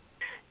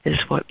is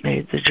what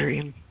made the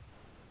dream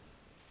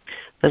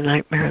the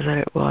nightmare that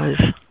it was.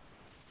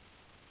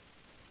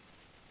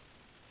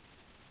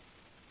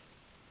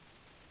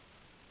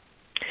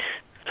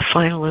 The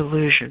final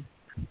illusion,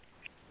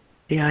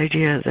 the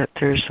idea that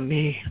there's a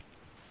me.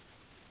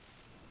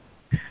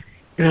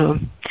 You know,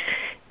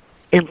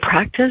 in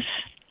practice,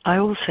 I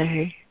will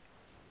say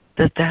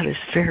that is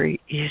very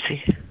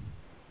easy.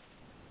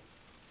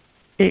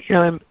 You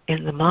know,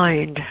 in the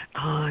mind,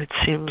 it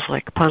seems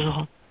like a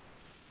puzzle.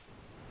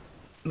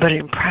 But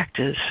in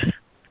practice,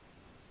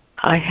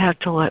 I had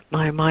to let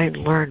my mind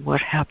learn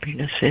what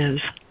happiness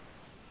is.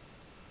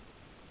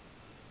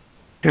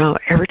 You know,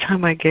 every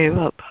time I gave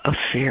up a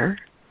fear,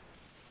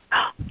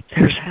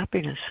 there's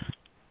happiness.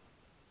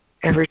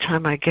 Every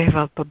time I gave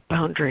up a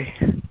boundary,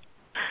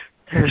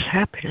 there's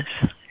happiness.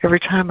 Every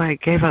time I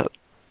gave up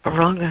a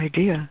wrong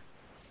idea,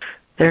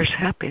 there's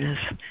happiness.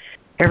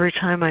 Every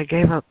time I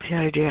gave up the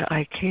idea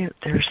I can't,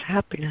 there's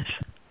happiness.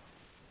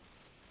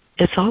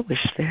 It's always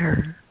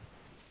there.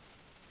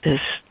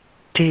 This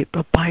deep,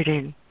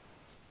 abiding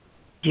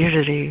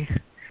unity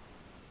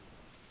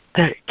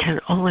that can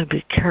only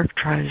be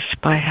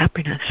characterized by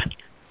happiness.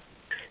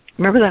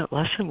 Remember that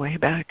lesson way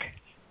back?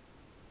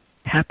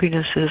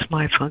 Happiness is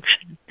my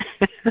function.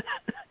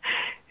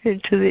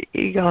 Into the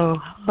ego.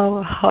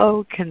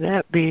 How can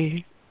that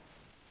be?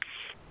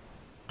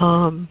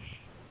 But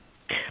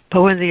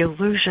when the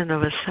illusion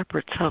of a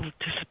separate self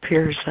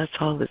disappears, that's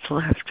all that's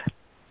left.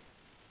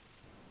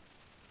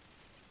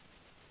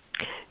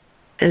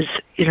 is,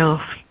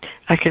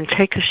 I can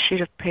take a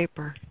sheet of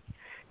paper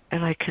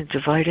and I can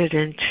divide it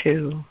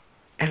into,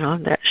 and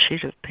on that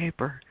sheet of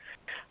paper,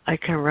 I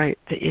can write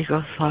the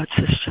ego thought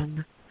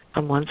system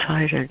on one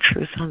side and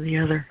truth on the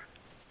other.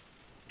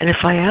 And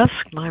if I ask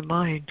my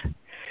mind,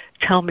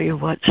 tell me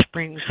what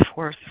springs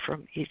forth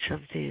from each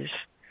of these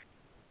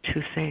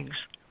two things,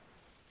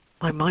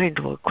 my mind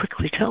will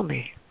quickly tell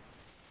me.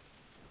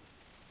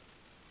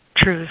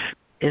 Truth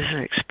is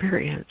an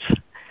experience.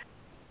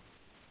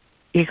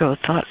 Ego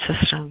thought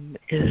system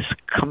is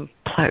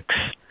complex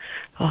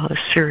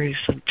series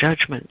of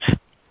judgments,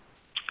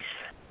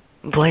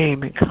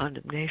 blame and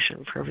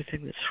condemnation for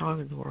everything that's wrong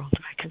in the world.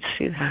 I can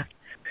see that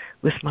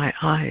with my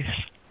eyes.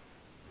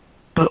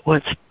 But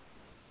what's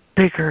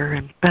bigger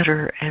and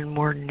better and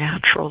more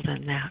natural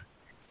than that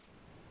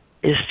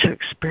is to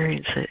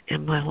experience it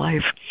in my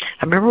life.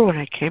 I remember when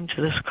I came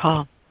to this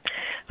call,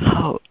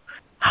 how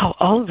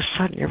all of a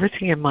sudden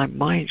everything in my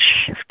mind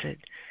shifted,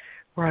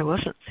 where I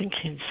wasn't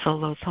thinking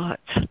solo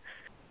thoughts.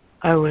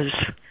 I was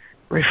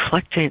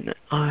reflecting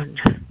on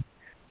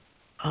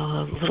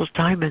little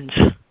diamonds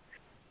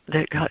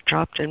that got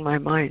dropped in my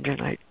mind,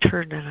 and I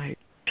turn and I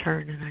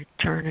turn and I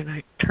turn and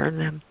I turn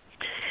them.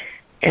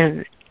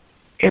 And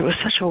it was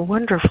such a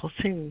wonderful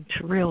thing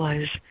to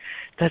realize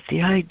that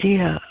the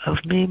idea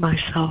of me,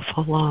 myself,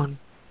 alone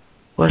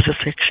was a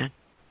fiction.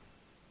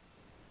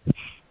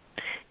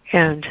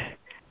 And,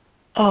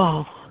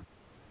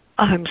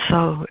 I'm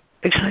so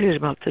excited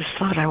about this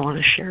thought, I want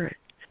to share it.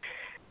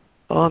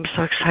 Oh, I'm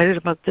so excited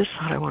about this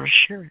thought, I want to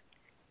share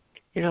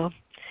it.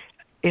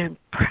 In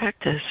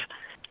practice,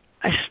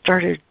 I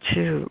started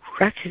to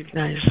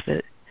recognize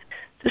that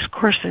this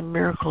Course in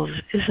Miracles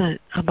isn't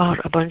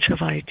about a bunch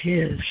of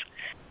ideas.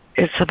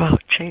 It's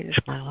about change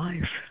my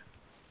life,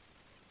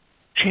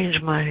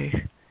 change my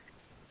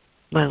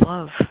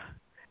love,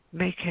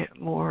 make it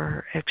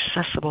more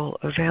accessible,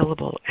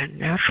 available, and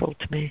natural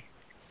to me.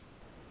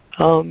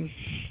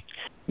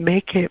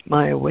 Make it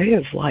my way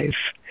of life.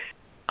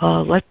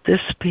 Let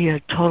this be a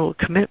total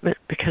commitment,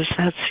 because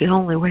that's the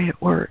only way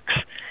it works.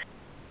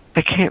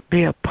 I can't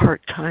be a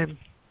part-time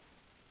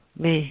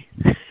me.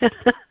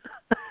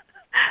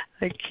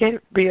 I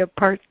can't be a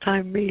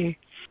part-time me.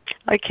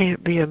 I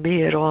can't be a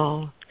me at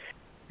all,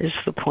 is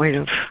the point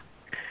of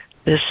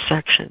this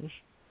section.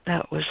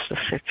 That was the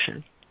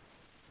fiction.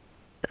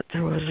 That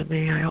there was a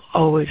me. I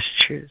always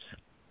choose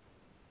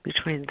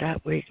between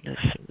that weakness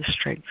and the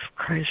strength of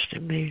Christ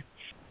in me.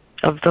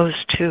 Of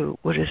those two,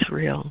 what is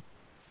real?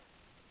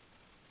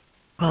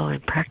 Well,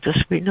 in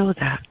practice, we know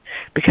that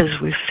because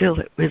we feel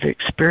it, we've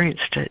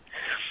experienced it.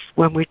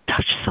 When we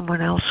touch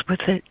someone else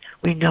with it,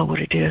 we know what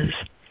it is.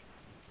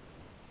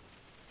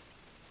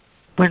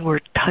 When we're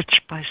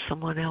touched by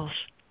someone else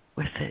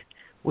with it,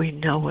 we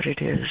know what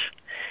it is.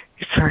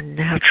 It's our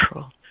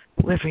natural,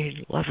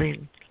 living,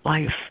 loving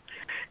life.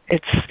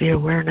 It's the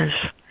awareness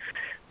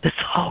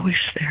that's always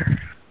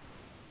there.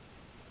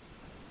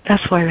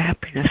 That's why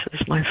happiness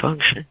is my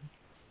function.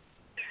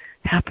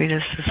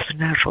 Happiness is the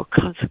natural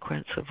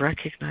consequence of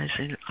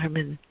recognizing I'm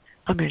in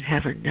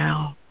heaven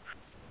now.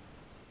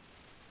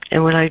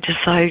 And when I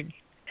decide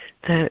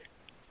that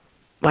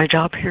my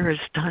job here is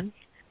done,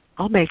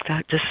 I'll make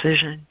that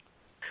decision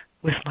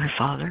with my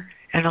Father,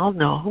 and I'll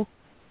know.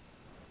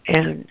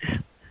 And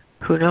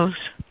who knows?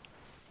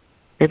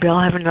 Maybe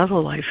I'll have another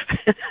life.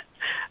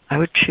 I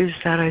would choose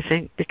that, I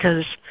think,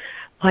 because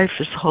life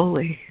is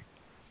holy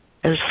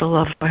as the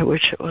love by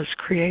which it was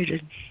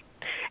created.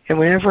 And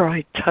whenever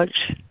I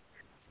touch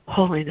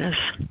holiness,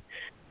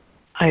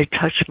 I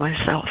touch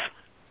myself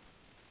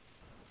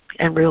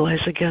and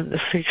realize again the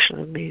fiction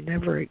of me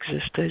never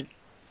existed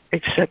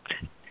except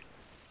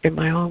in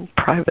my own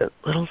private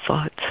little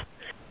thoughts,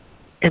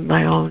 in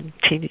my own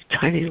teeny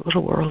tiny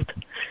little world.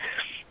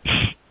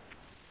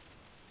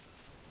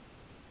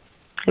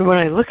 And when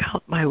I look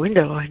out my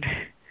window and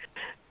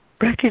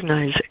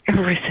recognize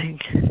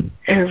everything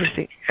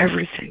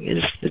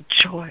is the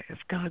joy of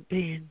God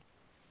being,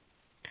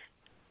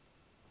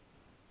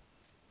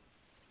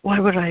 why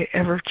would I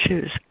ever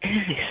choose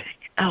anything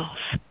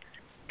else?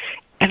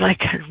 And I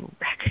can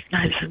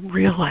recognize and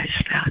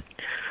realize that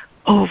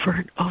over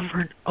and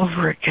over and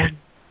over again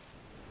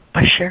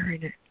by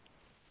sharing it.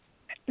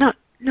 Not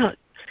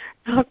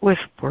with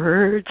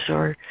words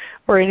or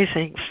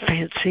anything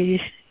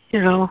fancy,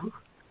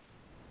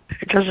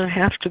 It doesn't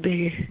have to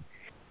be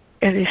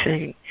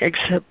anything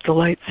except the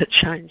light that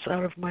shines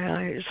out of my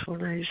eyes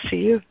when I see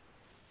you,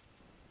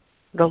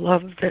 the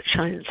love that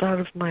shines out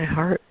of my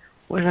heart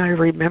when I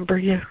remember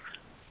you.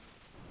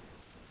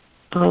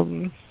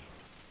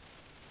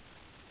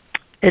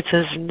 It's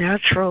as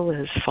natural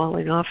as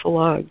falling off a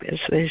log, as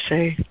they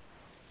say.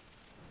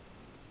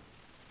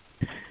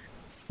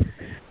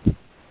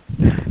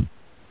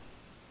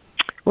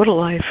 What a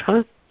life,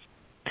 huh?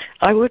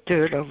 I would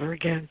do it over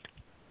again,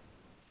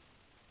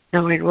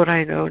 knowing what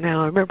I know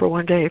now. I remember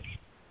one day,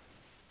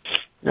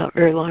 not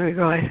very long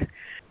ago, I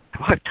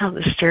walked down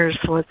the stairs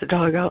to let the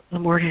dog out in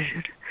the morning,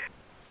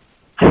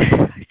 and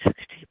I took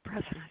a deep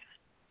breath, and I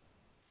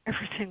thought,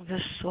 everything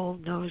this soul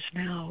knows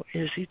now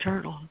is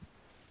eternal.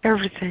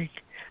 Everything.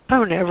 I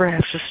don't ever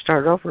have to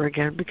start over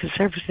again because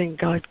everything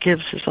God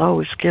gives is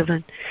always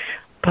given,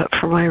 but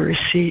for my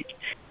receipt.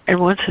 And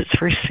once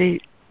it's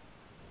received,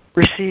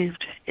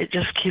 it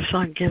just keeps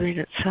on giving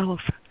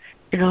itself.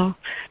 You know,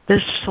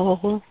 this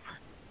soul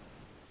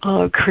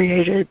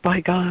created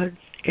by God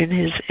in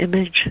His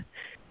image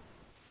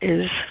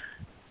is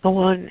the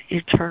one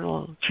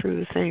eternal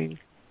true thing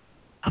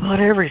about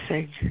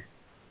everything.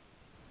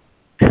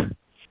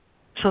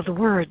 So the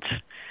words,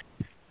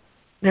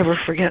 never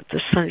forget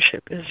the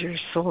sonship is your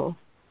soul.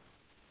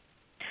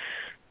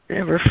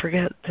 Never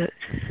forget that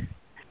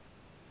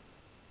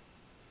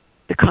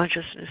the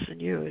consciousness in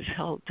you is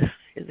held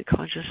in the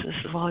consciousness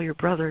of all your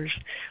brothers.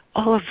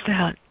 All of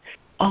that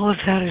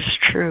is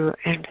true,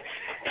 and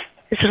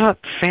it's not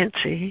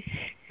fancy.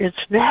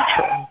 It's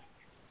natural.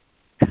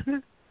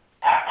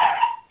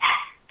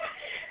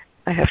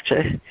 I have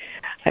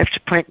to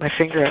point my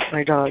finger at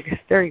my dog.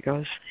 There he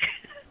goes.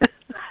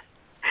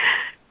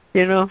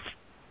 You know,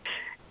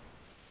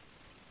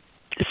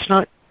 it's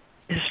not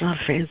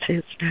fancy.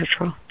 It's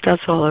natural.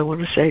 That's all I want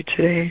to say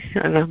today,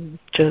 and I'm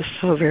just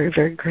so very,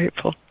 very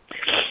grateful.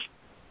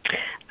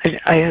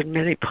 I had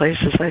many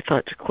places I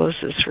thought to close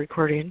this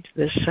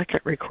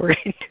second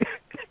recording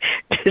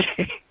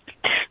today.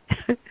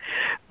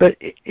 But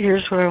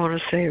here's what I want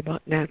to say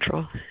about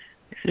natural.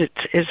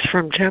 It's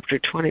from chapter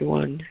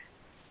 21.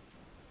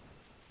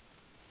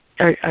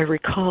 I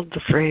recalled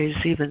the phrase,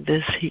 even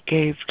this He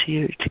gave to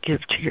you to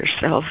give to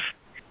yourself.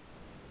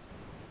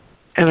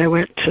 And I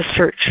went to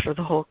search for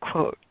the whole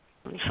quote.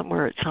 And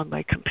somewhere it's on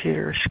my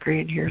computer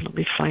screen here. Let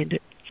me find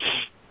it.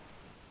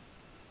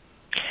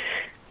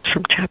 It's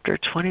from chapter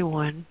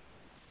 21.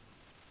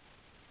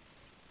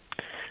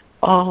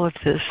 All of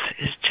this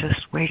is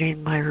just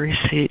waiting my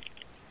receipt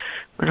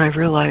when I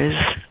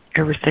realize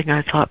everything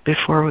I thought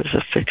before was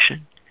a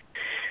fiction.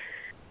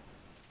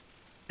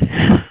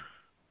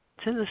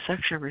 It's in the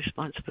section of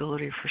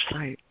responsibility for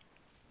sight,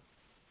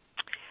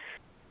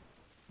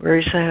 where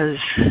he says,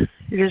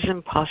 it is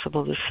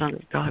impossible the Son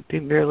of God be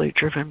merely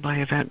driven by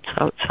events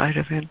outside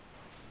of Him.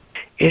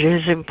 It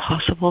is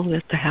impossible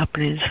that the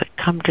happenings that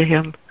come to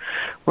Him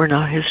were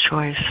not His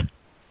choice.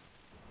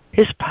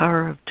 His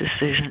power of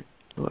decision.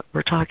 What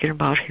we're talking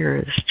about here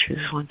is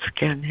choose once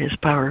again His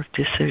power of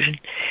decision.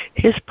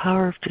 His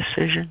power of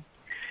decision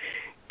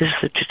is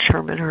the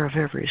determiner of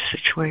every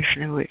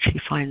situation in which He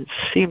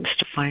seems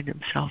to find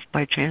Himself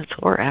by chance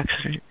or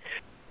accident.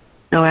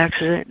 No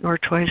accident nor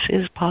choice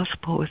is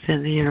possible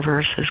within the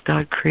universe as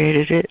God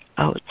created it,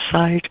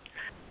 outside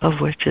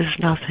of which is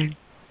nothing.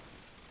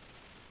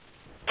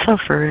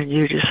 Suffer and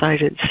you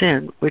decided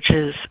sin, which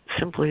is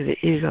simply the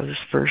ego's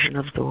version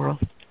of the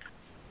world.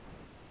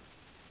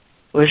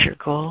 Was your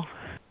goal?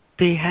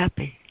 Be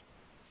happy.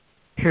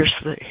 Here's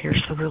the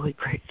really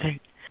great thing.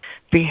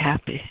 Be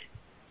happy.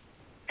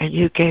 And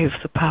you gave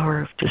the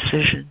power of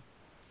decision.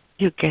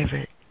 You gave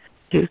it.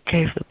 You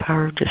gave the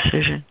power of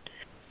decision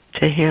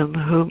to Him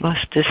who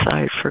must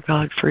decide for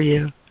God for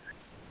you.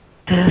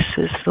 This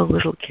is the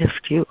little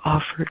gift you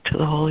offered to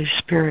the Holy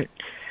Spirit.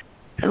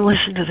 And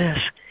listen to this.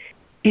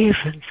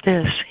 Even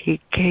this He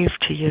gave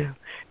to you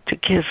to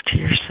give to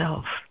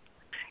yourself.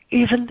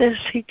 Even this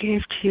He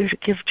gave to you to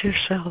give to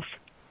yourself.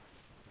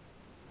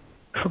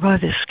 For by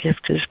this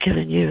gift is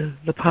given you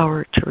the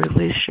power to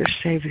release your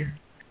Savior,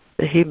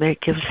 that He may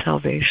give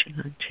salvation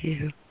unto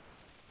you.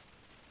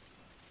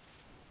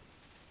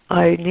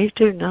 I need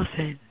do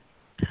nothing.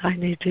 I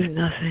need do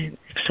nothing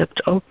except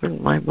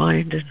open my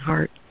mind and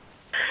heart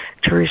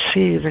to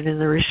receive, and in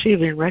the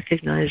receiving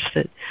recognize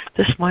that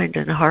this mind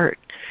and heart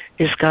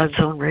is God's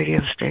own radio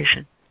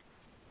station.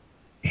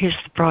 He's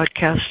the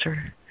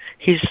broadcaster.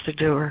 He's the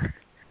doer.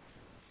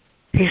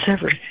 He's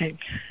everything.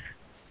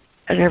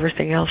 And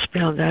everything else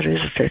beyond that is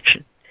a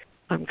fiction.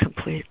 I'm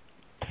complete.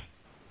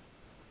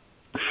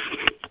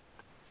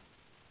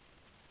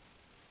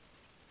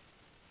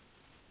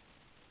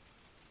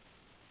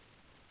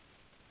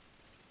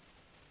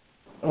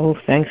 Oh,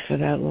 thanks for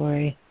that,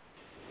 Lori.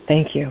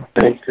 Thank you.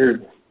 Thank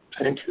you.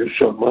 Thank you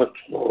so much,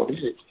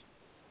 Lori.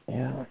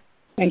 Yeah.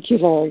 Thank you,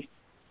 Lori.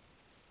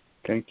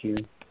 Thank you.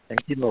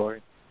 Thank you,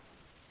 Lord.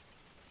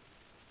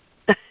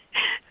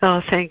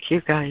 Oh, thank you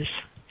guys.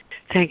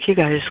 Thank you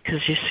guys,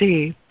 because you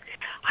see,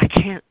 I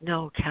can't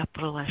know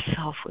capital S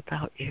self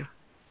without you.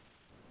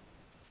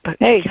 But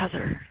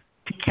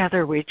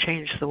together we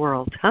change the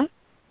world, huh?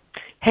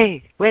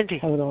 Hey, Wendy.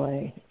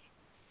 Totally.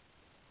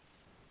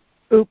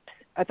 Oops.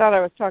 I thought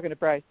I was talking to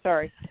Bryce.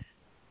 Sorry.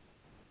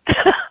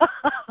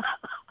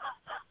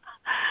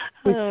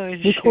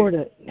 Record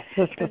it.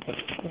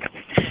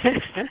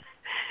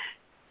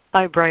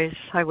 Hi, Bryce.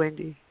 Hi,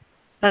 Wendy.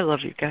 I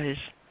love you guys.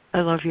 I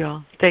love you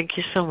all. Thank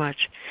you so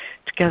much.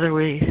 Together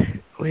we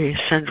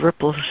send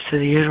ripples to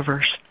the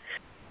universe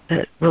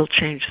that will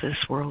change this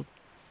world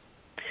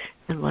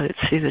and let it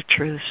see the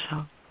truth.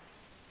 So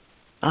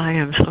I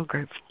am so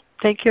grateful.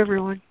 Thank you,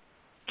 everyone.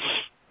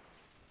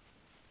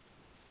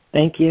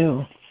 Thank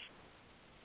you.